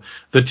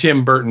 the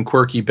Tim Burton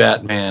quirky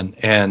Batman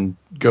and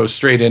go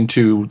straight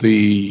into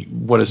the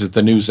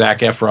new Zac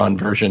Efron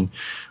version,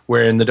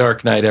 where in The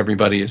Dark Knight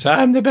everybody is,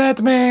 I'm the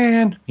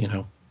Batman,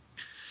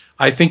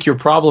 I think your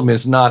problem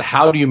is not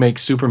how do you make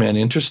Superman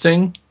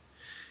interesting,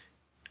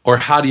 or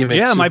how do you make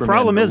Superman my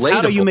problem relatable. Is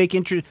how do you make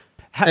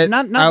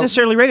not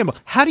necessarily relatable.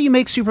 How do you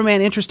make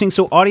Superman interesting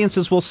so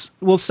audiences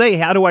will say,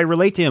 how do I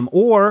relate to him?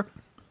 Or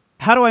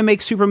how do I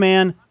make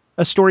Superman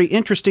a story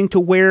interesting to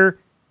where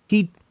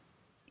he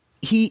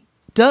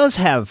does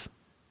have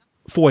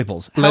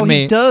foibles, how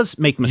he does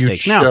make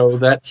mistakes. You show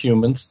that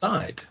human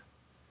side.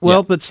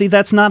 Well, but see,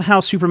 that's not how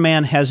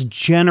Superman has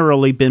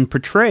generally been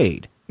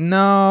portrayed.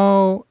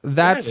 No,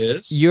 it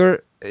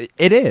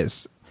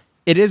is.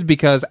 It is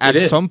because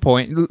at some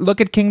point,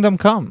 look at Kingdom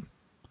Come.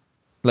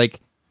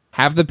 Like,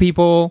 half the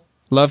people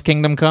love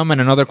Kingdom Come,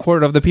 and another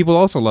quarter of the people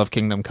also love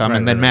Kingdom Come,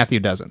 and then Matthew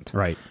doesn't.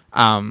 Right.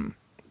 And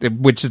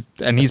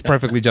he's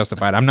perfectly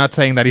justified. I'm not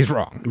saying that he's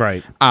wrong.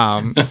 Right.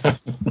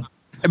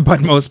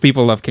 But most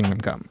people love Kingdom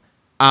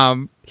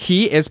Come.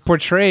 He is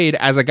portrayed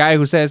as a guy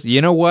who says, you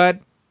know what,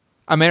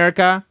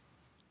 America,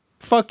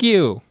 fuck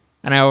you.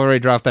 And I already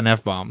dropped an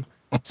F-bomb.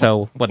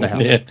 So what the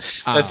hell? Yeah,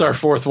 that's our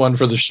 4th one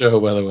for the show,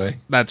 by the way.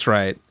 That's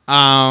right.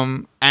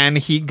 And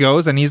he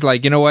goes and he's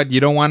like, you know what? You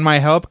don't want my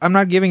help? I'm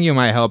not giving you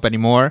my help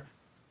anymore.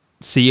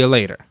 See you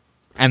later.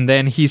 And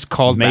then he's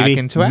called back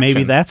into action.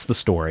 Maybe that's the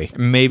story.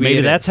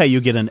 Maybe that's how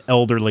you get an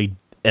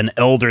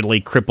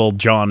elderly crippled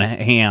John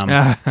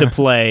Hamm to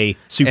play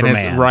Superman.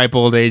 In his ripe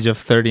old age of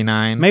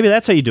 39. Maybe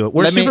that's how you do it.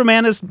 Where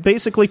Superman has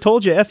basically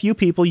told you, F you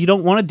people, you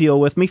don't want to deal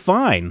with me,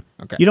 fine.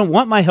 Okay. You don't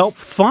want my help,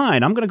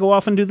 fine. I'm going to go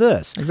off and do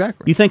this.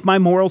 Exactly. You think my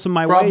morals and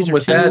my ways are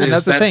with too... that and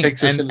that's the thing.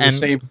 Takes us into the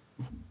same...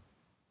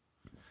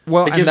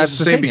 Well, it gives us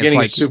the same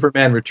beginning as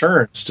Superman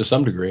Returns, to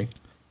some degree.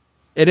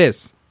 It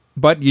is.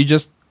 But you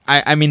just...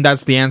 I mean,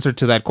 that's the answer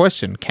to that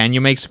question. Can you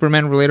make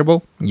Superman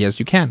relatable? Yes,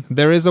 you can.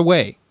 There is a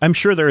way. I'm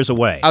sure there is a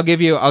way. I'll give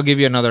you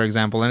another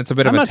example, and it's a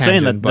bit of a tangent.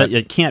 I'm not saying that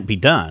it can't be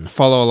done.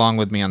 Follow along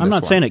with me on this one.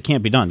 I'm not saying it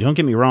can't be done. Don't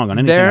get me wrong on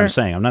anything I'm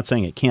saying. I'm not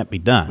saying it can't be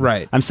done.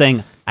 Right. I'm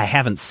saying I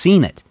haven't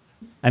seen it.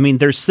 I mean,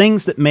 there's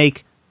things that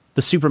make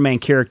the Superman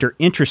character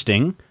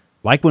interesting,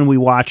 like when we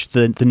watched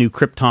the new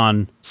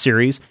Krypton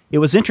series. It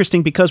was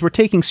interesting because we're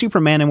taking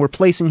Superman and we're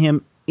placing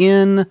him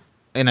in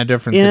a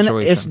different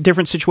situation. A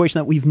different situation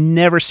that we've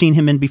never seen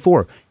him in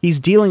before. He's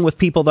dealing with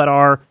people that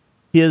are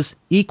his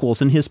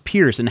equals and his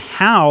peers, and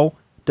how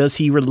does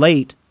he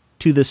relate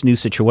to this new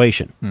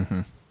situation?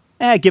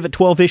 Mm-hmm. Give it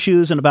 12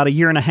 issues and about a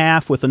year and a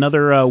half with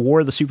another War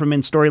of the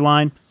Supermen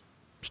storyline.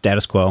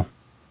 Status quo.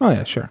 Oh,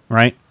 yeah, sure.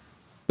 Right?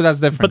 But that's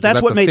different. But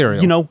that's what made,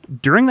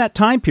 during that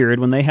time period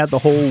when they had the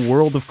whole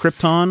world of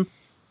Krypton,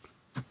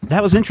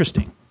 that was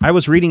interesting. I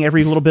was reading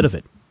every little bit of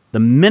it. The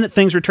minute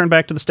things return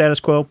back to the status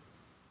quo,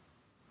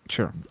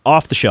 Sure.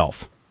 off the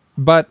shelf.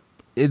 But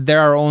there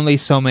are only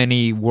so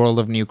many World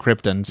of New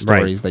Krypton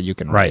stories that you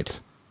can write.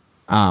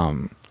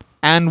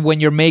 And when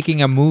you're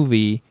making a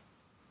movie,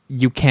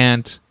 you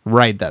can't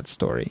write that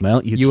story.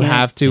 Well, you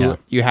have to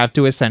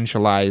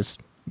essentialize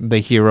the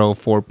hero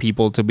for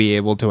people to be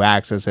able to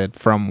access it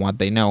from what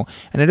they know.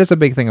 And it is a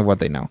big thing of what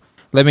they know.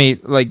 Let me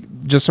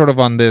just sort of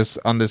on this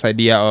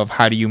idea of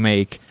how do you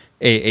make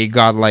a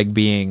godlike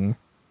being,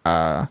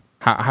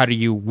 how do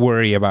you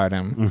worry about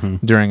him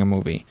during a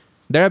movie?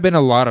 There have been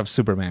a lot of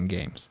Superman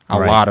games.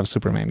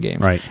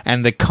 Right.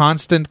 And the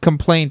constant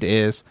complaint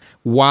is,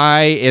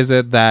 why is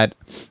it that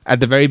at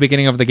the very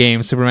beginning of the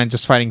game, Superman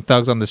just fighting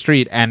thugs on the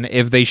street, and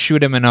if they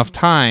shoot him enough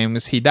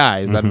times, he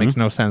dies? That makes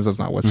no sense. That's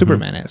not what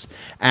Superman is.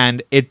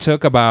 And it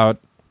took about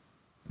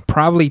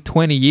probably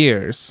 20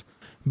 years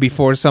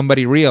before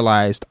somebody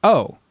realized,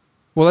 oh,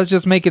 well, let's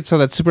just make it so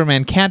that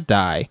Superman can't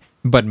die,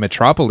 but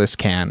Metropolis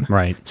can.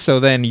 Right. So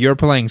then you're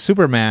playing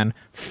Superman,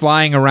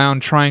 flying around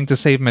trying to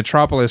save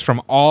Metropolis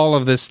from all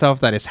of this stuff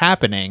that is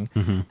happening.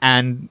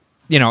 And,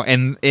 you know,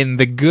 in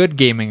the good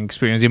gaming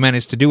experience, you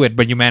managed to do it,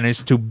 but you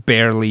managed to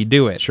barely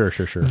do it. Sure.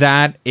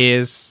 That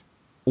is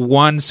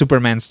one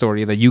Superman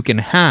story that you can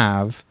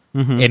have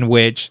in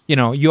which, you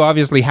know, you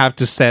obviously have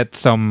to set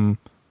some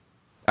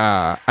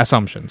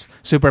assumptions.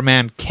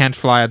 Superman can't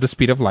fly at the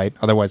speed of light,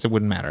 otherwise it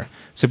wouldn't matter.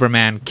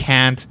 Superman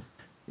can't,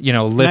 you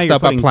know, lift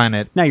up a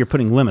planet. Now you're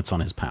putting limits on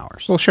his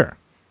powers. Well, sure.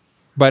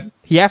 But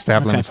he has to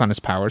have limits on his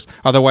powers.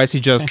 Otherwise, he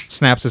just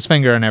snaps his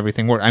finger and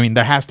everything works. I mean,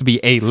 there has to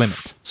be a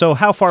limit. So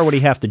how far would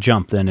he have to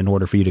jump, then, in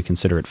order for you to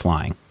consider it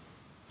flying?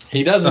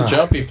 He doesn't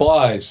jump, he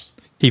flies.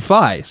 He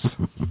flies.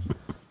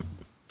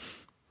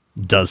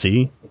 Does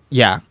he?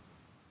 Yeah.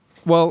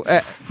 Well,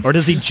 or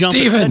does he jump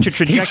Steven, at such a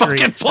trajectory?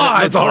 he fucking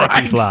flies, all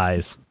right. He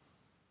flies.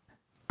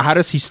 How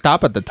does he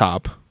stop at the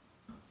top?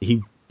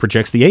 He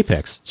projects the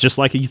apex. It's just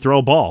like you throw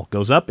a ball.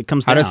 Goes up, it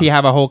comes down. How does he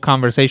have a whole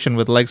conversation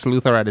with Lex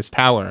Luthor at his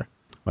tower?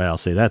 Well,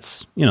 see,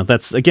 that's,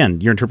 again,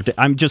 your interpretation.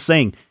 I'm just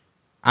saying.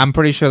 I'm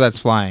pretty sure that's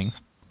flying.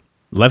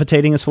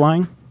 Levitating is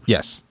flying?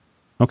 Yes.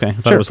 Okay, I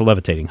thought it was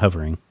levitating,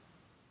 hovering.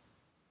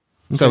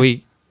 Okay.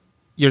 So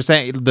you're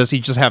saying, does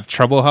he just have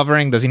trouble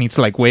hovering? Does he need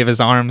to, like, wave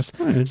his arms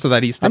so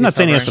that he stays I'm not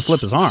saying he has hovering? to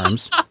flip his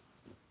arms.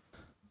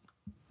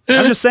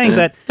 I'm just saying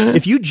that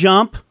if you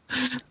jump...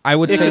 I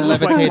would say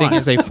levitating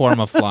is a form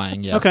of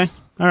flying, yes. Okay,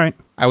 all right.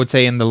 I would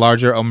say in the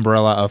larger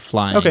umbrella of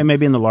flying. Okay,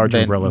 maybe in the larger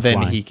umbrella of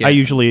flying. I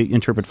usually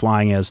interpret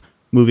flying as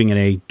moving in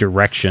a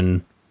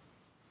direction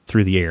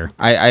through the air.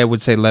 I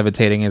would say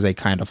levitating is a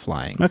kind of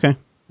flying. Okay.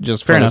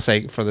 Just for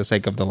the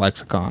sake of the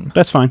lexicon.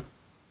 That's fine.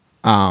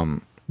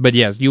 But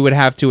yes, you would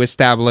have to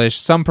establish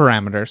some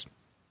parameters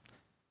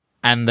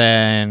and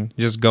then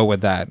just go with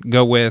that.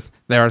 Go with,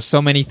 there are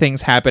so many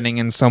things happening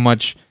and so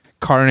much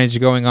carnage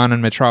going on in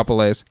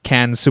Metropolis.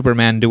 Can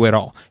Superman do it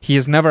all? He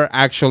is never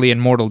actually in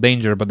mortal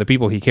danger, but the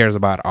people he cares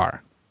about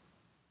are.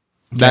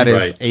 That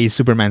is a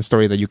Superman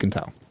story that you can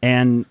tell.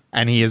 And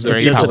he is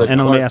very powerful.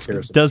 And let me ask,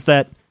 does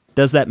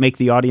that make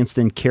the audience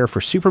then care for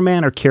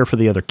Superman or care for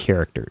the other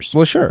characters?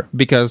 Well, sure,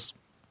 because,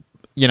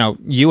 you know,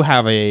 you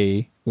have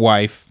a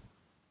wife,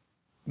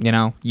 you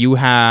know, you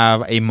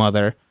have a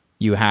mother,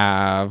 you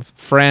have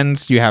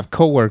friends, you have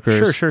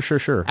coworkers.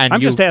 Sure. And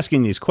I'm just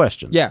asking these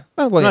questions. Yeah.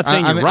 Well, I'm not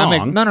saying you're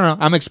wrong. No.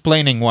 I'm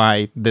explaining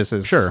why this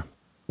is... Sure.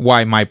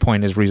 Why my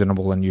point is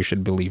reasonable and you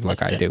should believe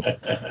like I do.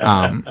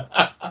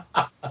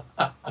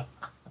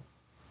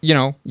 You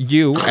know,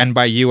 you, and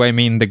by you I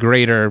mean the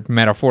greater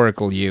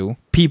metaphorical you,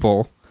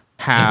 people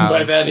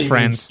have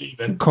friends,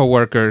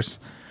 coworkers,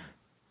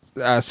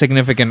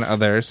 significant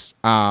others,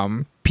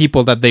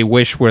 people that they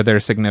wish were their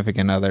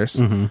significant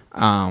others,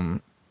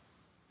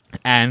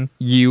 and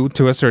you,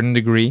 to a certain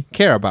degree,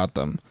 care about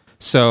them.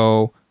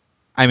 So,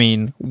 I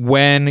mean,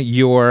 when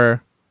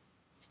your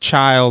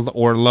child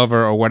or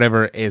lover or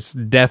whatever is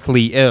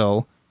deathly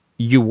ill,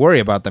 you worry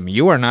about them.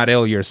 You are not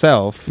ill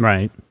yourself.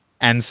 Right.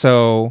 And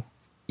so,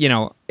 you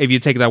know, if you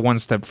take that one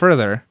step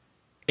further,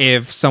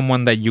 if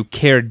someone that you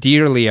care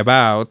dearly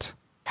about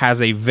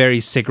has a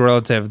very sick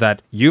relative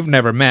that you've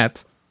never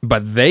met,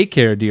 but they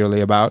care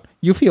dearly about,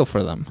 you feel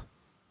for them.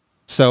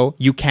 So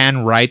you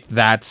can write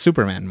that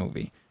Superman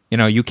movie. You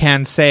know, you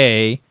can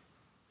say,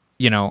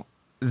 you know,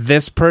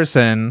 this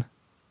person,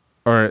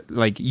 or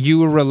like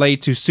you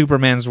relate to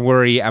Superman's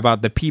worry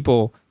about the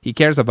people he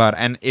cares about.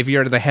 And if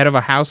you're the head of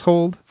a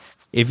household,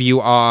 if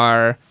you've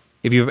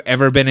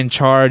ever been in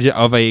charge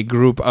of a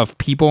group of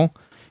people,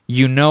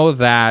 you know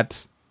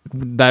that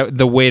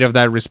the weight of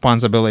that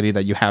responsibility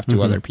that you have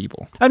to other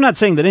people. I'm not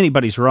saying that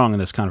anybody's wrong in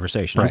this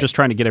conversation. Right. I'm just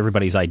trying to get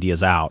everybody's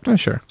ideas out,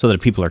 sure, so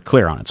that people are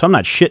clear on it. So I'm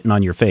not shitting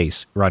on your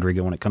face,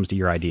 Rodrigo, when it comes to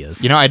your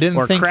ideas. You know, I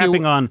didn't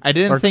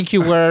think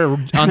you were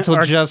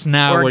until just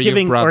now, where you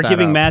brought that up. Or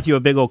giving Matthew a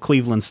big old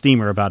Cleveland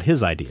steamer about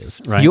his ideas.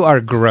 Right? You are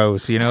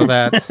gross. You know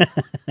that.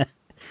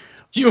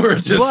 You are a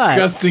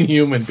disgusting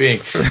human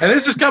being. And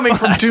this is coming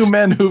from two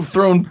men who've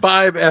thrown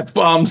 5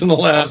 F-bombs in the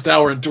last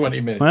hour and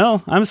 20 minutes.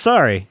 Well, I'm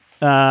sorry.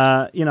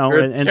 So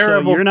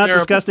you're not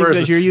disgusting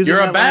because you're using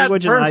that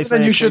language, and I say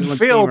and you should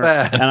feel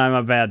bad. And I'm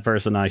a bad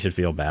person. I should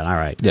feel bad. All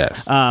right.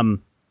 Yes. Well,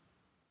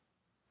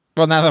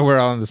 now that we're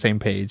all on the same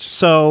page.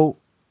 So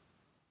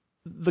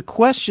the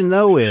question,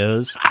 though,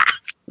 is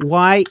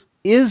why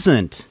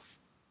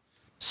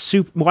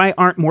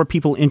aren't more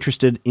people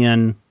interested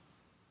in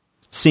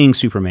seeing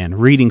Superman,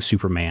 reading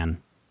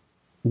Superman?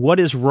 What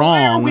is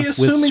wrong with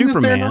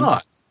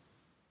Superman?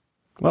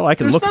 Well, I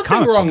can look at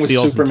comic book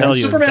sales and tell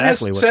you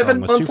exactly what's wrong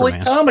with Superman. Superman has 7 monthly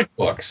comic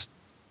books.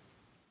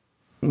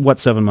 What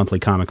 7 monthly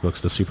comic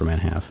books does Superman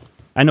have?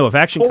 I know of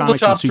Action Comics. Pull the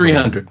top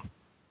 300.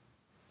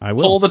 I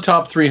will. Pull the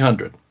top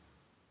 300.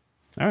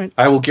 All right.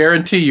 I will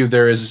guarantee you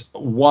there is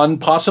 1,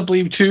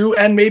 possibly 2,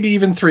 and maybe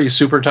even 3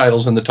 super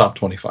titles in the top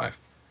 25.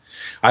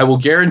 I will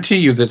guarantee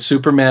you that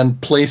Superman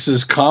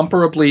places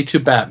comparably to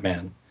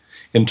Batman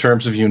in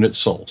terms of units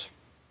sold.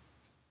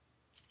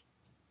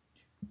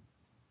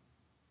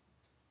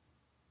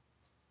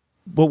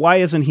 But why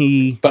isn't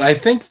he? But I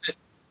think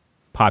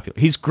popular.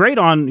 He's great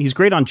on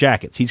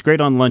jackets. He's great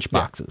on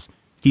lunchboxes. Yeah.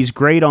 He's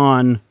great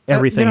on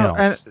everything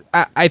else.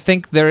 And I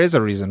think there is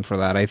a reason for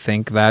that. I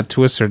think that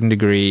to a certain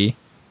degree,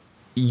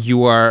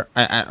 you are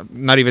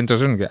not even to a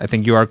certain degree. I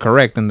think you are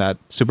correct in that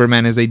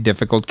Superman is a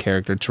difficult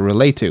character to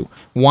relate to.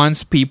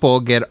 Once people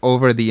get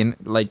over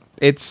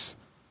it's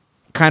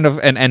kind of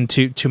and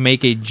to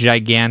make a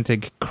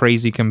gigantic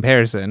crazy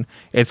comparison,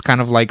 it's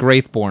kind of like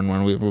Wraithborn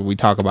when we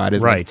talk about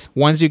it. Right.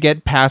 Once you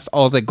get past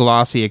all the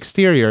glossy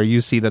exterior,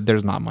 you see that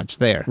there's not much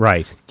there.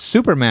 Right.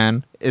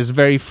 Superman is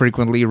very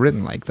frequently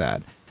written like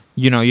that.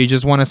 You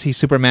just want to see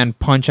Superman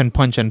punch and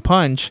punch and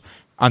punch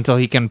until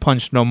he can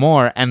punch no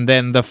more, and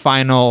then the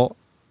final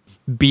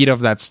beat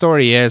of that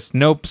story is,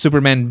 nope,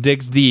 Superman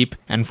digs deep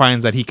and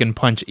finds that he can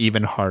punch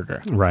even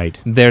harder.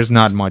 Right. There's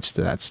not much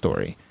to that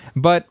story.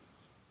 But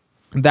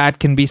that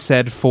can be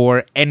said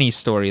for any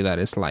story that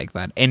is like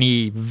that.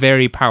 Any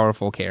very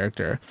powerful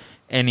character.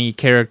 Any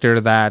character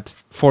that,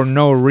 for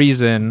no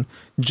reason,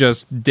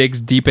 just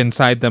digs deep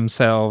inside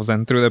themselves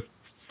and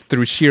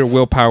through sheer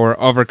willpower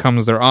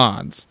overcomes their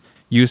odds.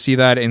 You see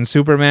that in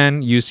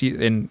Superman. You see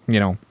in,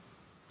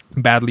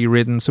 badly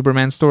written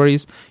Superman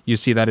stories. You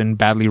see that in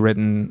badly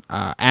written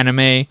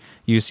anime.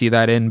 You see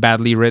that in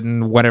badly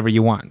written whatever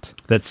you want.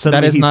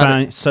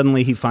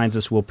 Suddenly he finds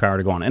this willpower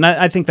to go on. And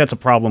I think that's a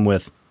problem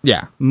with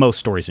most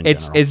stories in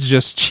general. It's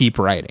just cheap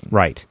writing.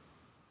 Right.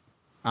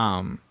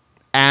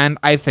 And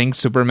I think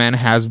Superman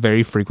has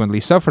very frequently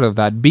suffered of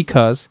that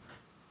because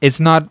it's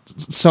not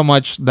so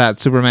much that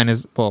Superman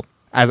is,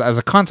 as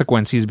a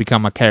consequence, he's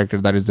become a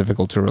character that is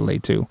difficult to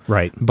relate to.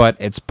 Right. But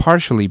it's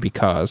partially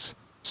because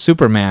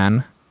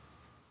Superman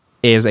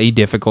is a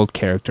difficult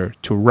character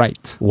to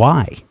write.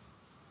 Why?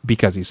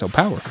 Because he's so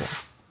powerful.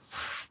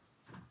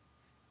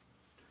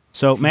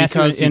 So,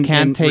 Matthew, because you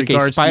can't take a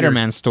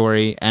Spider-Man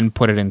story and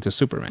put it into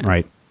Superman.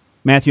 Right.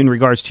 Matthew, in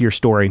regards to your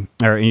story,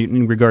 or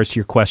in regards to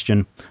your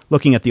question,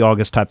 looking at the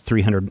August top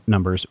 300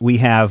 numbers, we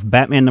have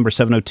Batman number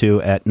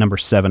 702 at number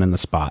 7 in the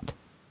spot.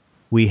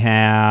 We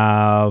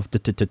have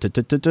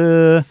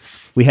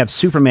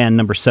Superman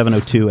number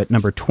 702 at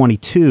number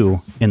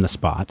 22 in the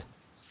spot.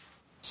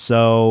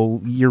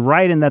 So you're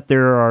right in that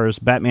there are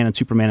Batman and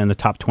Superman in the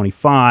top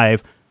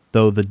 25,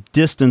 though the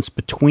distance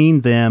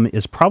between them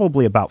is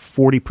probably about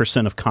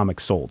 40% of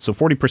comics sold. So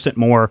 40%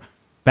 more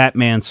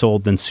Batman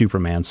sold than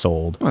Superman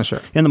sold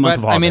in the month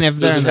of August. I mean, if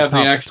they're in the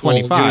top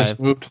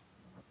 25...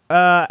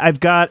 I've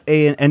got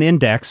an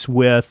index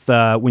with,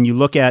 when you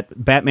look at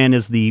Batman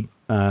is the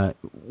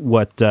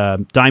what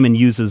Diamond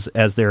uses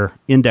as their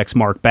index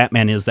mark,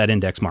 Batman is that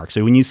index mark.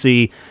 So when you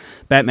see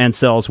Batman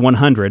sells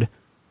 100...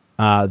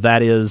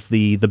 that is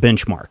the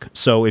benchmark.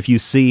 So if you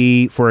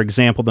see, for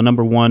example, the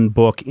number 1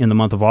 book in the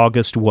month of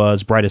August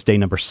was Brightest Day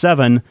number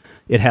 7,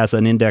 it has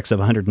an index of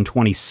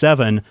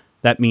 127.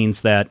 That means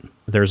that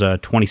there's a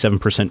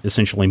 27%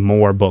 essentially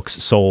more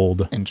books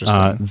sold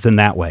than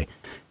that way.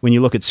 When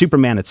you look at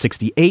Superman at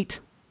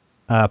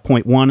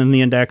 68.1 in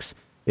the index,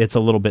 it's a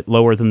little bit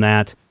lower than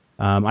that.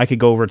 I could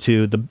go over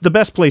to the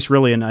best place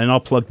really, and I'll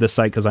plug this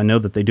site because I know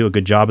that they do a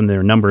good job in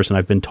their numbers, and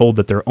I've been told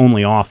that they're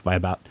only off by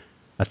about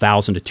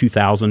 1,000 to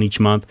 2,000 each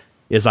month,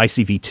 is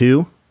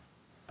ICV2.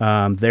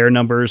 Their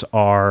numbers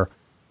are,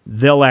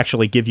 they'll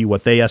actually give you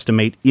what they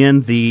estimate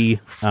in the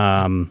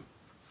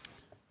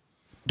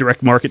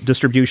direct market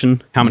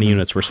distribution, how many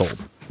units were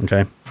sold.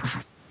 Okay.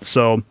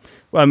 So,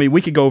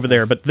 we could go over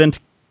there, but then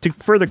to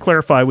further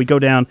clarify, we go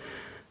down,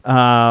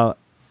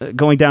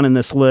 going down in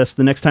this list,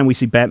 the next time we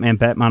see Batman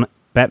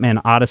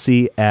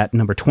Odyssey at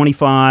number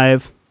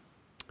 25,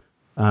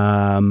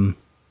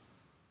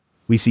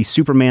 we see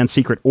Superman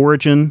Secret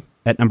Origin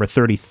at number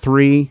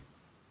 33.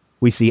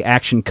 We see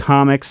Action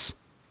Comics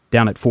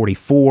down at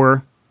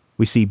 44.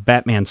 We see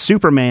Batman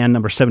Superman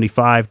number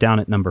 75 down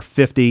at number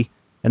 50.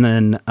 And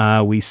then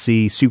we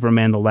see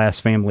Superman The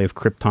Last Family of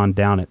Krypton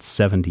down at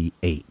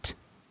 78.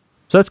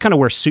 So that's kind of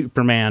where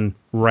Superman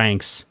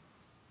ranks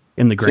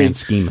in the grand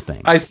scheme of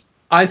things.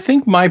 I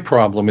think my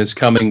problem is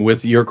coming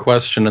with your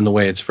question and the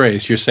way it's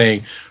phrased. You're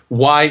saying,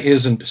 why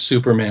isn't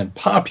Superman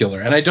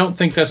popular? And I don't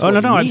think that's what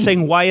you mean. I'm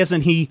saying, why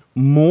isn't he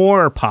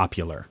more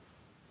popular?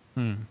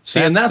 See,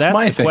 and that's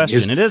my the thing.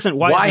 Question. It isn't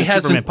why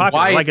isn't Superman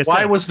popular? Like I said,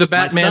 why was the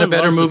Batman a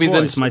better movie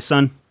than my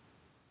son?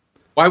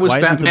 Why was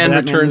Batman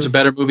Returns a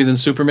better movie than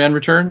Superman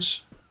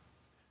Returns?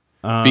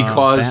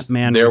 Because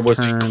there was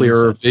a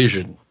clearer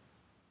vision.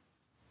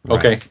 Right.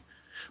 Okay.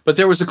 But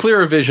there was a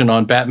clearer vision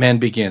on Batman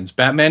Begins.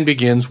 Batman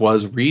Begins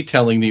was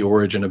retelling the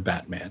origin of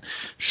Batman.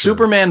 Sure.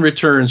 Superman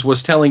Returns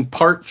was telling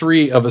part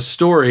 3 of a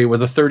story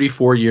with a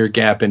 34-year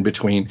gap in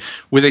between,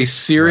 with a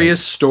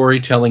serious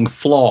storytelling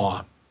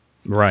flaw.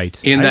 Right.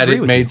 In that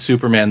it made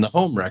Superman the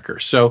homewrecker.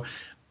 So,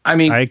 I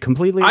mean, I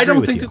completely agree I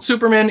don't with think you. that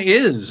Superman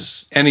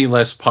is any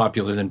less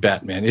popular than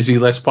Batman. Is he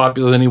less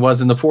popular than he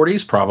was in the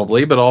 40s?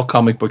 Probably, but all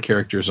comic book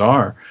characters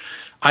are.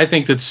 I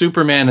think that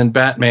Superman and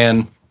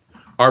Batman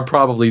are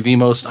probably the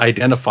most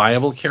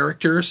identifiable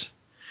characters.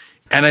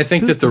 And I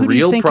think that the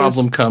real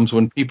problem comes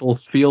when people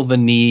feel the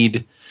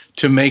need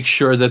to make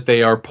sure that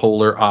they are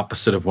polar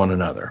opposite of one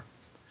another.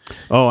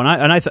 Oh, and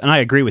I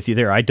agree with you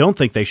there. I don't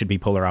think they should be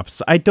polar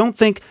opposites.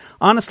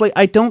 Honestly,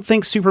 I don't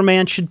think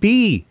Superman should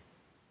be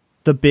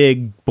the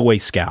big Boy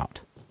Scout.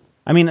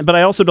 I mean, but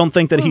I also don't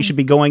think that he should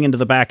be going into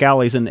the back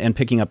alleys and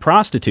picking up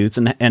prostitutes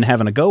and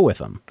having a go with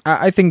them.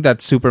 I think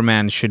that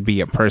Superman should be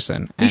a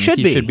person. He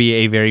should be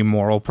a very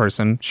moral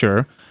person,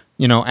 sure.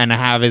 And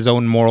have his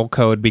own moral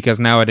code, because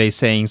nowadays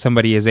saying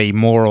somebody is a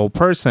moral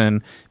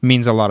person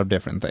means a lot of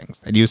different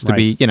things. It used to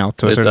be, to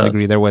a certain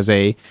degree, there was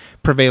a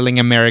prevailing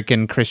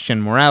American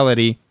Christian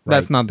morality. Right.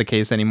 That's not the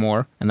case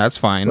anymore, and that's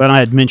fine. When I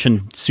had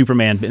mentioned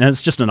Superman, and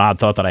it's just an odd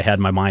thought that I had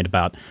in my mind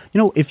about,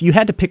 if you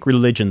had to pick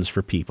religions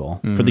for people,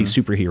 for these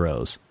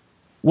superheroes,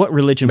 what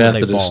religion would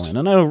they fall in?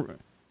 I know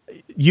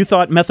you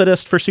thought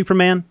Methodist for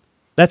Superman.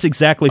 That's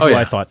exactly who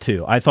I thought,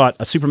 too. I thought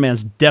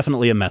Superman's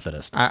definitely a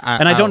Methodist.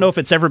 I don't know if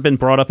it's ever been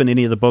brought up in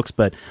any of the books,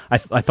 but I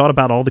thought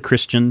about all the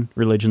Christian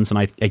religions, and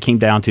I came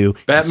down to...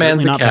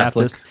 Batman's a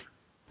Catholic. Baptist.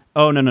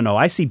 Oh, no.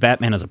 I see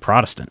Batman as a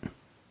Protestant.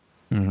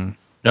 Mm-hmm.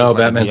 No,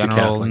 Batman's a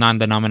Catholic.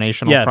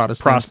 Non-denominational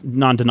Protestant.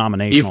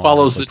 Non-denominational. He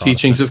follows the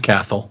teachings of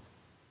Catholic.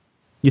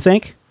 You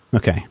think?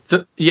 Okay.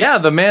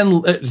 The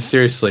man...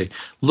 seriously,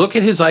 look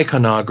at his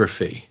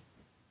iconography.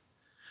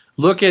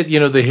 Look at,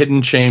 the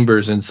hidden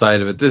chambers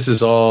inside of it. This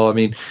is all,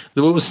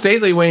 the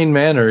stately Wayne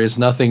Manor is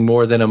nothing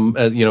more than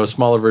a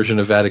smaller version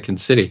of Vatican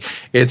City.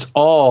 It's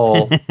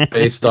all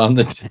based on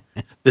the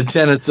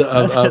tenets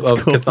of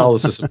cool.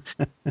 Catholicism.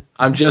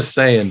 I'm just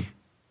saying.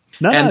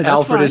 And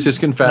Alfred is his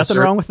confessor.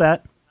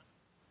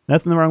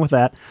 Nothing wrong with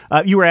that.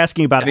 You were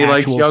asking about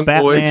actual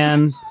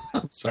Batman.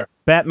 Sorry.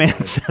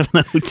 Batman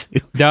 702.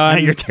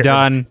 Done. You're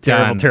terrible.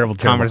 Done. Terrible.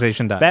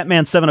 Conversation done.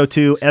 Batman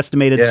 702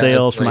 estimated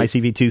sales from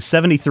ICV2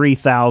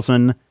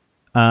 73,000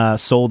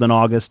 sold in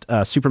August.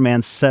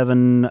 Superman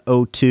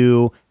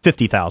 702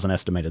 50,000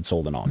 estimated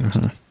sold in August.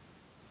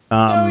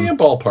 Mm-hmm.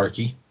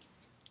 Ballparky.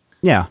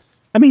 Yeah.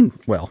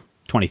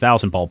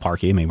 20,000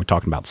 ballparky. We're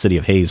talking about City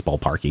of Hayes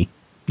ballparky.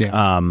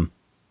 Yeah.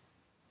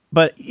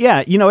 But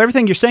yeah,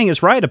 everything you're saying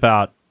is right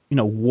about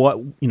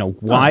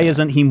why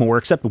isn't he more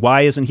accepted?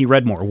 Why isn't he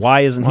read more? Why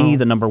isn't he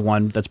the number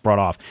one that's brought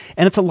off?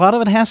 And it's a lot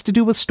of it has to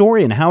do with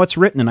story and how it's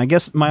written. And I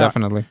guess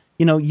definitely,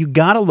 you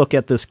got to look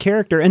at this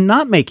character and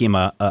not make him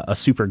a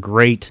super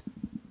great,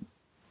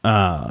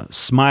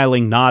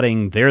 smiling,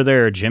 nodding,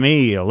 there,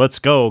 Jimmy, let's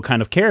go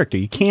kind of character.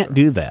 You can't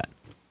do that.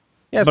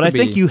 But I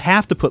think you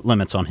have to put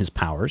limits on his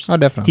powers. Oh,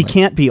 definitely. He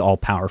can't be all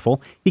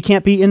powerful. He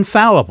can't be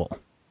infallible.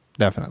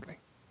 Definitely.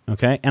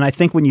 Okay. And I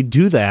think when you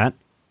do that,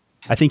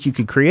 I think you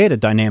could create a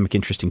dynamic,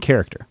 interesting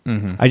character.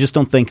 Mm-hmm. I just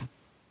don't think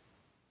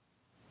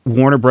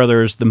Warner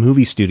Brothers, the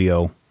movie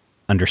studio,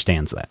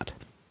 understands that.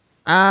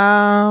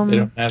 They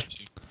don't have to.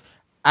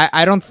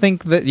 I don't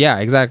think that... Yeah,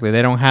 exactly.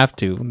 They don't have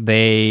to.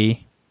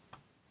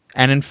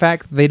 And in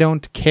fact, they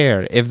don't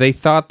care. If they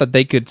thought that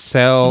they could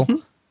sell,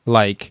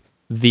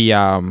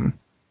 the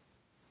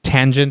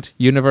Tangent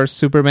Universe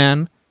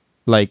Superman...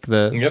 like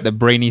the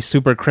brainy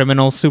super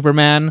criminal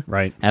Superman,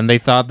 right? And they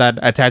thought that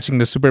attaching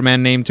the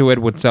Superman name to it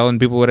would sell and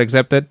people would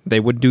accept it, they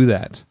would do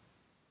that.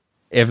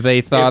 If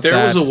they thought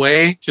there was a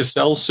way to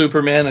sell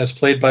Superman as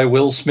played by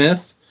Will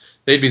Smith,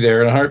 they'd be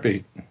there in a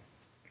heartbeat.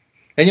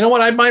 And you know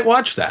what? I might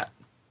watch that.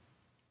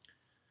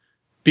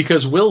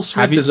 Because Will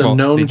Smith is a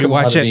known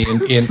commodity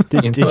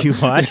Did you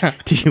watch?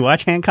 Did you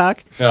watch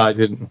Hancock? No, I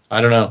didn't.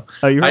 I don't know.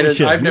 Oh, you really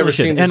should. I've never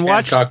seen this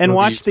Hancock movie.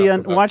 Watch the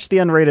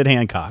unrated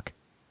Hancock.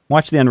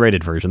 Watch the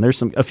unrated version.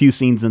 There's a few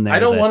scenes in there. I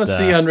don't want to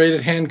see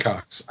unrated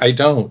Hancocks. I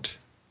don't.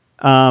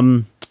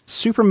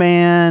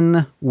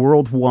 Superman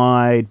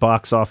worldwide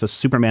box office.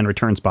 Superman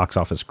Returns box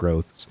office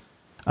growth.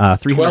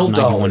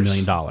 $391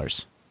 million.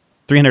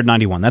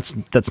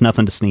 $391. That's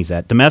nothing to sneeze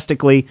at.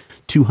 Domestically,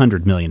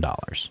 $200 million.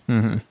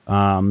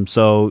 Mm-hmm.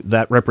 So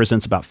that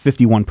represents about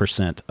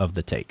 51% of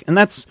the take, and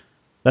that's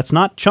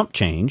not chump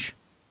change.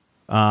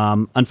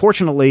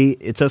 Unfortunately,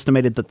 it's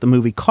estimated that the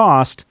movie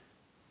cost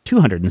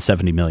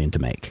 $270 million to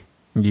make.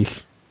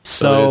 Yeesh.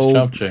 So it is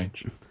chump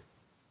change.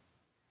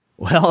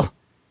 Well,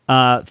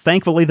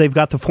 Thankfully, they've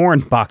got the foreign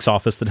box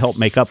office that helped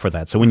make up for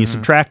that. So when you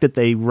subtract it,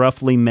 they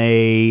roughly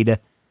made...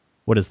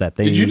 What is that?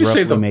 Did you just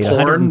say the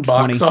porn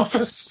box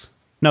office?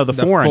 No, the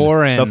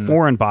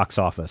foreign box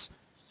office.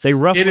 They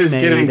roughly it is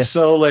made getting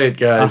so late,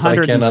 guys.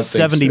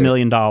 $170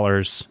 million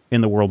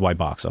in the worldwide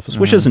box office,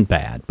 which isn't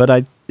bad,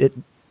 but it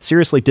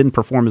seriously didn't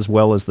perform as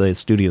well as the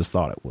studios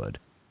thought it would.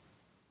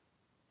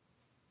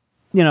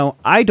 You know,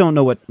 I don't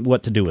know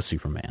what to do with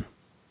Superman.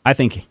 I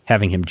think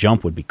having him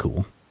jump would be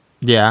cool.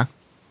 Yeah.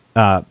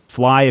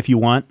 Fly if you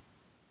want.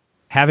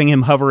 Having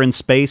him hover in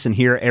space and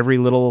hear every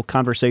little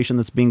conversation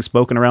that's being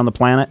spoken around the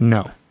planet?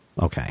 No.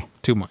 Okay.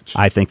 Too much.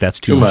 I think that's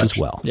too much as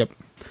well. Yep.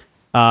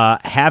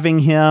 Having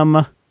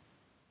him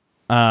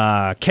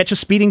catch a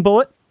speeding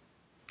bullet?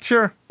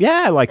 Sure.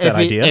 Yeah, I like that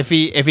idea. If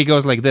he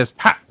goes like this,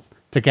 ha!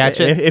 To catch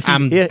it, if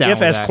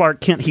as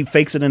Clark Kent, he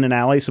fakes it in an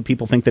alley so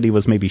people think that he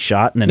was maybe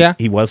shot and then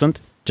he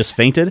wasn't, just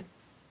fainted,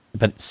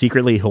 but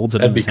secretly holds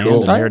it in his hand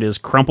and there it is,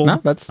 crumpled. No,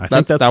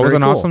 that was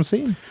an awesome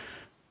scene.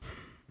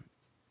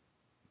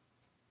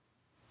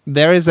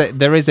 There is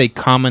a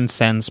common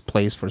sense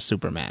place for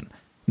Superman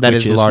that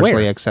is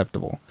largely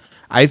acceptable.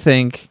 I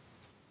think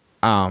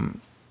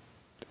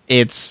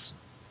it's,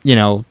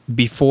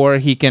 before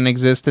he can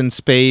exist in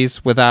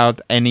space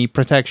without any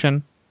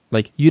protection.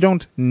 Like, you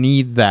don't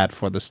need that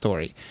for the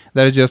story.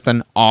 That is just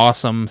an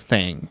awesome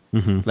thing.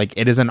 Mm-hmm. Like,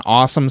 it is an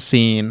awesome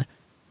scene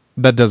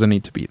that doesn't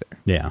need to be there.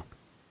 Yeah.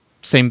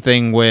 Same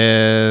thing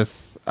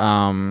with,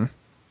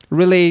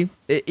 really,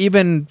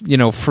 even,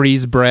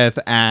 freeze breath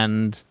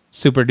and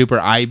super duper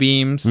eye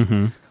beams.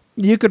 Mm-hmm.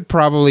 You could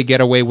probably get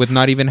away with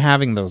not even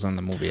having those in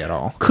the movie at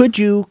all. Could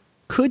you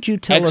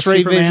tell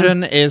X-ray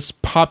vision is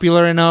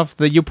popular enough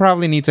that you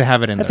probably need to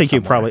have it in there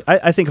somewhere.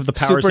 I think of the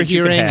powers super that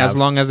you hearing, could have. as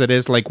long as it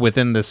is like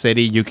within the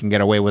city, you can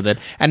get away with it.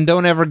 And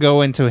don't ever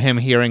go into him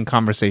hearing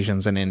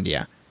conversations in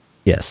India.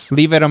 Yes.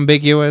 Leave it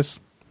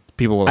ambiguous.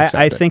 People will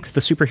accept it. I think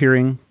the super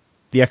hearing,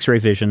 the X-ray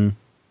vision,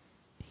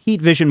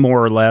 heat vision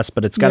more or less,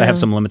 but it's got to have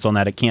some limits on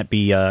that. It can't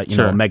be a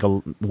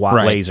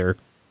megawatt laser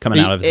coming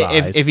out of his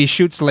eyes. If he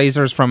shoots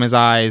lasers from his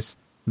eyes,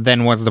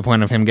 then what's the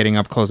point of him getting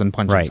up close and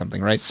punching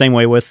something, right? Same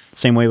way with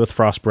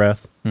frost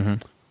breath. Mm-hmm.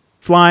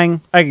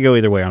 Flying, I could go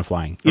either way on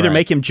flying. Either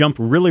make him jump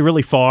really,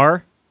 really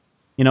far,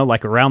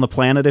 like around the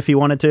planet if he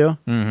wanted to,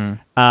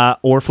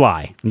 or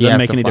fly. It doesn't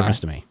make any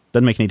difference to me.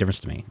 Doesn't make any difference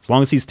to me. As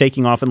long as he's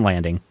taking off and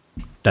landing,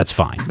 that's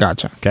fine.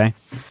 Gotcha. Okay.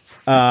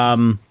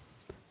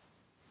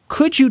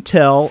 Could you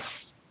tell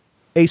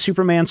a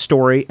Superman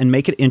story and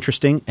make it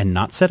interesting and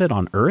not set it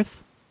on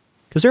Earth?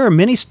 Because there are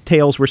many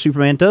tales where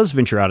Superman does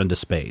venture out into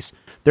space.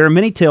 There are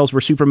many tales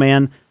where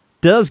Superman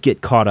does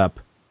get caught up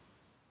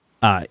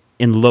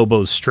in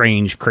Lobo's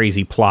strange,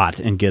 crazy plot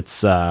and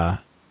gets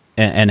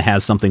and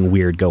has something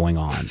weird going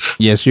on.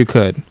 Yes, you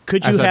could.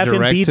 Could you have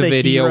him be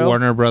the hero?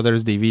 Warner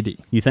Brothers DVD.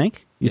 You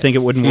think? You think it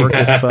wouldn't work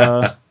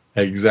if?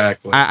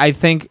 Exactly. I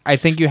think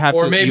you have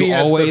or to. Maybe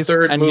as the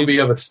third movie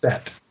of a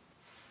set.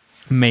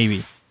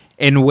 Maybe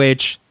in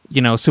which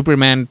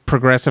Superman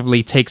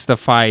progressively takes the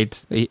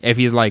fight. If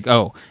he's like,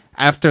 oh.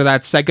 After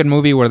that second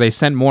movie where they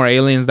sent more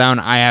aliens down,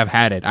 I have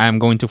had it. I am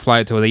going to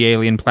fly to the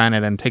alien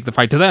planet and take the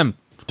fight to them.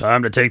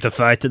 Time to take the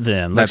fight to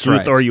them. That's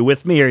right. Luthor, are you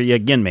with me or are you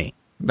against me?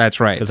 That's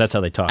right. Because that's how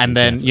they talk. And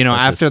then,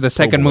 after the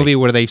second movie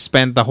where they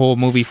spent the whole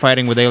movie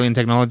fighting with alien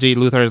technology,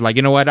 Luthor is like,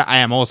 you know what? I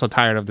am also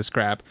tired of this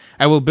crap.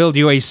 I will build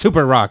you a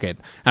super rocket,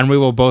 and we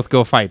will both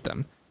go fight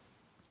them.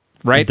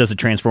 Right? Does it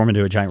transform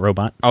into a giant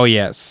robot? Oh,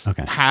 yes.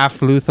 Okay.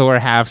 Half Luthor,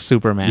 half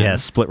Superman. Yeah,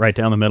 split right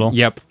down the middle.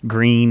 Yep.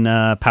 Green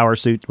power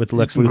suit with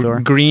Lex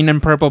Luthor. Green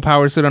and purple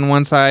power suit on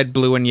one side,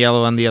 blue and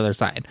yellow on the other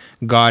side.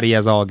 Gaudy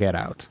as all get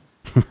out.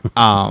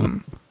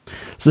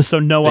 So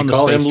no on the space. They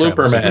call him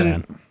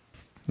Looperman.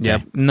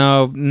 Yep.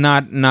 No,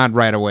 not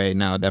right away.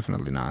 No,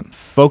 definitely not.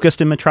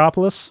 Focused in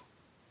Metropolis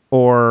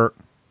or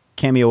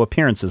cameo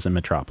appearances in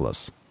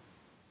Metropolis?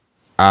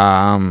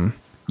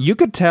 You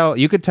could tell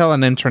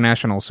an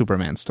international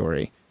Superman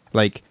story.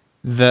 Like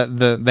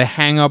the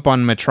hang up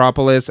on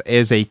Metropolis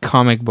is a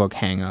comic book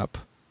hang up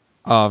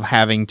of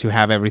having to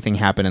have everything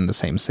happen in the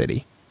same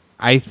city.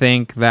 I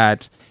think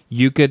that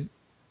you could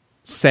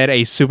set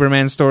a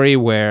Superman story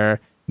where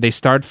they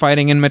start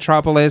fighting in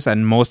Metropolis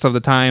and most of the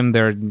time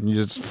they're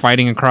just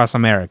fighting across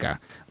America.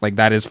 Like,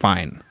 that is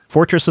fine.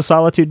 Fortress of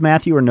Solitude,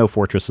 Matthew, or no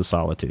Fortress of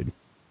Solitude?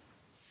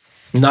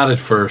 Not at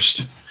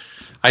first.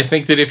 I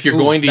think that if you're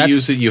going to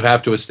use it, you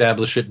have to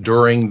establish it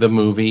during the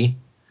movie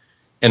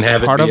and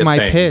have it be a thing. Part of my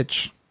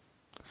pitch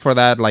for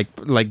that,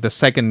 like the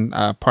second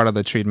part of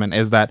the treatment,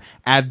 is that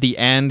at the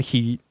end,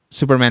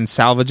 Superman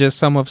salvages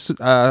some of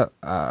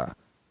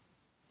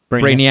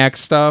Brainiac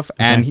stuff,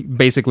 and he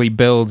basically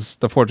builds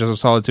the Fortress of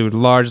Solitude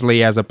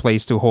largely as a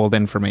place to hold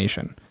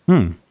information.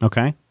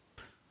 Okay.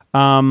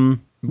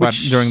 But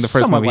during the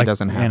first movie, he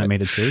doesn't have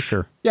animated series,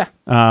 sure. Yeah.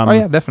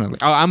 Yeah, definitely.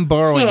 Oh, I'm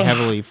borrowing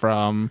heavily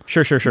from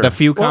sure. the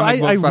few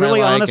comic books I that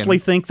really I like honestly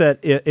think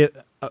that,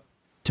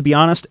 to be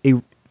honest,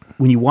 a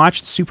when you watch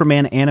the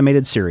Superman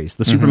animated series,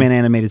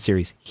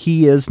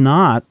 he is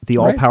not the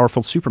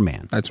all-powerful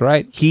Superman. That's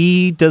right.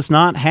 He does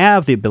not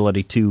have the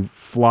ability to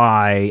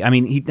fly. I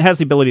mean, he has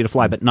the ability to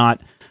fly, but not...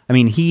 I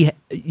mean,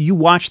 you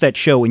watch that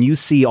show and you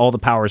see all the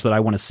powers that I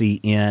want to see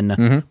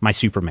in my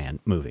Superman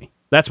movie.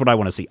 That's what I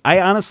want to see. I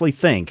honestly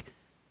think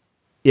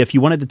if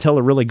you wanted to tell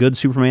a really good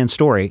Superman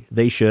story,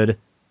 they should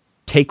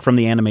take from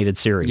the animated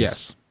series.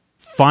 Yes.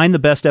 Find the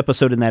best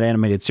episode in that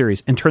animated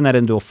series and turn that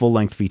into a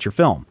full-length feature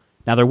film.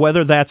 Now,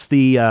 whether that's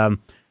the...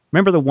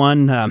 remember the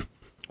one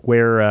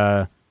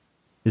where...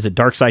 is it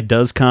Darkseid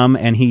does come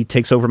and he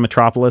takes over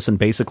Metropolis and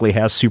basically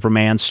has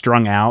Superman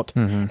strung out,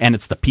 and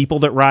it's the people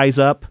that rise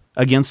up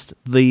against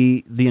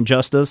the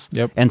injustice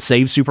and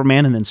save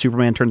Superman, and then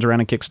Superman turns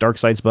around and kicks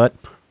Darkseid's butt?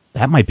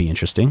 That might be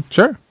interesting.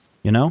 Sure.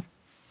 You know?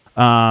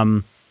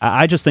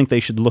 I just think they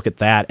should look at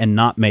that and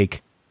not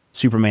make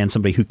Superman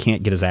somebody who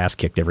can't get his ass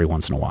kicked every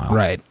once in a while.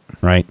 Right.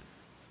 Right.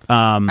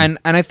 And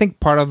I think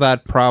part of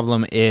that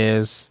problem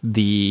is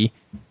the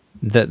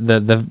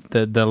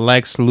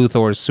Lex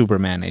Luthor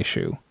Superman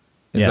issue.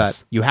 Is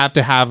that you have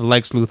to have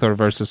Lex Luthor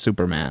versus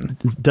Superman.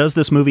 Does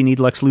this movie need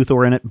Lex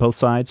Luthor in it, both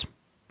sides?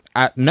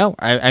 No.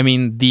 I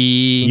mean,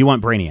 You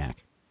want Brainiac.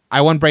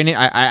 I want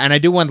Brainiac, and I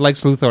do want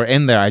Lex Luthor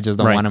in there. I just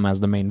don't want him as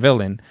the main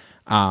villain.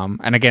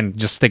 And again,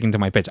 just sticking to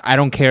my pitch, I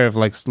don't care if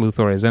Lex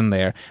Luthor is in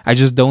there. I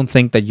just don't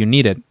think that you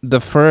need it. The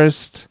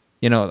first,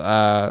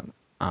 Batman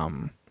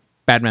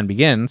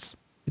Begins,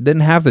 it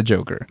didn't have the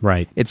Joker.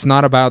 Right. It's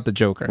not about the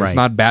Joker. Right. It's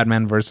not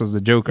Batman versus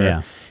the Joker.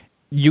 Yeah.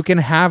 You can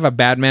have a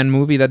Batman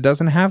movie that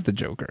doesn't have the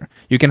Joker.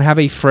 You can have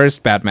a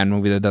first Batman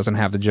movie that doesn't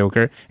have the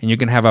Joker, and you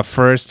can have a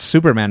first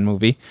Superman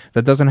movie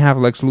that doesn't have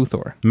Lex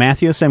Luthor.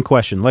 Matthew, same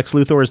question. Lex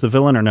Luthor is the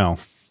villain or no?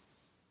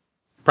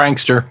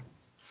 Prankster.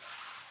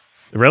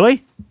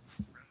 Really?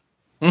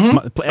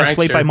 Mm-hmm. As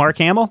played by Mark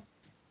Hamill?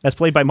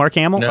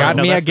 No. Got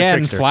me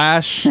again,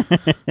 Flash. So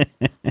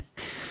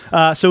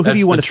who do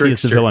you want to see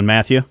as the villain,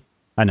 Matthew?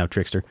 I know,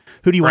 Trickster.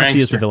 Who do you want to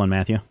see as the villain,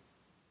 Matthew?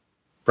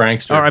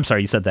 Prankster. Oh, I'm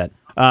sorry, you said that.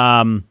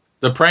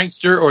 The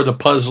prankster or the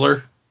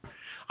puzzler.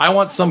 I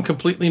want some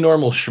completely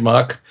normal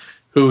schmuck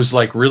who's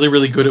like really,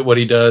 really good at what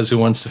he does, who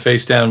wants to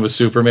face down with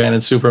Superman,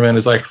 and Superman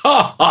is like,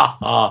 ha ha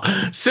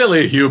ha,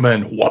 silly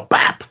human,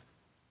 whoop-bap.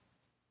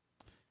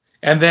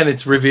 And then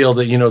it's revealed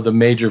that, the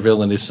major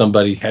villain is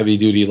somebody heavy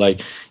duty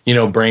like,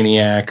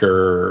 Brainiac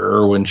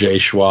or Erwin J.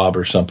 Schwab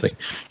or something.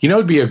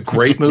 It'd be a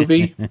great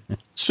movie?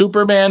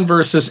 Superman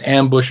versus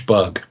Ambush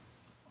Bug.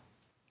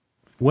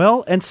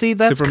 Well, and see,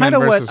 that's kind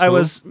of what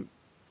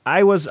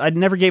I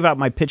never gave out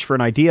my pitch for an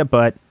idea,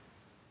 but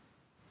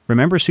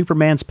remember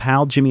Superman's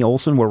pal Jimmy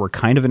Olsen, where we're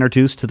kind of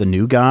introduced to the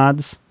new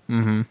gods?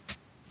 Mm-hmm.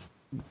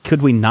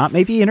 Could we not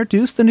maybe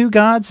introduce the new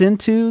gods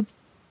into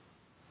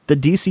the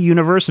DC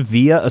universe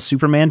via a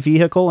Superman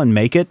vehicle and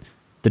make it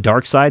the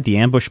Darkseid, the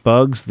Ambush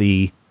Bugs,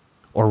 the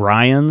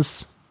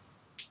Orions,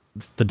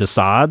 the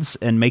Desads,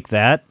 and make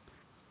that?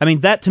 I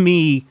mean, that to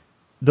me,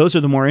 those are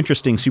the more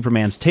interesting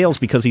Superman's tales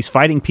because he's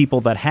fighting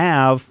people that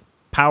have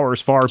powers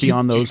far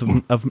beyond those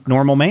of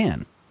normal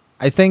man.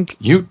 I think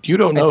you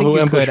don't know who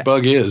Ambush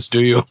Bug is,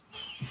 do you?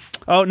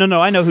 Oh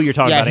no, I know who you're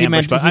talking about.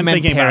 Ambush Bug. I'm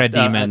thinking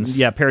parademons.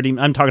 About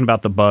parademon. I'm talking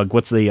about the bug.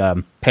 What's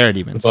the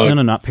parademons? No,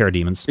 not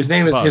parademons. His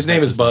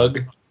name is Bug.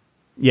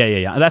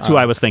 Yeah. That's who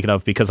I was thinking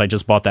of because I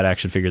just bought that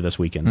action figure this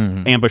weekend.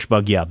 Mm-hmm. Ambush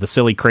Bug. Yeah, the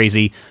silly,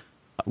 crazy.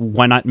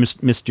 Why not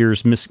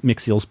Mr.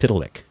 Mixil's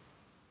Pitalik?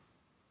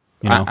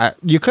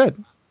 You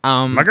could.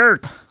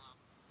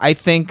 I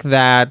think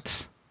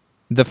that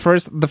the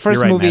first You're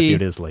right, movie. Matthew,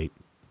 it is late.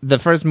 The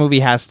first movie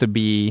has to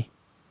be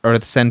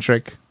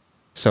Earth-centric,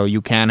 so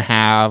you can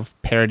have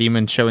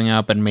Parademon showing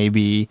up and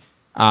maybe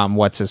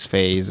what's his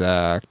face,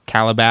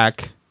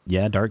 Calabac.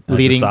 Yeah,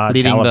 leading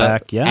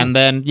Calabac, the, and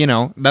then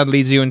that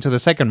leads you into the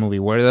second movie.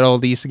 Where did all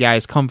these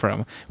guys come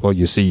from? Well,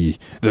 you see,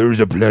 there's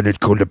a planet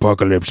called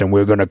Apocalypse, and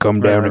we're gonna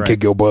come down and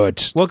kick your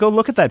butts. Well, go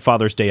look at that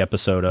Father's Day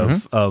episode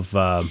of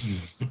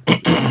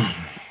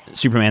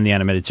Superman the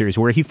Animated Series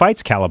where he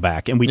fights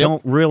Calabac, and we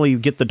don't really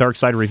get the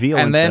Darkseid reveal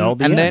until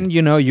the end. Then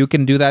you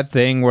can do that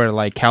thing where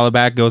like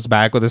Calabac goes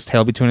back with his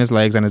tail between his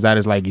legs, and his dad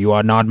is like, "You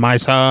are not my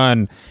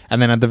son."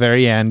 And then at the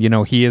very end,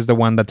 he is the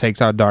one that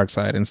takes out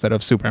Darkseid instead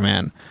of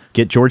Superman.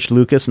 Get George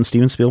Lucas and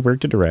Steven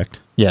Spielberg to direct.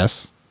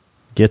 Yes.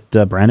 Get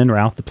Brandon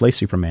Routh to play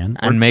Superman,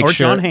 or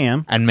John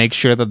Hamm, and make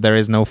sure that there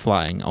is no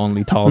flying,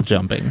 only tall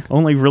jumping,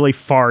 only really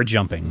far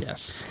jumping.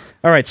 Yes.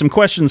 All right, some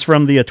questions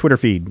from the Twitter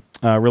feed,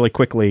 really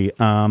quickly.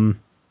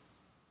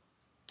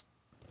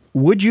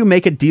 Would you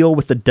make a deal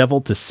with the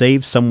devil to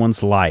save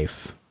someone's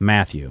life,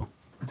 Matthew?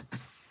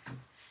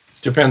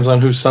 Depends on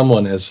who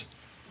someone is.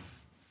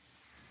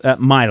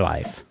 My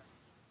life.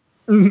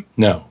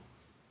 No.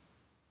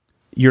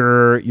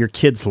 Your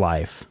kid's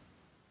life.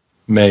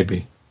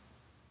 Maybe.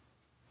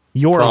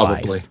 Your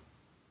Probably. life.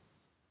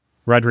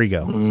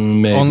 Rodrigo.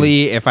 Maybe.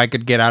 Only if I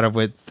could get out of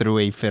it through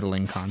a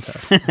fiddling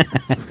contest.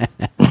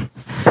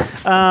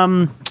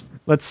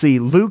 Let's see.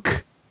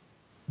 Luke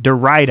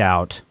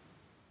DeRideout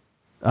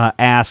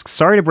asks,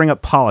 sorry to bring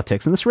up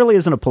politics, and this really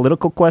isn't a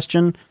political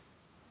question,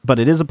 but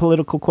it is a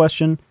political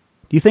question.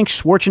 Do you think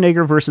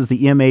Schwarzenegger versus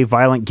the EMA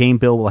violent game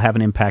bill will have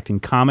an impact in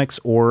comics,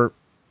 or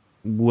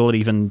will it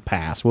even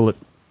pass? Will it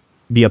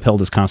be upheld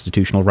as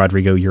constitutional?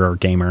 Rodrigo, you're our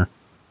gamer.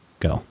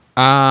 Go.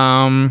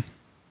 I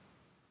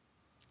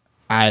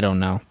don't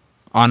know.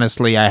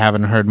 Honestly, I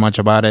haven't heard much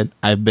about it.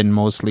 I've been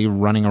mostly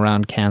running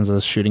around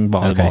Kansas shooting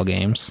volleyball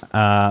games.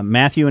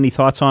 Matthew, any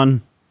thoughts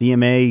on the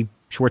EMA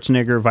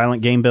Schwarzenegger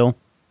violent game bill?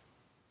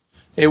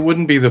 It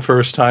wouldn't be the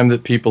first time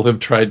that people have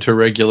tried to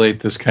regulate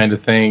this kind of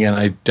thing, and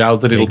I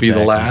doubt that it'll be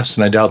the last,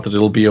 and I doubt that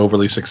it'll be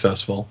overly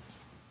successful.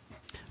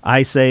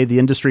 I say the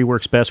industry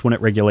works best when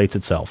it regulates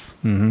itself.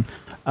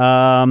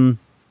 Mm-hmm.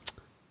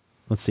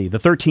 Let's see. The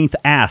 13th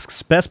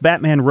asks, best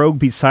Batman rogue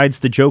besides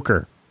the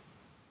Joker?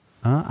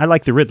 I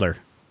like the Riddler.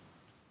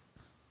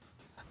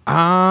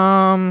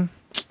 Oh,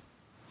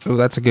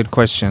 that's a good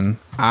question.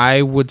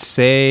 I would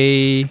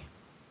say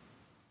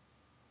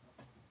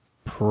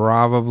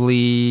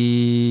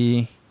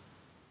probably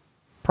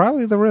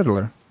the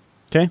Riddler.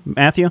 Okay,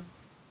 Matthew?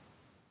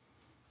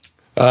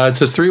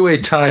 It's a three-way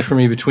tie for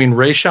me between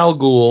Ra's al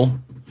Ghul,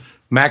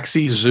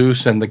 Maxie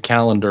Zeus, and the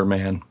Calendar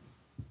Man.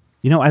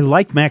 You know, I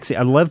like Maxie.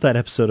 I love that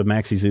episode of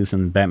Maxie Zeus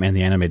in Batman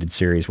the Animated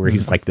Series where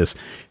he's like this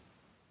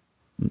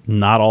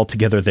not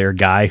altogether there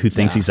guy who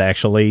thinks he's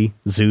actually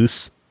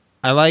Zeus.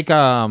 I like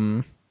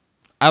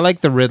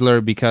the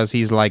Riddler because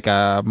he's like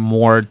a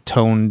more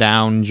toned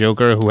down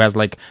Joker who has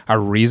like a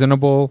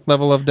reasonable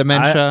level of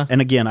dementia.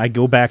 And again, I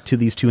go back to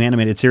these two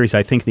animated series.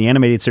 I think the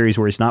animated series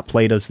where he's not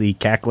played as the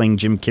cackling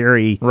Jim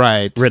Carrey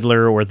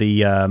Riddler or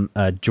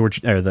the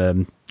George or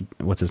the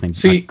what's his name?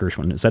 See,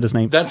 Gershwin. Is that his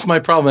name? That's my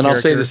problem, and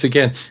I'll say this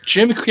again.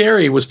 Jim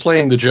Carrey was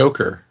playing the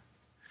Joker,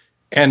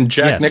 and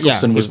Jack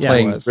Nicholson was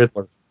playing the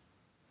Riddler.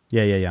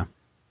 Yeah.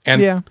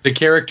 And the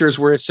characters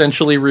were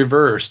essentially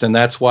reversed, and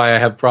that's why I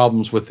have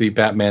problems with the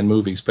Batman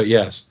movies. But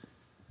yes.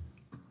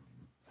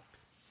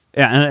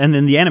 Yeah, and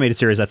in the animated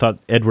series, I thought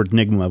Edward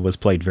Nygma was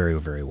played very,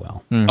 very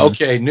well. Mm-hmm.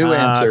 Okay, new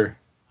answer.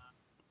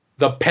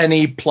 The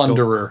Penny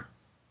Plunderer.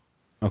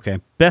 Okay.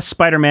 Best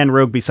Spider-Man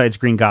rogue besides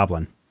Green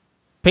Goblin?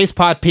 Paste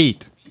Pot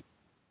Pete.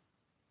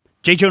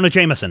 J. Jonah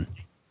Jameson.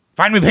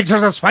 Find me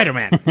pictures of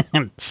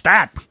Spider-Man.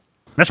 Stop.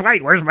 That's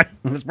right. Where's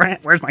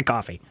my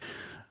coffee?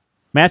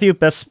 Matthew,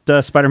 best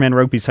Spider-Man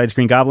rogue besides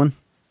Green Goblin?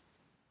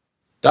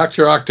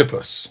 Dr.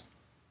 Octopus.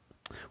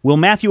 Will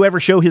Matthew ever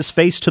show his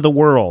face to the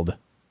world?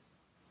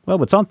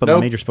 Well, it's on the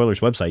Major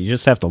Spoilers website. You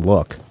just have to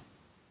look.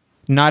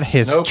 Not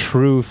his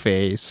true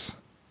face.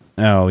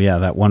 Oh, yeah,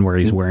 that one where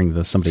he's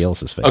wearing somebody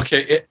else's face.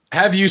 Okay,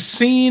 have you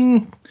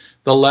seen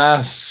the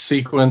last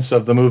sequence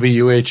of the movie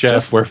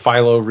UHF where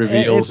Philo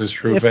reveals his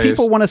true face? If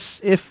people want to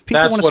see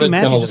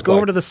Matthew, just go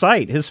over to the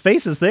site. His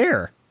face is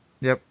there.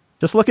 Yep.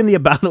 Just look at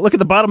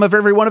the bottom of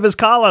every one of his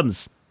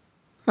columns.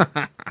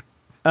 The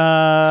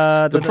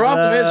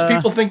problem is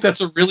people think that's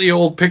a really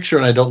old picture,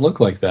 and I don't look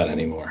like that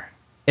anymore.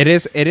 It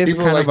is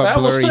People kind of a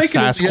blurry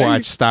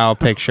Sasquatch style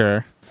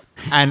picture,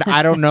 and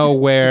I don't know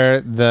where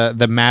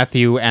the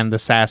Matthew and the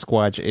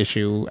Sasquatch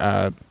issue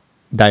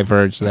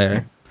diverge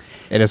there.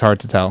 It is hard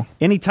to tell.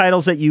 Any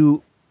titles that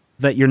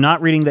you're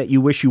not reading that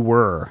you wish you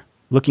were?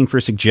 Looking for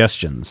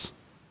suggestions.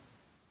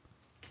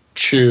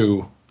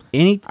 Chew.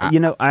 I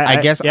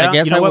guess you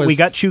know what? We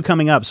got Chew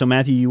coming up, so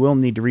Matthew, you will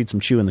need to read some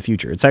Chew in the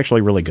future. It's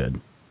actually really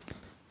good.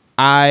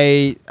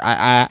 I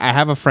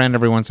have a friend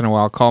every once in a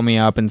while call me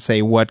up and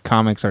say what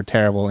comics are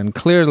terrible, and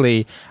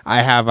clearly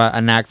I have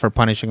a knack for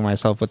punishing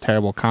myself with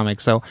terrible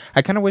comics. So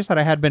I kind of wish that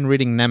I had been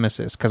reading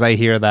Nemesis, because I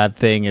hear that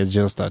thing is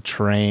just a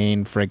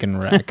train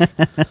friggin' wreck.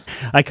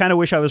 I kind of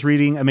wish I was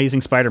reading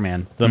Amazing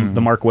Spider-Man,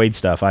 the Mark Waid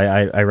stuff.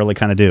 I really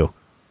kind of do,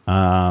 but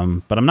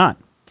I'm not.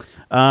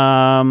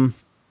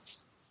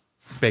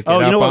 You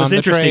know what was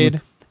interesting?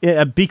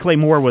 B. Clay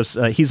Moore was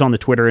he's on the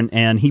Twitter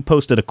and he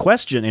posted a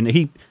question, and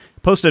he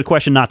posted a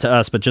question not to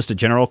us but just a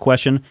general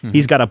question. Mm-hmm.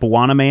 He's got a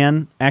Bwana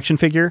Man action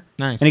figure,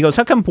 nice. And he goes,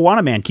 "How come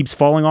Bwana Man keeps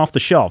falling off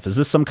the shelf? Is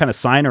this some kind of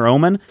sign or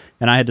omen?"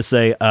 And I had to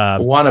say,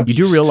 Bwana Beast.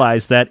 You do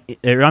realize that?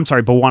 I'm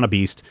sorry, Bwana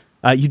Beast.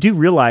 You do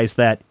realize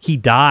that he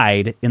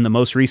died in the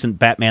most recent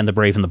Batman: The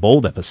Brave and the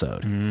Bold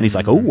episode. Mm-hmm. And he's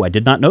like, "Oh, I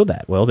did not know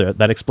that." Well,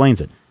 that explains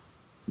it.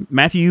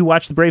 Matthew, you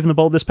watched The Brave and the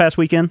Bold this past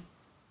weekend?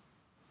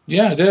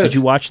 Yeah, I did. Did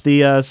you watch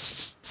the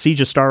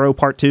Siege of Starro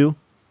Part 2?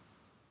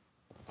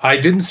 I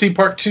didn't see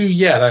Part 2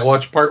 yet. I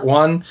watched Part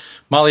 1.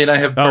 Molly and I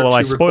have Part 2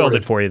 I spoiled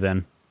it for you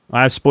then.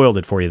 I've spoiled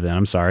it for you then.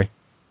 I'm sorry.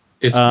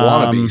 It's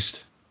Bwana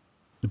Beast.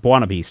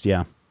 Bwana Beast,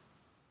 yeah.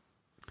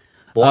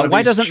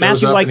 Why doesn't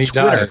Matthew like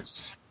Twitter?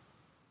 Dies.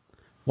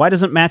 Why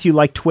doesn't Matthew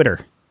like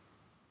Twitter?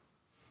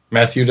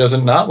 Matthew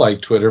doesn't not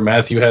like Twitter.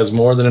 Matthew has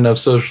more than enough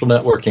social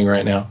networking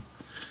right now.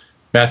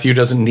 Matthew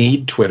doesn't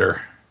need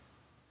Twitter.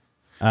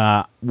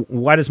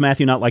 Why does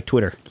Matthew not like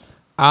Twitter?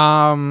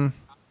 Because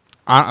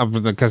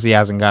he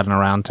hasn't gotten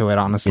around to it,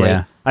 honestly.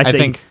 Yeah.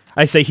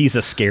 I say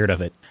he's scared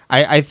of it.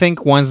 I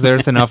think once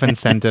there's enough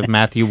incentive,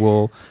 Matthew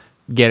will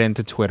get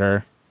into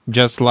Twitter.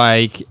 Just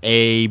like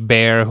a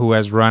bear who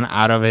has run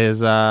out of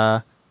his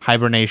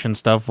hibernation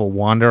stuff will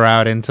wander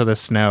out into the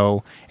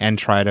snow and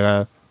try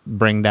to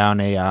bring down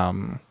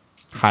a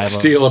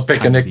Steal a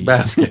picnic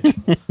basket.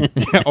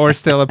 Or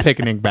steal a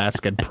picnic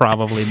basket,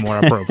 probably more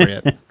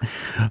appropriate.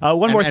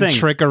 One more thing. And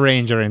trick a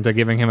ranger into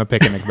giving him a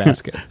picnic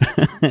basket.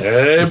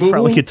 Hey,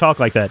 probably could talk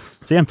like that.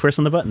 See, I'm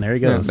pressing the button. There he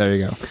goes. Yeah, there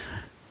you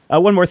go.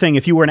 One more thing.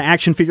 If you were an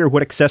action figure,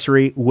 what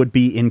accessory would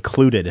be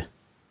included?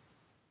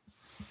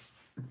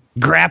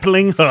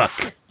 Grappling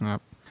hook.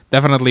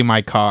 Definitely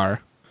my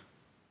car.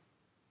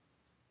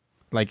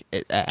 Like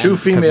two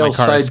female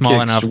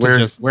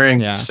sidekicks wearing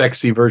yeah.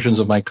 sexy versions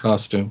of my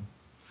costume.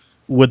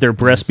 Would their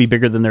breasts be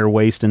bigger than their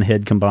waist and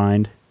head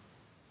combined?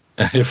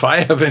 If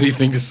I have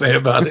anything to say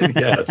about it,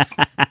 yes.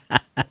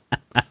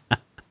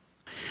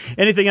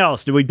 Anything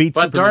else? Did we beat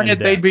But Superman darn it,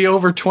 to they'd death? be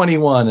over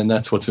 21, and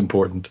that's what's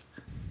important.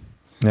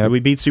 Yep. Did we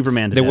beat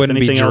Superman to They death? wouldn't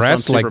Anything be else on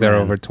dressed like they're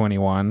Superman? over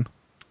 21.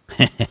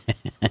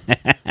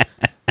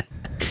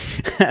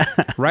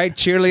 Right,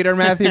 cheerleader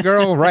Matthew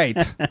girl? Right.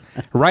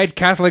 Right,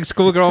 Catholic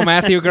schoolgirl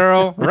Matthew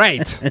girl?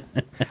 Right.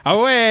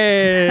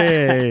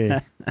 Away!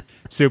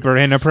 Super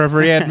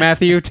inappropriate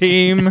Matthew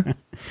team.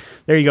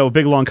 There you go. A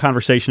big, long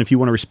conversation. If you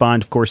want to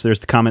respond, of course, there's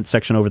the comment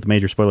section over at the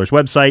Major Spoilers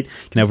website.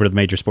 You can head over to the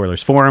Major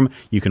Spoilers forum.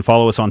 You can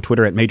follow us on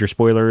Twitter at Major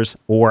Spoilers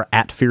or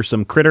at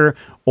Fearsome Critter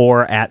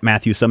or at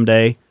Matthew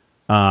Someday.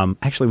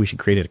 Actually, we should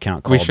create an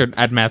account called... We should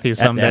at Matthew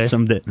Someday.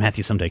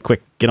 Matthew Someday.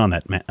 Quick, get on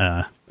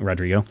that,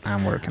 Rodrigo.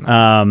 I'm working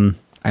on it.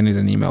 I need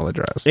an email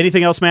address.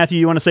 Anything else, Matthew,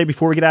 you want to say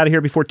before we get out of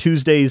here, before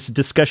Tuesday's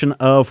discussion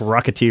of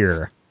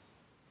Rocketeer?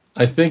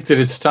 I think that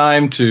it's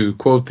time to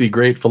quote the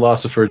great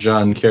philosopher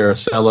John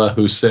Carosella,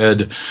 who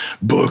said,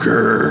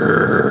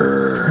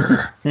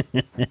 Booker.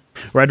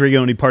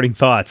 Rodrigo, any parting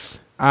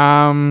thoughts?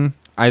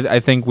 I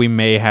think we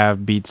may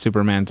have beat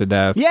Superman to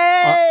death.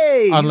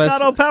 Yay! He's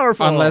not all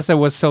powerful. Unless it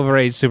was Silver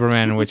Age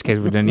Superman, in which case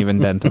we didn't even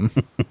dent him.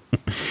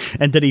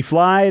 And did he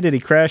fly? Did he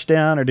crash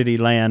down? Or did he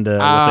land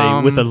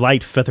with a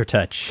light feather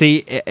touch?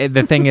 See,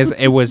 the thing is,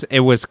 it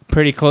was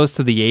pretty close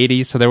to the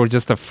 80s, so there was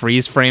just a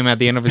freeze frame at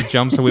the end of his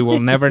jump, so we will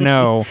never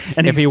know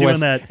and if he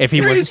was. That. If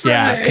he was,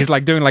 yeah, he's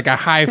like doing like a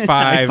high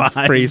five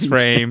freeze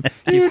frame.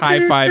 He's high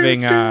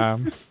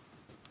fiving.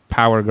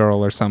 Power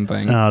Girl or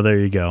something. Oh, there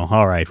you go.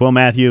 All right. Well,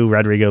 Matthew,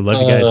 Rodrigo,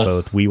 love you guys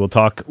both. We will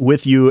talk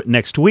with you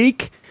next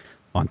week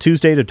on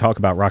Tuesday to talk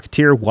about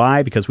Rocketeer.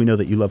 Why? Because we know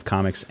that you love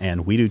comics,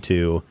 and we do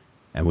too,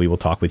 and we will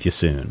talk with you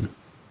soon.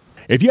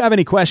 If you have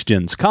any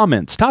questions,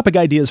 comments, topic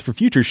ideas for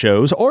future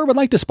shows, or would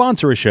like to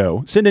sponsor a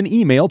show, send an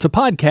email to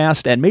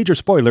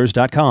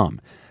podcast@majorspoilers.com.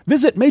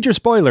 Visit Major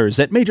Spoilers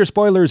at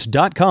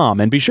majorspoilers.com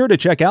and be sure to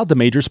check out the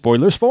Major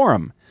Spoilers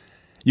Forum.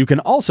 You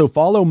can also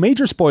follow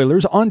Major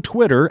Spoilers on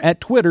Twitter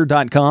at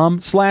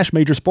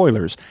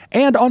twitter.com/majorspoilers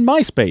and on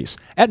MySpace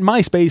at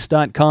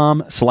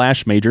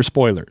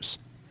myspace.com/majorspoilers.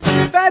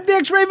 If I had the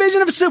X-ray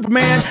vision of a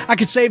Superman, I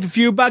could save a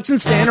few bucks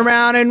and stand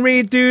around and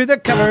read through the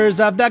covers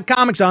of the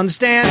comics on the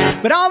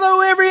stand. But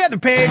although every other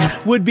page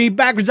would be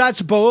backwards, I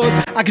suppose,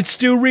 I could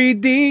still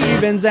read the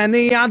evens and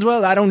the odds.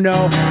 Well, I don't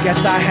know.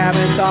 Guess I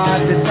haven't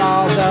thought this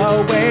all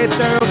the way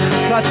through.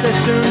 Plus, as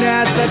soon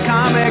as the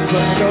comic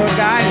book store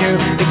guy knew,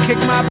 he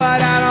kicked my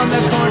butt out on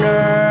the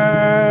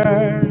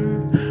corner.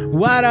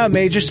 What a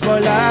major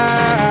spoiler.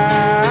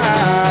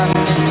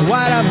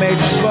 What a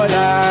major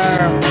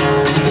spoiler.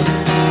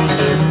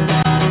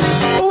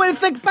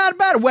 Think about a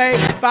better way.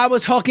 If I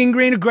was hulking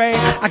green or gray,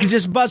 I could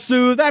just bust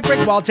through that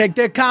brick wall, take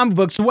their comic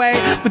books away.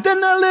 But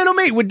then the little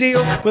meat would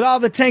deal with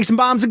all the tanks and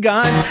bombs and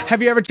guns.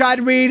 Have you ever tried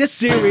to read a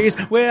series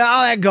with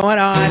all that going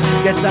on?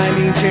 Guess I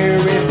need to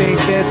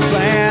rethink this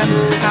plan.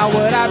 How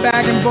would I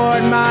back and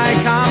board my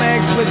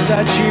comics with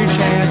such huge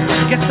hands?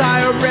 Guess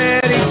I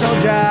already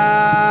told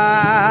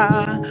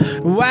ya.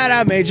 What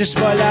a major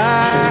spoiler.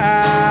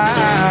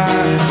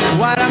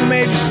 What a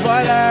major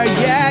spoiler.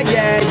 Yeah,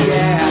 yeah,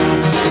 yeah.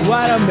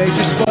 What a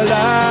major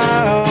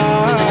spoiler.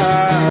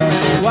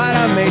 What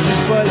a major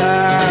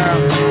spoiler.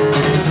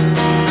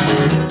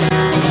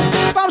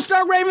 If I'm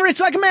Stark Raven,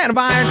 it's like a man of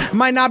iron. I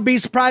might not be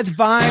surprised to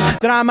find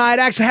that I might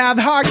actually have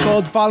the heart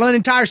cold to follow an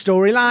entire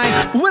storyline.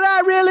 But would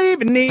I really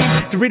even need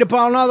to read up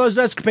on all those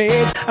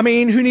escapades? I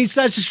mean, who needs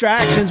such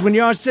distractions when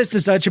your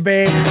sister's such a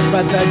babe?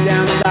 But the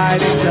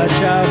downside is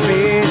such a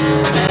beast.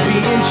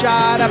 Being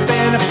shot up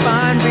in a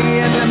fun bee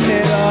in the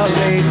Middle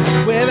East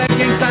with a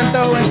king sign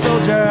throwing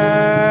soldier.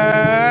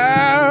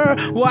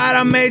 What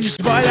a major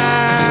spoiler.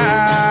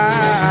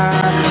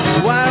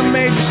 What a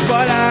major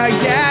spoiler.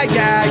 Yeah,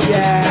 yeah,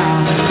 yeah.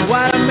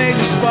 What a major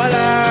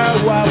spoiler.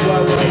 Whoa,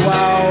 whoa, whoa,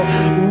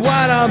 whoa.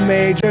 What a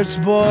major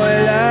spoiler.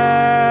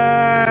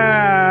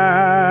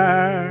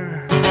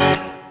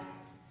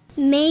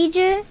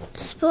 Major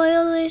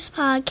Spoilers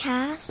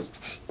Podcast.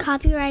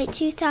 Copyright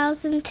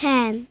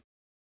 2010.